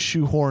it was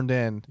shoehorned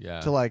in Yeah.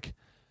 to like,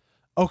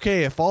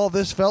 okay, if all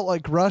this felt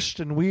like rushed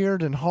and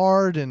weird and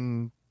hard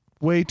and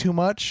way too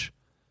much,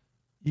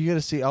 you got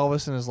to see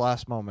Elvis in his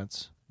last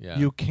moments. Yeah.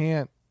 You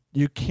can't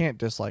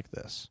dislike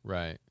this.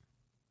 Right.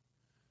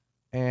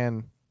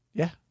 And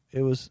yeah,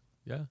 it was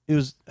Yeah.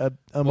 a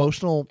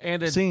emotional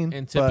And scene.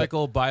 in but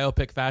typical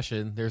biopic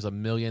fashion, there's a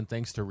million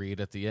things to read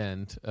at the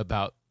end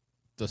about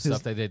the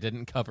stuff that they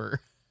didn't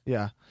cover.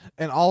 yeah,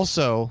 and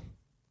also,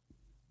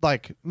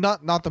 like,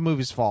 not the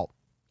movie's fault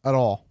at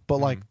all, but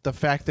like the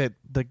fact that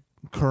the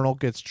Colonel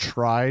gets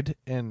tried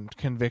and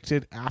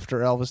convicted after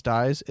Elvis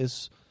dies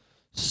is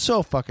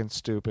so fucking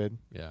stupid.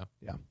 Yeah.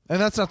 Yeah, and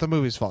that's not the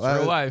movie's fault. It's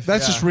real life,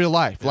 That's yeah. just real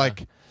life. Yeah.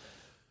 Like,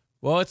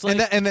 Well, it's like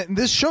and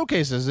this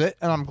showcases it,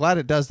 and I'm glad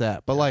it does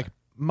that. But like,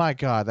 my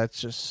God, that's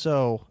just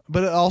so.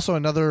 But also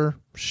another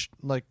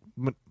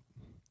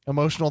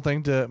emotional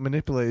thing to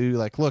manipulate you.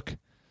 Like, look,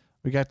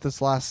 we got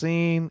this last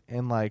scene,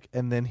 and like,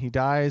 and then he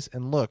dies,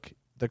 and look,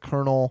 the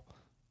Colonel,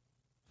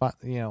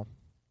 yeah,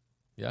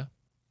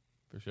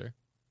 for sure.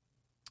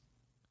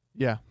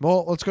 Yeah.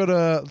 Well, let's go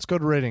to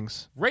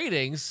ratings.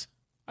 Ratings?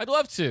 I'd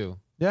love to.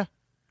 Yeah.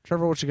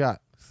 Trevor, what you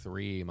got?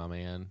 3, my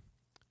man.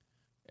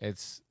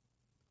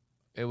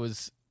 It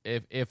was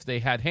if they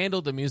had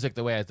handled the music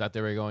the way I thought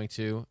they were going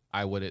to,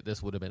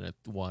 this would have been a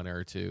 1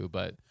 or 2,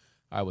 but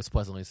I was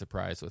pleasantly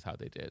surprised with how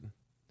they did.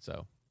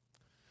 So,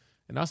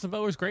 and Austin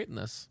Butler's great in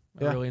this.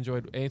 I Yeah. really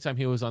enjoyed anytime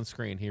he was on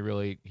screen. He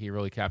really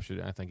captured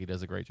it. I think he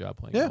does a great job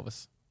playing Yeah.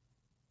 Elvis.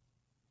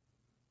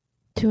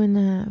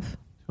 2.5.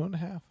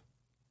 2.5.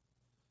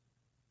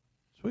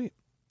 Sweet.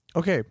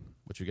 Okay.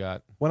 What you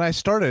got? When I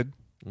started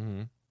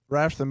Mm-hmm.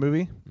 right after the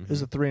movie, it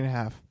was a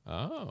 3.5.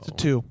 Oh, It's a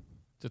 2.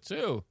 It's a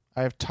 2.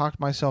 I have talked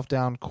myself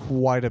down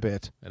quite a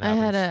bit. It I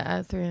had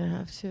happens. a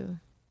 3.5 too.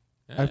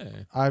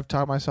 Hey. I've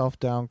talked myself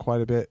down quite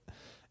a bit,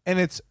 and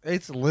it's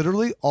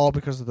literally all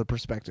because of the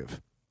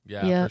perspective.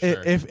 Yeah, Yeah. for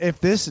sure. If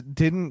this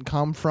didn't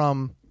come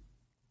from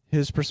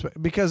his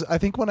perspective, because I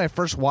think when I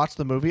first watched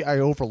the movie, I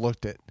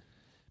overlooked it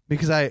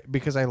because I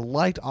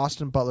liked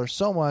Austin Butler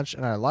so much,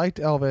 and I liked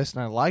Elvis,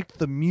 and I liked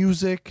the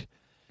music,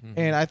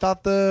 and I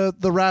thought the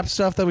rap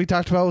stuff that we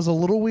talked about was a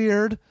little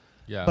weird,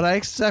 yeah, but I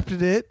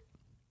accepted it.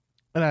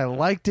 And I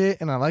liked it,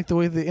 and I liked the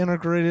way they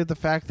integrated the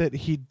fact that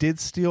he did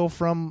steal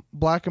from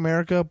Black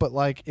America, but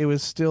like it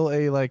was still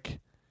a like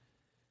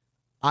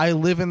I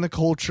live in the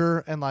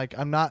culture, and like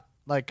I'm not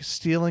like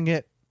stealing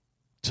it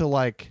to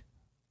like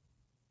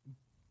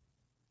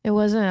It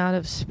wasn't out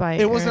of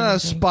spite. it or wasn't out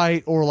of anything.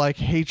 spite or like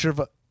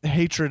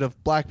hatred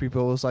of black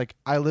people. It was like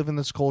I live in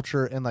this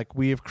culture, and like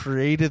we have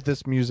created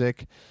this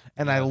music,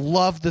 and I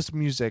love this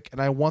music,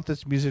 and I want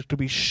this music to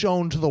be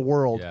shown to the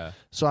world. Yeah.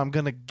 So I'm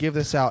gonna give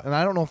this out, and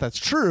I don't know if that's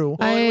true,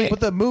 I- but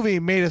the movie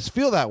made us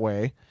feel that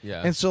way.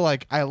 Yeah. And so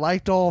like I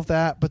liked all of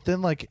that, but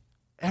then like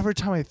every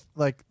time I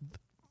like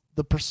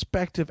the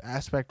perspective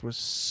aspect was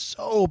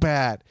so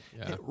bad.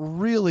 Yeah. It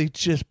really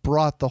just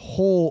brought the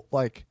whole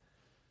like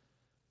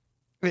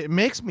it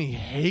makes me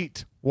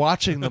hate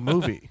watching the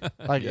movie.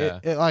 Like Yeah.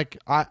 it like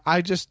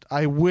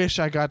I wish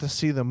I got to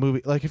see the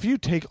movie. Like if you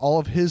take all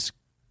of his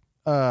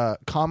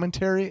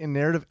commentary and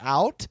narrative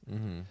out,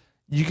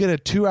 you get a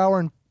 2 hour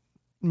and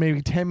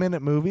maybe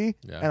 10-minute movie,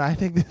 Yeah. and I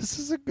think this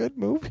is a good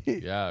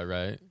movie. Yeah,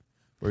 right.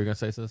 What were you gonna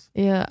say, sis?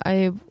 Yeah,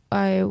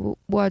 I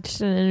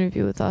watched an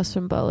interview with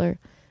Austin Butler,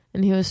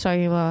 and he was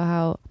talking about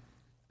how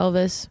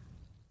Elvis,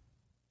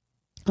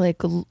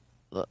 like,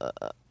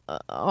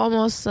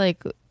 almost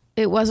like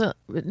it wasn't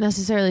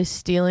necessarily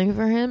stealing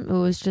for him. It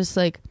was just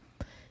like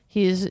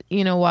he's,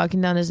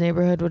 walking down his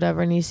neighborhood,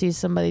 whatever, and he sees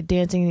somebody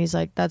dancing, and he's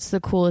like, "That's the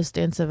coolest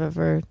dance I've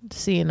ever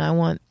seen. I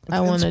want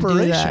to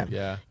do that."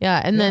 Yeah. Yeah,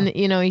 and then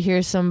he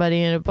hears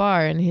somebody in a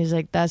bar, and he's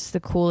like, "That's the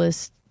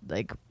coolest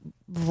like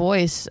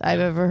voice I've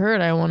ever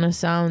heard. I want to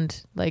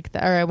sound like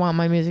that, or I want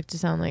my music to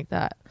sound like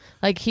that."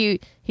 Like he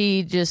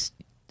just.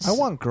 I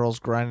want girls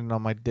grinding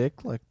on my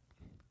dick, like.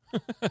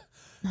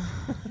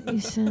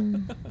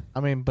 I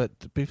mean, but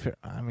to be fair,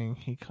 I mean,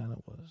 he kind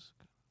of was.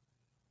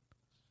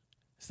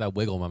 It's that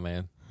wiggle, my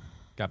man.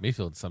 Got me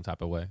feeling some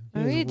type of way.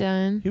 Are you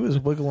done? He was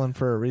wiggling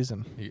for a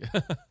reason. We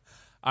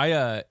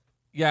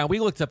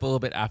looked up a little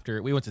bit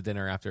after we went to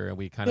dinner after, and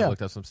we kind of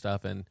looked up some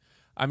stuff. And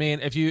I mean,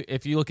 if you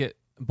look at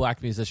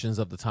black musicians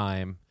of the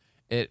time,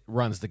 it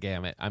runs the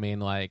gamut. I mean,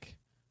 like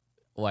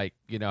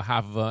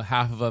half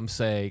of them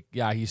say,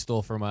 "Yeah, he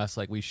stole from us.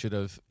 Like it should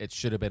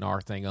have been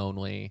our thing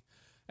only."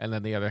 And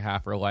then the other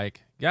half are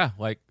like, "Yeah,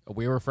 like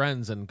we were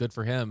friends and good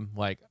for him.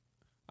 Like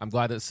I'm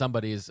glad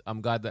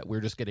that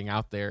we're just getting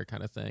out there,"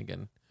 kind of thing.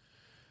 And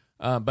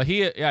but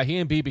he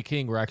and BB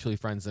King were actually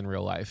friends in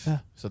real life. Yeah.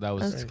 So that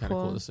was kind of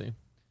cool to see.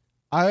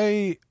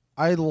 I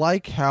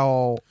like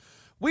how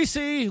we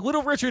see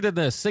Little Richard in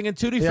this singing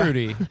Tutti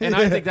Frutti, and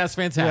I think that's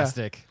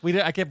fantastic.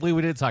 Yeah. I can't believe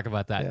we didn't talk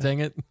about that. Yeah. Dang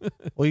it!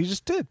 Well, you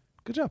just did.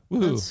 Good job.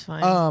 Woohoo. That's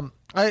fine.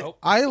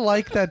 I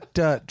like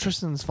that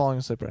Tristan's falling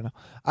asleep right now.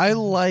 I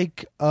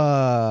like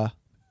oh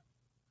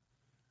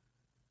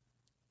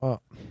gosh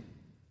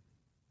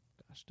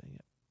dang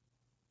it.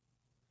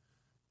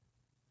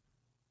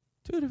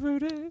 Tutti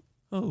Frutti,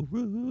 oh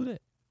Rudy.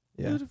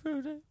 Yeah. Tutti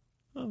Frutti,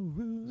 oh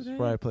Rudy. That's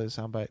where I play the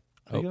soundbite.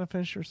 Are you gonna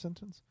finish your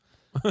sentence?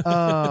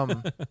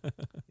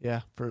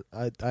 Yeah.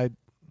 I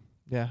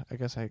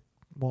guess I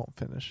won't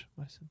finish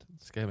my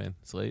sentence. Okay, man.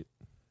 It's late.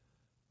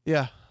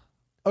 Yeah.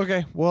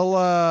 Okay. Well,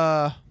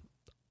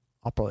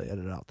 I'll probably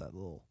edit out that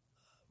little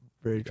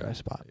very dry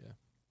spot. Yeah.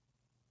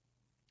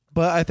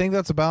 But I think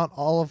that's about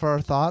all of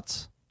our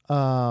thoughts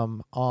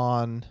on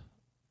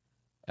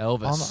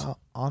Elvis.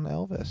 On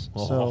Elvis.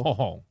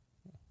 So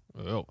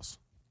Elvis.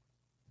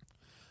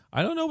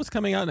 I don't know what's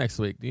coming out next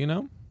week. Do you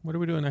know? What are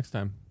we doing next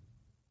time?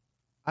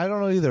 I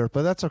don't know either,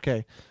 but that's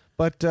okay.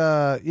 But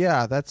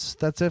yeah, that's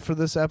it for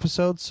this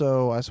episode.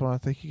 So I just want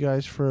to thank you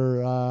guys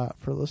for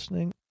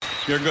listening.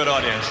 You're a good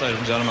audience, ladies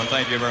and gentlemen.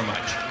 Thank you very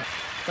much.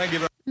 Thank you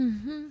very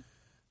much.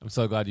 I'm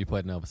so glad you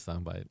played an Elvis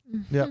soundbite.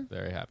 Yep.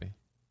 Very happy.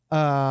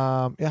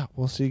 Yeah,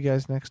 we'll see you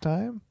guys next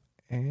time,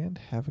 and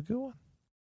have a good one.